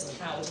mailing list,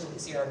 how to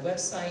see our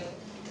website,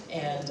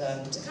 and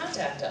to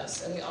contact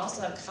us. And we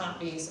also have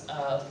copies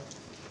of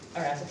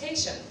our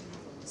application.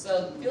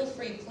 So feel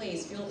free,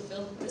 please, fill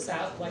this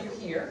out while you're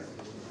here.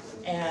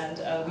 And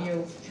we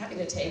are happy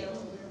to take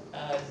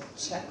a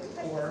check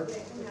or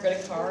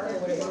credit card or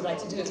whatever you'd like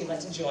to do if you'd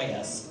like to join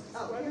us.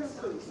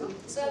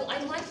 So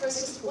I'd like for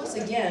us to, once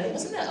again,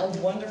 wasn't that a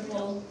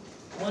wonderful,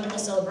 wonderful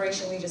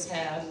celebration we just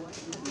had?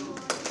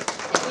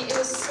 I mean, it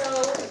was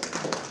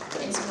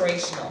so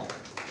inspirational.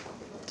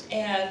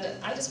 And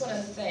I just want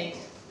to thank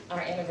our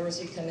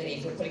anniversary committee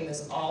for putting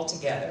this all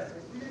together.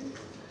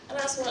 And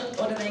I also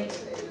want to thank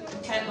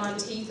Pat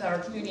Monteith, our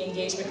community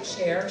engagement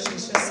chair.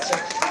 She's just a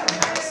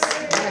powerhouse.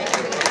 Thank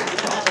you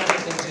for all that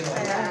you've been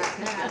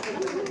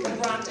doing.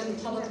 The Brockton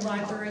Public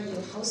Library, you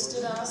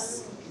hosted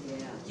us.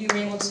 You were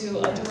able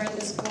to underwrite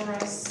this for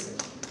us.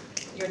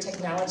 Your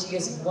technology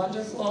is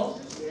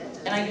wonderful.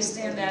 And I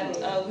understand that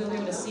we'll be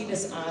able to see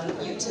this on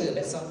YouTube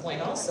at some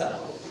point also.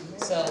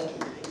 So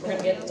we're going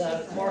to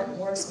get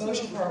more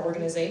exposure for our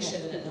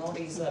organization and all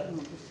these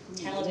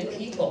talented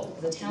people.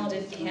 The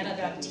talented Hannah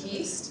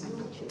Baptiste,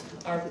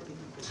 our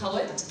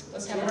poet.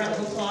 Let's have a round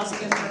of applause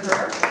again for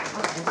her.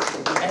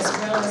 As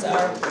well as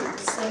our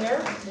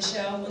singer,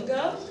 Michelle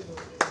Mungo.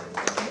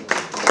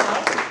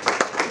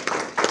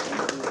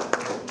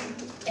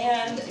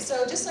 And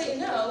so just so you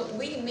know,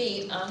 we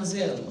meet on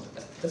Zoom.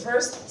 The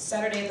first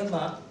Saturday of the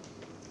month,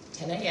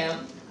 10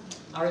 a.m.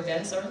 Our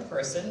events are in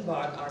person,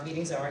 but our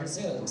meetings are on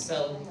Zoom.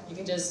 So you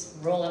can just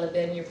roll out of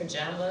bed in your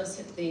pajamas,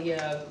 hit the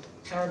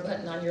power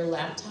button on your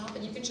laptop,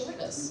 and you can join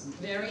us.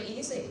 Very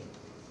easy.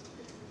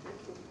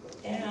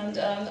 And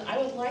I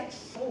would like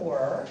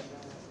for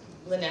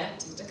Lynette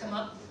to come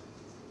up,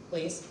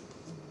 please.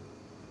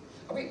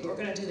 We're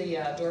going to do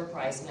the door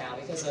prize now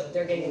because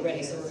they're getting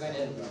ready, so we're going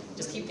to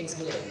just keep things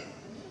moving.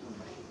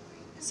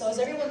 So has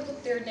everyone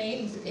put their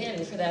name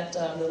in for that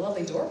the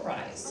lovely door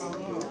prize?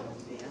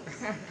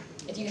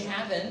 If you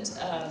haven't,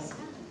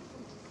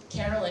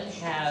 Carolyn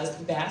has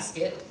the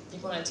basket. If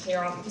you want to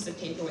tear off a piece of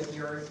paper with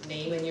your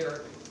name and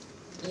your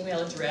email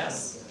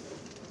address,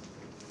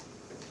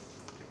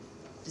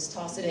 just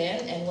toss it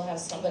in and we'll have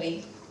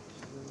somebody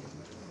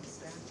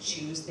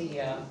choose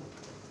the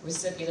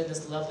recipient of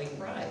this lovely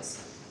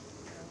prize.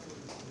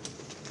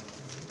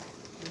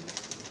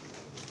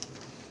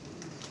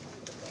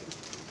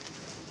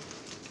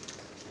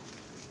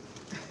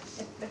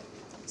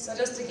 So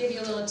just to give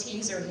you a little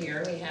teaser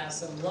here, we have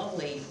some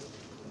lovely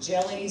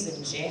jellies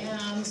and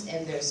jams,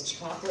 and there's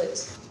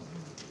chocolate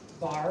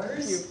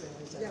bars.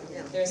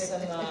 There's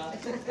some,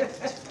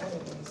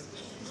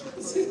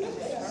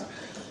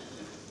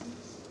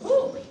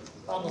 ooh,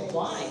 bottle of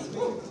wine.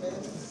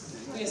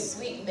 We have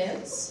sweet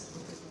mints.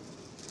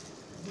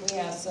 We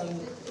have some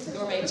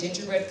gourmet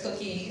gingerbread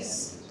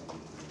cookies.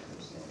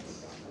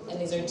 And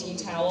these are tea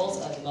towels,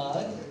 a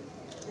mug.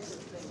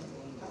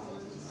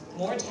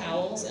 More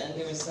towels, and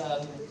there's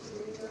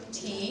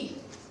tea,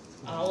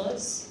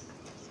 olives,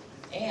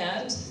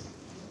 and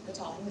the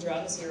talking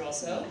drum is here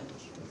also.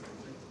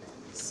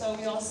 So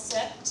we all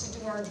set to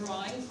do our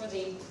drawing for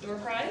the door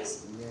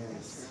prize?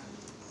 Yes.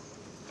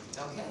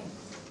 Okay.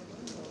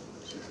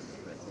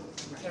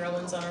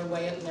 Carolyn's on her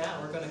way up now.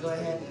 We're going to go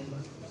ahead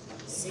and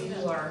see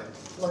who our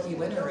lucky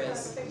winner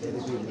is.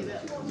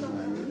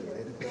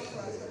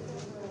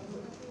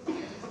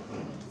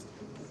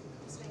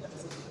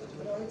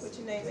 Put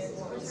your name in.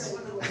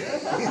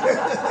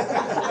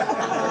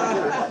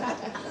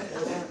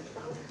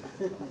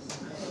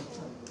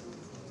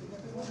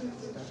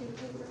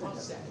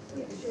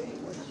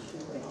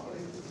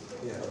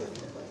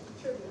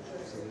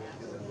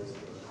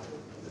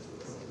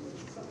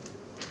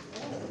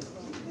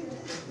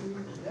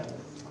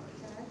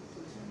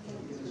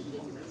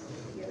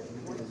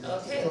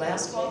 Okay,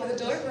 last call for the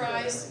door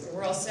prize.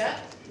 We're all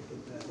set?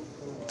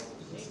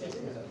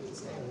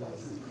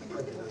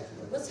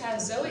 Let's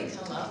have Zoe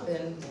come up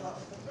and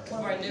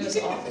one of our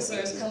newest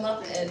officers come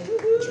up and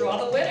draw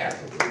the winner.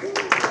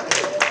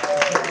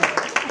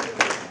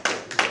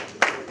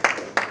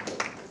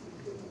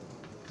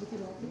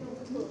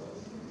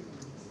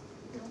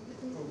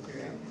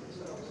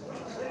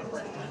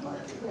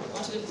 I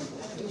want you to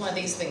do one of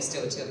these things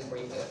to it too before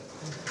you do it.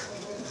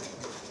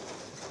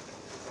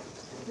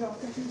 I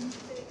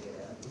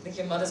think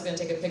your mother's going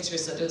to take a picture,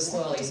 so do it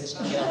slowly so she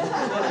can get on.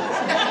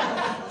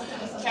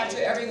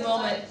 Capture every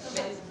moment.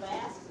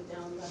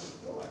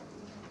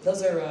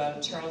 Those are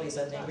Charlie's,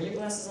 I think. Were your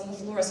glasses on the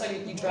floor? I saw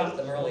you dropped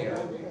them earlier.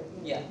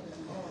 Yeah.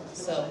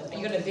 So, are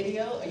you going to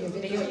video? Are you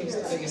video or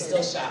you're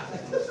still shopping?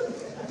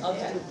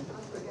 Okay.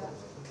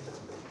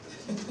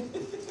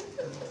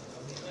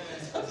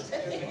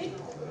 Okay.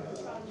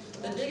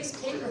 The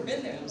biggest paper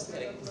in there, I'm just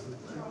kidding.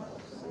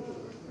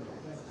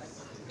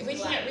 If we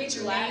can't reach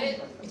your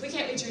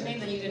name,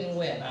 then you didn't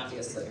win,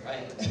 obviously,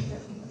 right?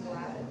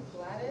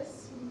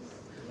 Gladys?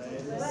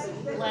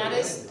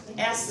 Gladys,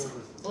 S,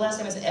 the last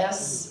name is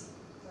S.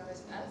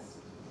 Gladys S.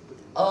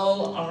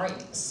 O.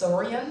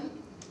 Sorian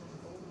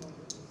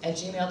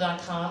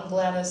 @gmail.com.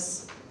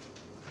 Gladys.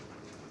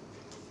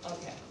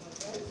 Okay.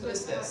 Who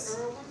is this?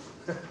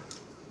 3.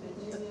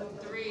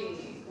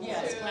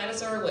 Yeah, it's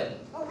Gladys Irwin.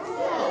 Oh,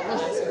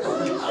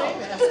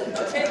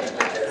 Okay,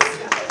 Gladys.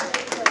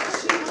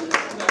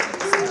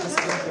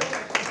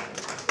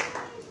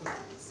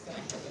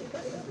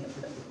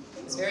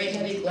 It's very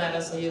heavy,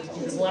 Gladys, so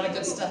there's a lot of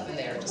good stuff in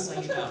there, just so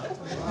you know.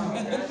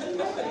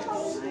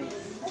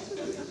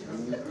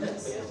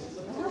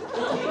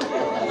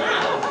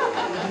 Wow,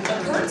 a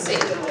curtsy.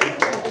 Okay,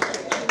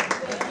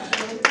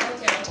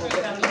 I'll turn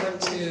it back over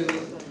to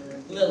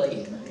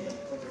Lily.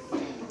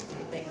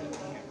 Thank you.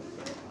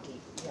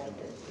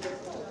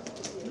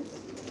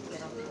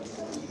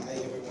 Hi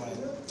everyone.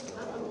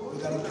 We're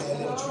going to play a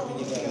little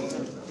trivia game,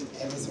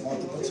 and it's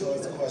multiple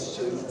choice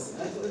questions.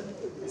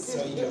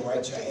 So you can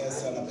write your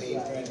answer on a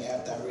paper, and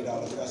after I read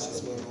all the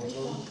questions, we'll go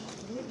through.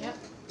 Yep.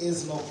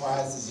 It's no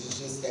prizes, it's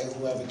just that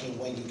whoever can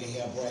win, you can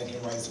have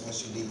bragging rights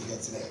once you leave here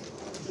today.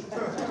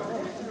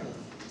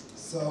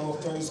 So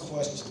first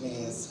question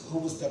is, who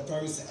was the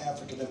first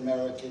African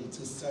American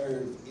to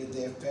serve in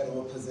their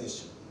federal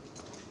position?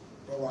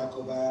 Barack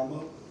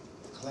Obama,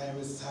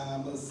 Clarence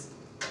Thomas,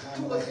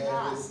 Kamala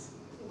Harris,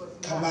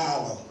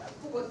 Kamala.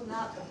 Who was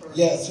not the first?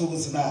 Yes, who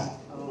was not?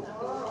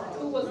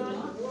 Who was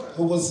not?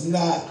 Who was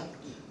not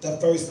the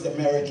first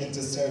American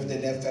to serve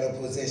in that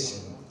federal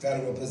position?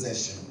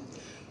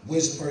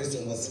 Which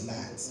person was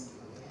not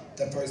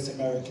the first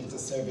American to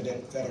serve in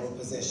that federal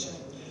position?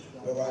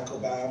 Barack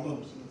Obama,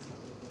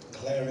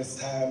 Clarence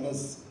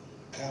Thomas,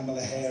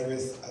 Kamala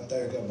Harris, or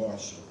Thurgood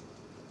Marshall?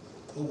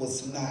 Who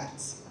was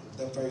not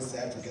the first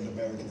African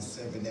American to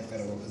serve in that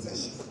federal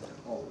position?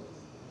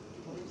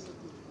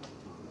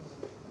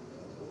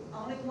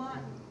 Only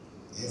one.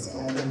 It's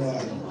only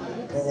one.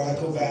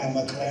 Barack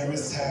Obama,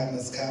 Clarence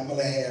Thomas,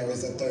 Kamala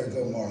Harris, or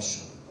Thurgood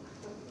Marshall.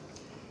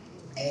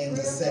 And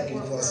the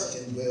second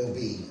question will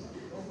be,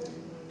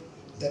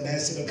 the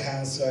National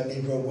Council of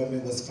Negro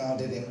Women was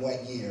founded in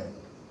what year?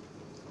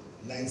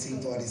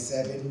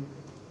 1947,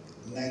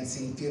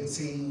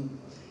 1915,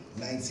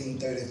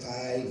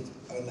 1935,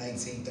 or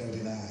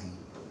 1939?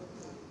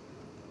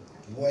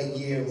 What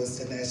year was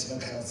the National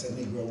Council of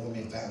Negro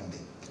Women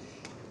founded?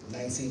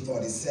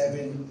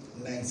 1947,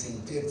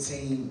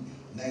 1915,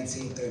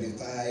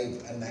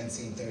 1935, and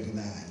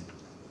 1939.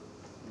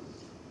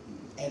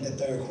 And the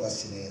third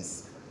question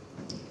is,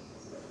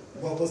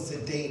 what was the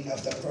date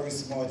of the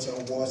first March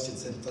on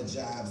Washington for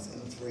Jobs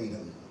and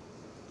Freedom?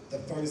 The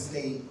first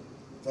date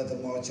for the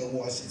March on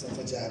Washington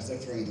for Jobs and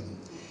Freedom.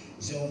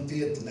 June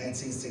 5th,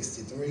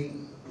 1963,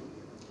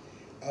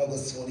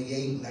 August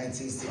 28,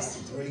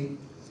 1963,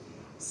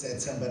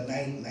 September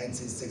 9,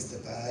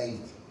 1965,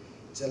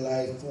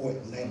 July 4,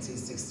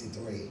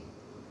 1963.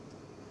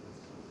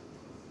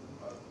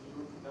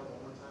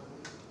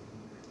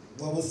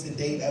 What was the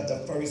date of the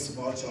first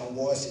March on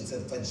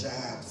Washington for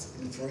Jobs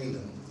and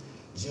Freedom?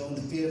 June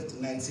 5th,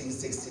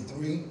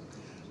 1963,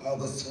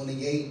 August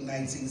 28,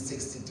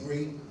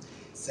 1963,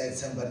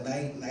 September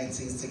 9,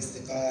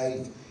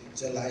 1965,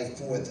 July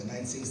 4th,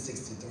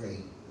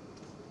 1963.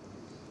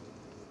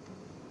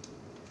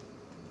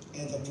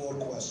 And the fourth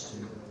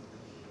question.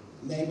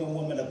 Name a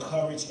woman of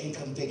courage and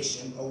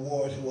conviction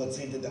award who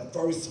attended the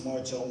first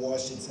March on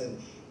Washington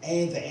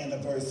and the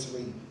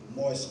anniversary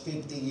marched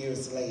 50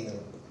 years later.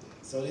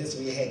 So this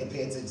way you had to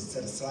pay attention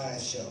to the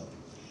slideshow.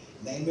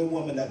 Name a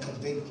woman of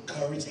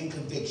courage and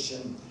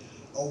conviction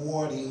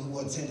awardee who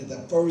attended the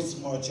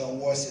first march on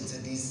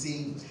Washington,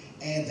 D.C.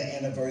 and the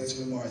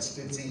anniversary march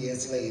 50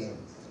 years later.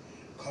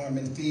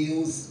 Carmen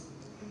Fields,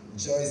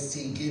 Joyce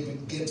T.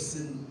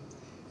 Gibson,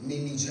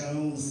 Mimi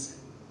Jones,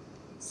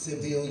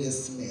 Sylvia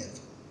Smith.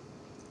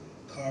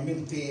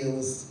 Carmen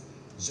Fields,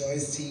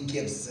 Joyce T.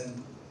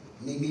 Gibson,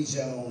 Mimi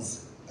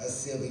Jones,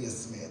 Sylvia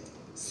Smith.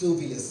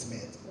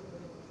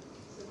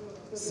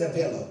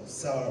 Sevilla,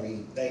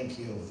 sorry, thank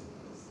you.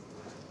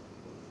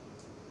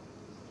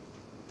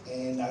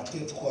 And our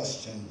fifth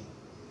question.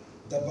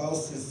 The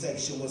Boston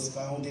section was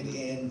founded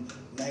in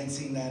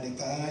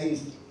 1995,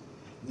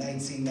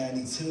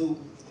 1992,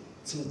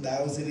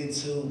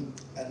 2002,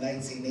 and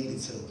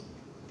 1982.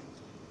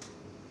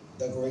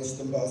 The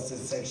Greyston Boston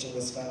section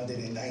was founded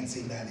in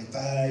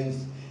 1995,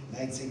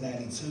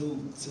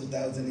 1992,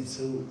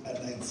 2002, and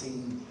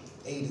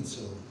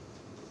 1982.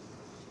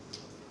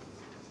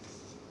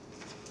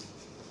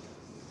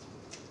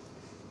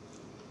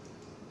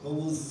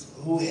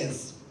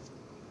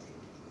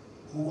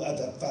 Who of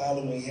the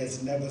following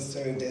has never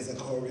served as a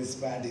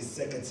corresponding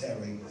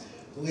secretary?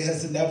 Who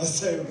has never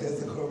served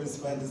as a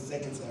corresponding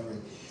secretary?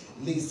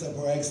 Lisa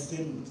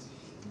Braxton,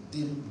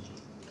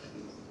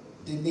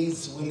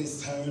 Denise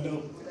Willis Turner.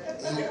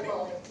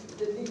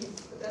 Denise,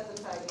 that's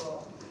a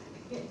typo.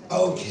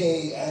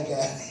 Okay, I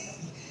got it.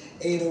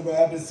 Ada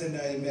Robinson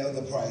or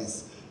Imelda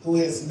Price. Who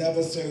has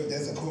never served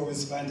as a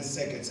corresponding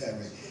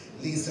secretary?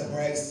 Lisa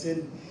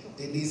Braxton,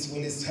 Denise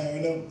Willis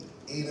Turner,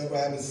 Ada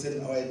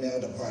Robinson, or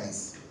Imelda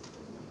Price.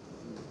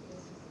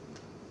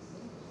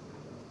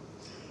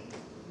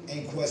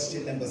 And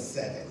question number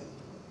 7.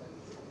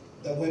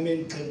 The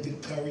Women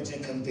Courage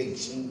and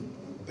Conviction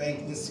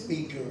banquet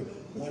speaker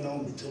went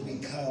on to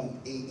become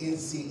a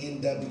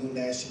NCNW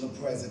national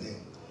president.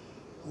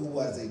 Who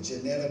was it?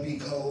 Janetta B.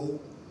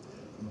 Cole,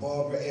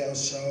 Barbara L.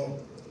 Shaw,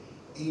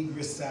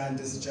 Ingrid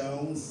Saunders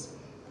Jones,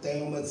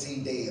 Thelma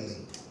T. Daly.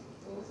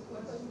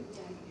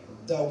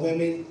 The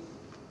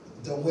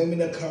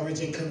Women of Courage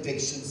and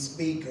Conviction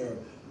speaker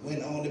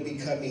went on to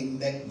become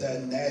the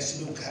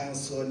National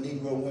Council of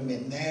Negro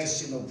Women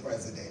national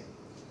president.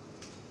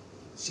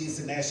 She's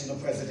the national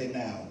president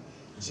now.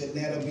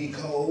 Janetta B.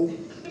 Cole,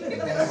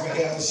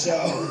 Barbara L.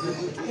 Shaw,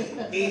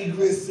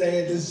 Ingrid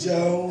Sanders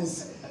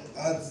Jones,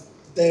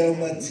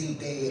 Thelma T.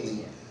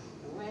 Daly.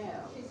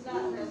 Well, she's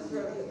not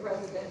necessarily the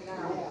president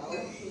now.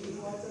 She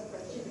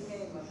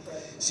became a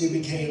president. She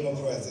became a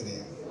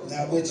president.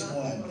 Now which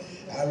one?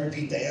 I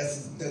repeat the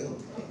answers, the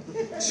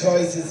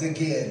choices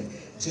again.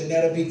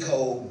 Janetta B.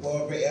 Cole,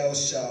 Barbara L.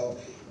 Shaw,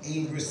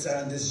 Ingrid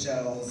Saunders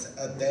Jones,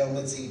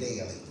 Thelma T.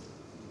 Daly.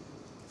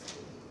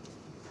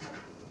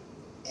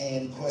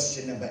 And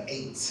question number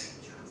 8.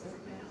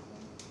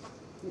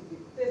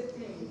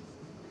 15.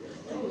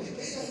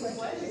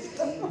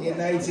 In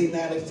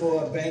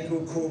 1994, a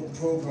banquet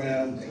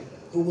program,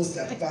 who of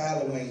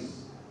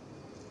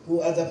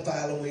the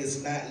following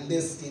is not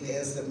listed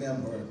as a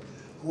member?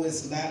 Who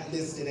is not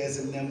listed as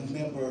a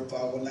member for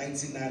our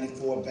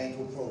 1994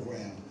 banquet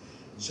program?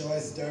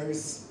 Joyce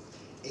Durst,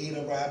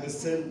 Ada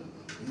Robinson,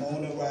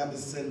 Mona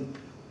Robinson,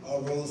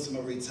 or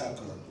Rosemary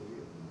Tucker.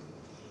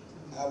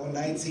 Our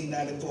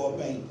 1994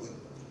 banquet,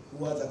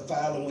 who of the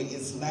following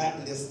is not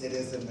listed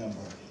as a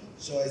member?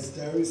 Joyce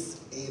Durst,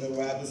 Ada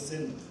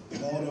Robinson,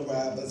 Mona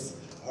Roberts,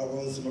 or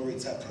Rosemary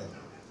Tucker.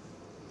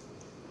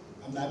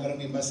 I'm not going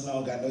to be much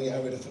longer. I know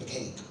y'all ready for the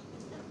cake.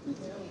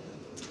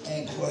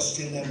 And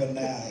question number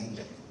 9.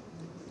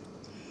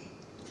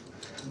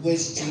 Which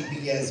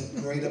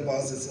GBS, Greater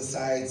Boston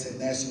Society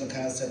National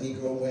Council of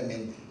Negro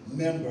Women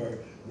member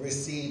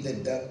received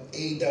the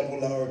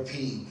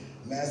ARRP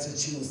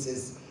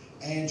Massachusetts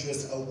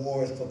Andrews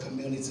Award for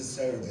Community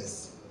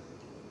Service?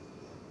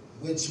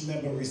 Which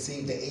member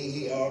received the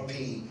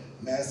AARP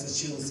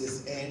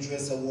Massachusetts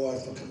Andrews Award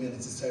for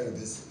Community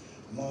Service?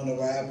 Mona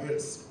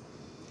Roberts,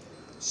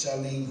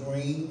 Charlene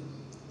Green,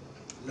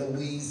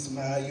 Louise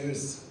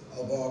Myers,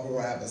 or Barbara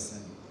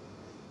Robinson?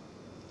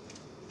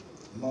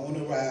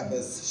 Mona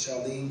Roberts,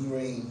 Charlene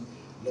Green,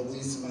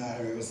 Louise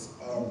Myers,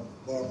 or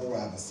Barbara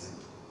Robinson?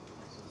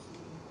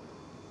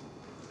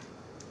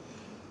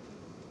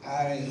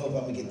 I hope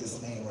I'm gonna get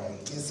this name right.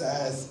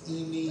 Besides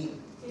Emi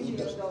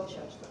Udoka,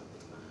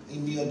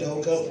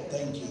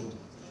 thank you.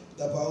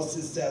 The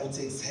Boston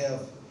Celtics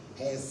have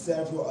had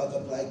several other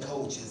black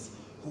coaches.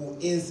 Who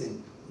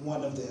isn't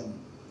one of them?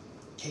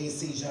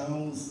 Casey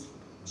Jones,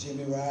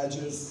 Jimmy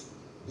Rogers,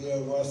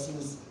 Bill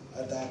Russell,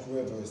 or Doc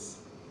Rivers?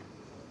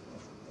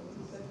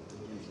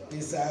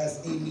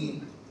 Besides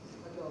Emi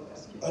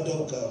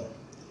Udoka,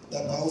 the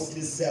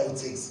Boston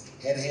Celtics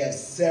had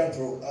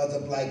several other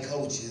black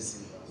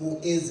coaches. Who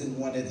isn't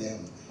one of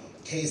them?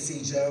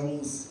 Casey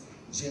Jones,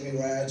 Jimmy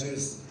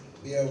Rogers,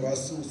 Bill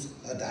Russell,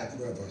 or Doc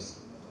Rivers?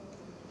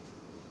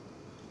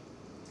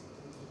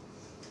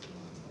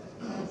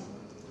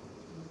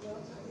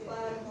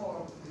 Five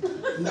more.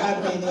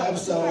 Not many, I'm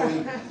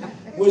sorry.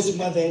 which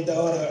mother and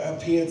daughter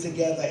appeared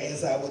together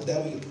as our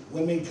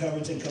Women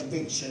Courage and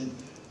Conviction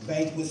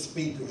banquet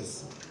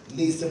speakers.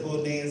 Lisa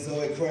Bonet and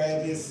Zoe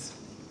Kravitz,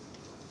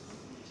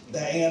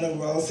 Diana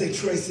Ross and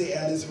Tracy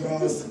Ellis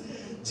Ross,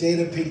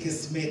 Jada Pinkett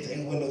Smith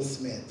and Willow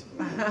Smith,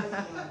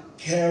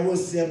 Carol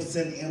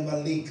Simpson and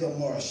Malika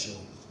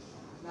Marshall.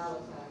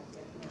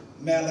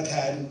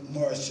 Malachi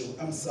Marshall,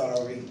 I'm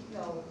sorry.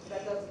 No,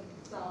 that doesn't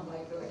sound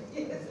like it.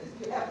 Yes,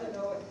 you have to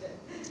know it.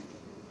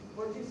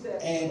 What you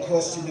said. And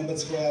question number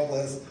 12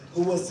 was,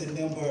 what was the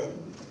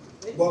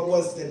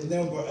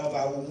number of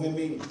our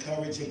Women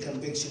Courage and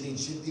Conviction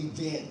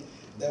event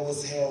that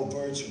was held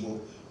virtual?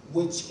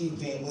 Which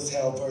event was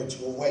held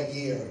virtual? What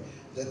year?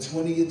 The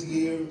 20th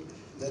year,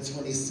 the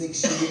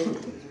 26th year,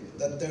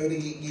 the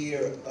 30th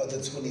year, or the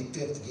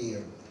 25th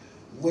year?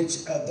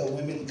 Which of the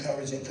Women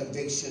Courage and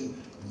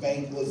Conviction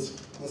banquets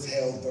was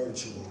held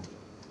virtual?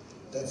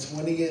 The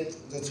 20th,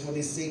 the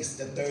 26th,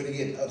 the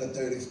 30th, or the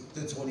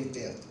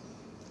 25th?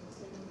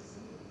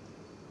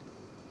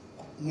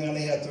 We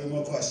only have 3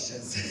 more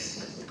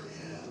questions.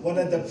 One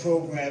of the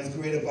programs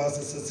Greater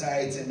Boston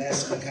Society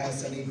National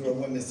Council of Negro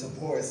Women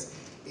supports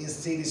is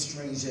City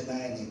Streams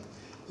United.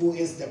 Who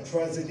is the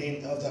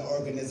president of the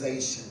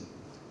organization?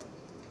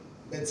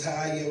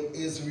 Batalia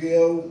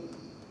Israel,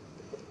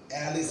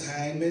 Alice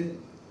Hyman,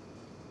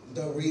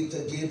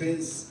 Doretha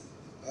Gibbons,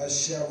 or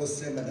Cheryl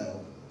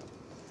Semino.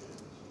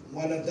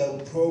 One of the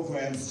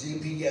programs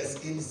GPS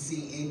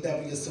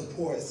NCNW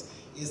supports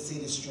is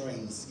City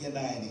Streams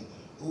United.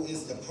 Who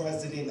is the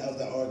president of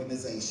the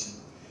organization?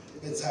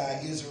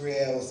 Batalia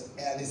Israel,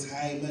 Alice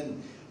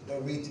Hyman,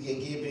 Doretha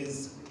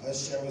Gibbons, or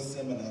Cheryl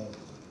Semino.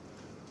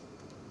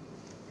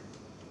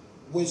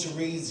 Which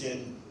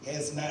region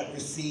has not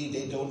received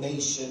a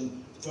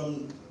donation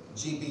from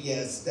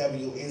GBS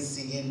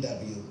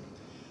WNCNW?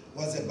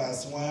 Was it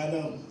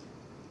Botswana,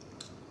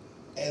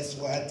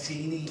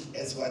 Eswatini,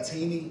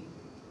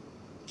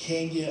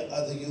 Kenya,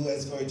 or the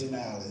U.S. Virgin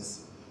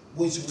Islands?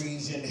 Which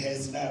region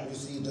has not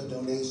received a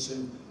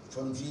donation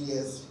from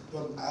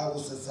our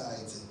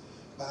society?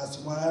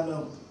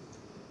 Botswana,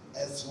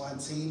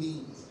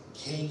 Eswatini,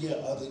 Kenya,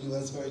 or the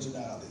U.S. Virgin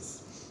Islands?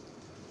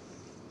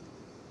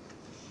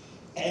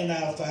 And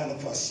our final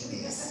question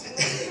is,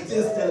 this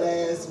is the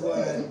last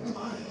one.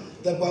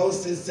 The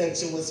Boston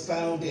section was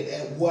founded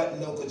at what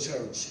local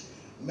church?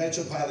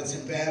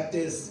 Metropolitan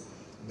Baptist,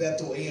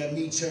 Bethel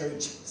AME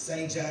Church,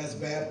 St. John's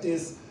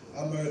Baptist,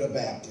 or Murder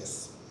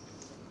Baptist?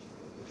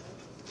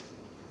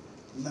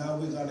 Now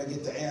we're gonna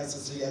get the answer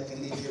so y'all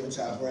can leave here with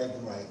y'all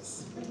bragging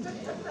rights.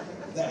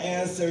 The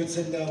answer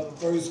to the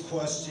first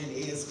question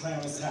is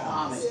Clarence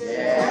Thomas.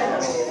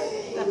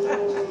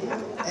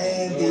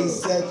 And the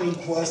second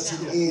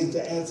question is,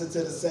 the answer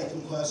to the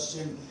second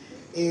question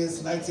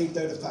is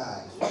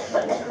 1935.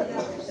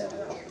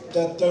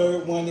 The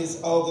third one is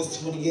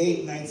August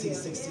 28,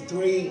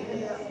 1963.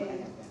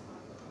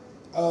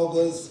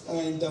 August,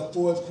 and the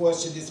fourth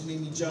question is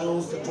Mimi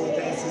Jones. The fourth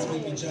answer is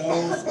Mimi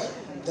Jones.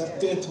 The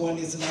fifth one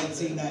is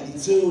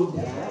 1992.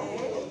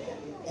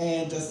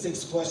 And the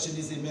sixth question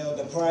is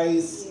Imelda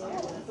Price.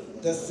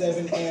 The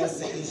seventh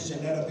answer is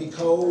Janetta B.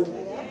 Cole.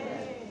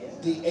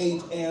 The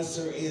eighth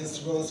answer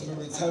is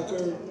Rosemary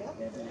Tucker.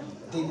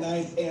 The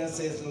ninth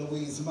answer is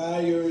Louise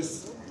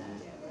Myers.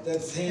 The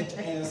 10th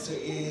answer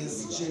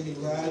is Jimmy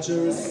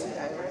Rogers.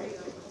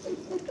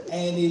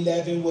 And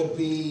 11 would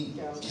be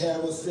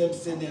Carol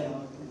Simpson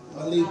and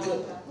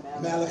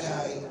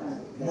Malachi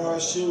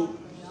Marshall.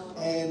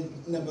 And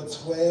number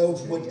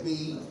 12 would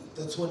be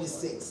the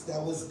 26th.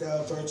 That was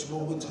the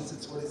virtual, which was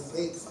the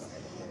 26th.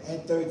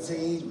 And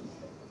 13,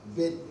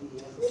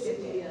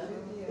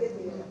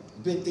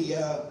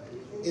 Bithia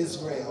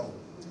Israel.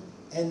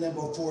 And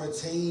number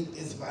 14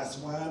 is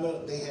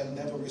Botswana. They have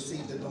never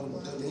received a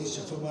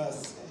donation from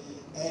us.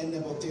 And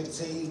number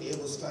 15, it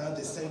was founded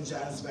at St.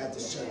 John's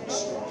Baptist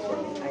Church.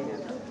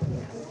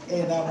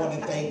 And I want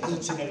to thank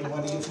each and every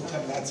one of you for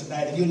coming out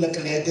tonight. And you're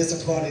looking at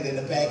disappointed in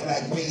the back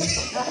like me.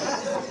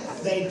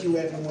 Thank you,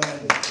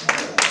 everyone.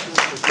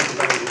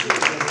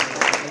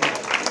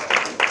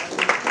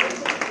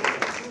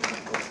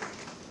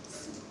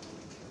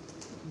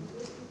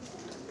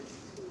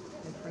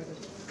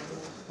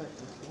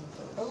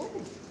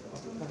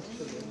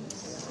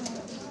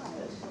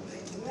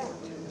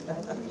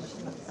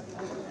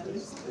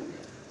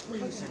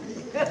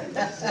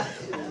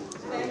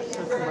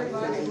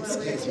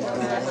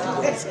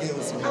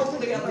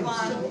 Hopefully I'm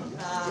fine.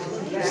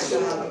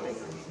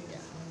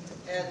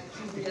 At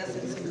GBS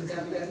and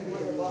CW in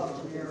the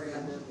Brockton area.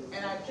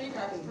 And I think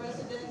our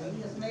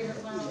president has made her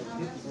final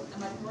comments.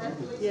 Am I correct,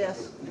 please?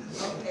 Yes.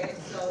 Okay,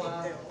 so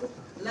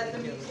let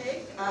them eat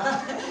cake.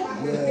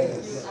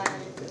 Yes.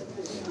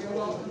 You're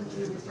welcome to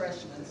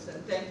refreshments,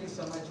 and thank you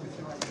so much for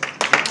joining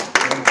us.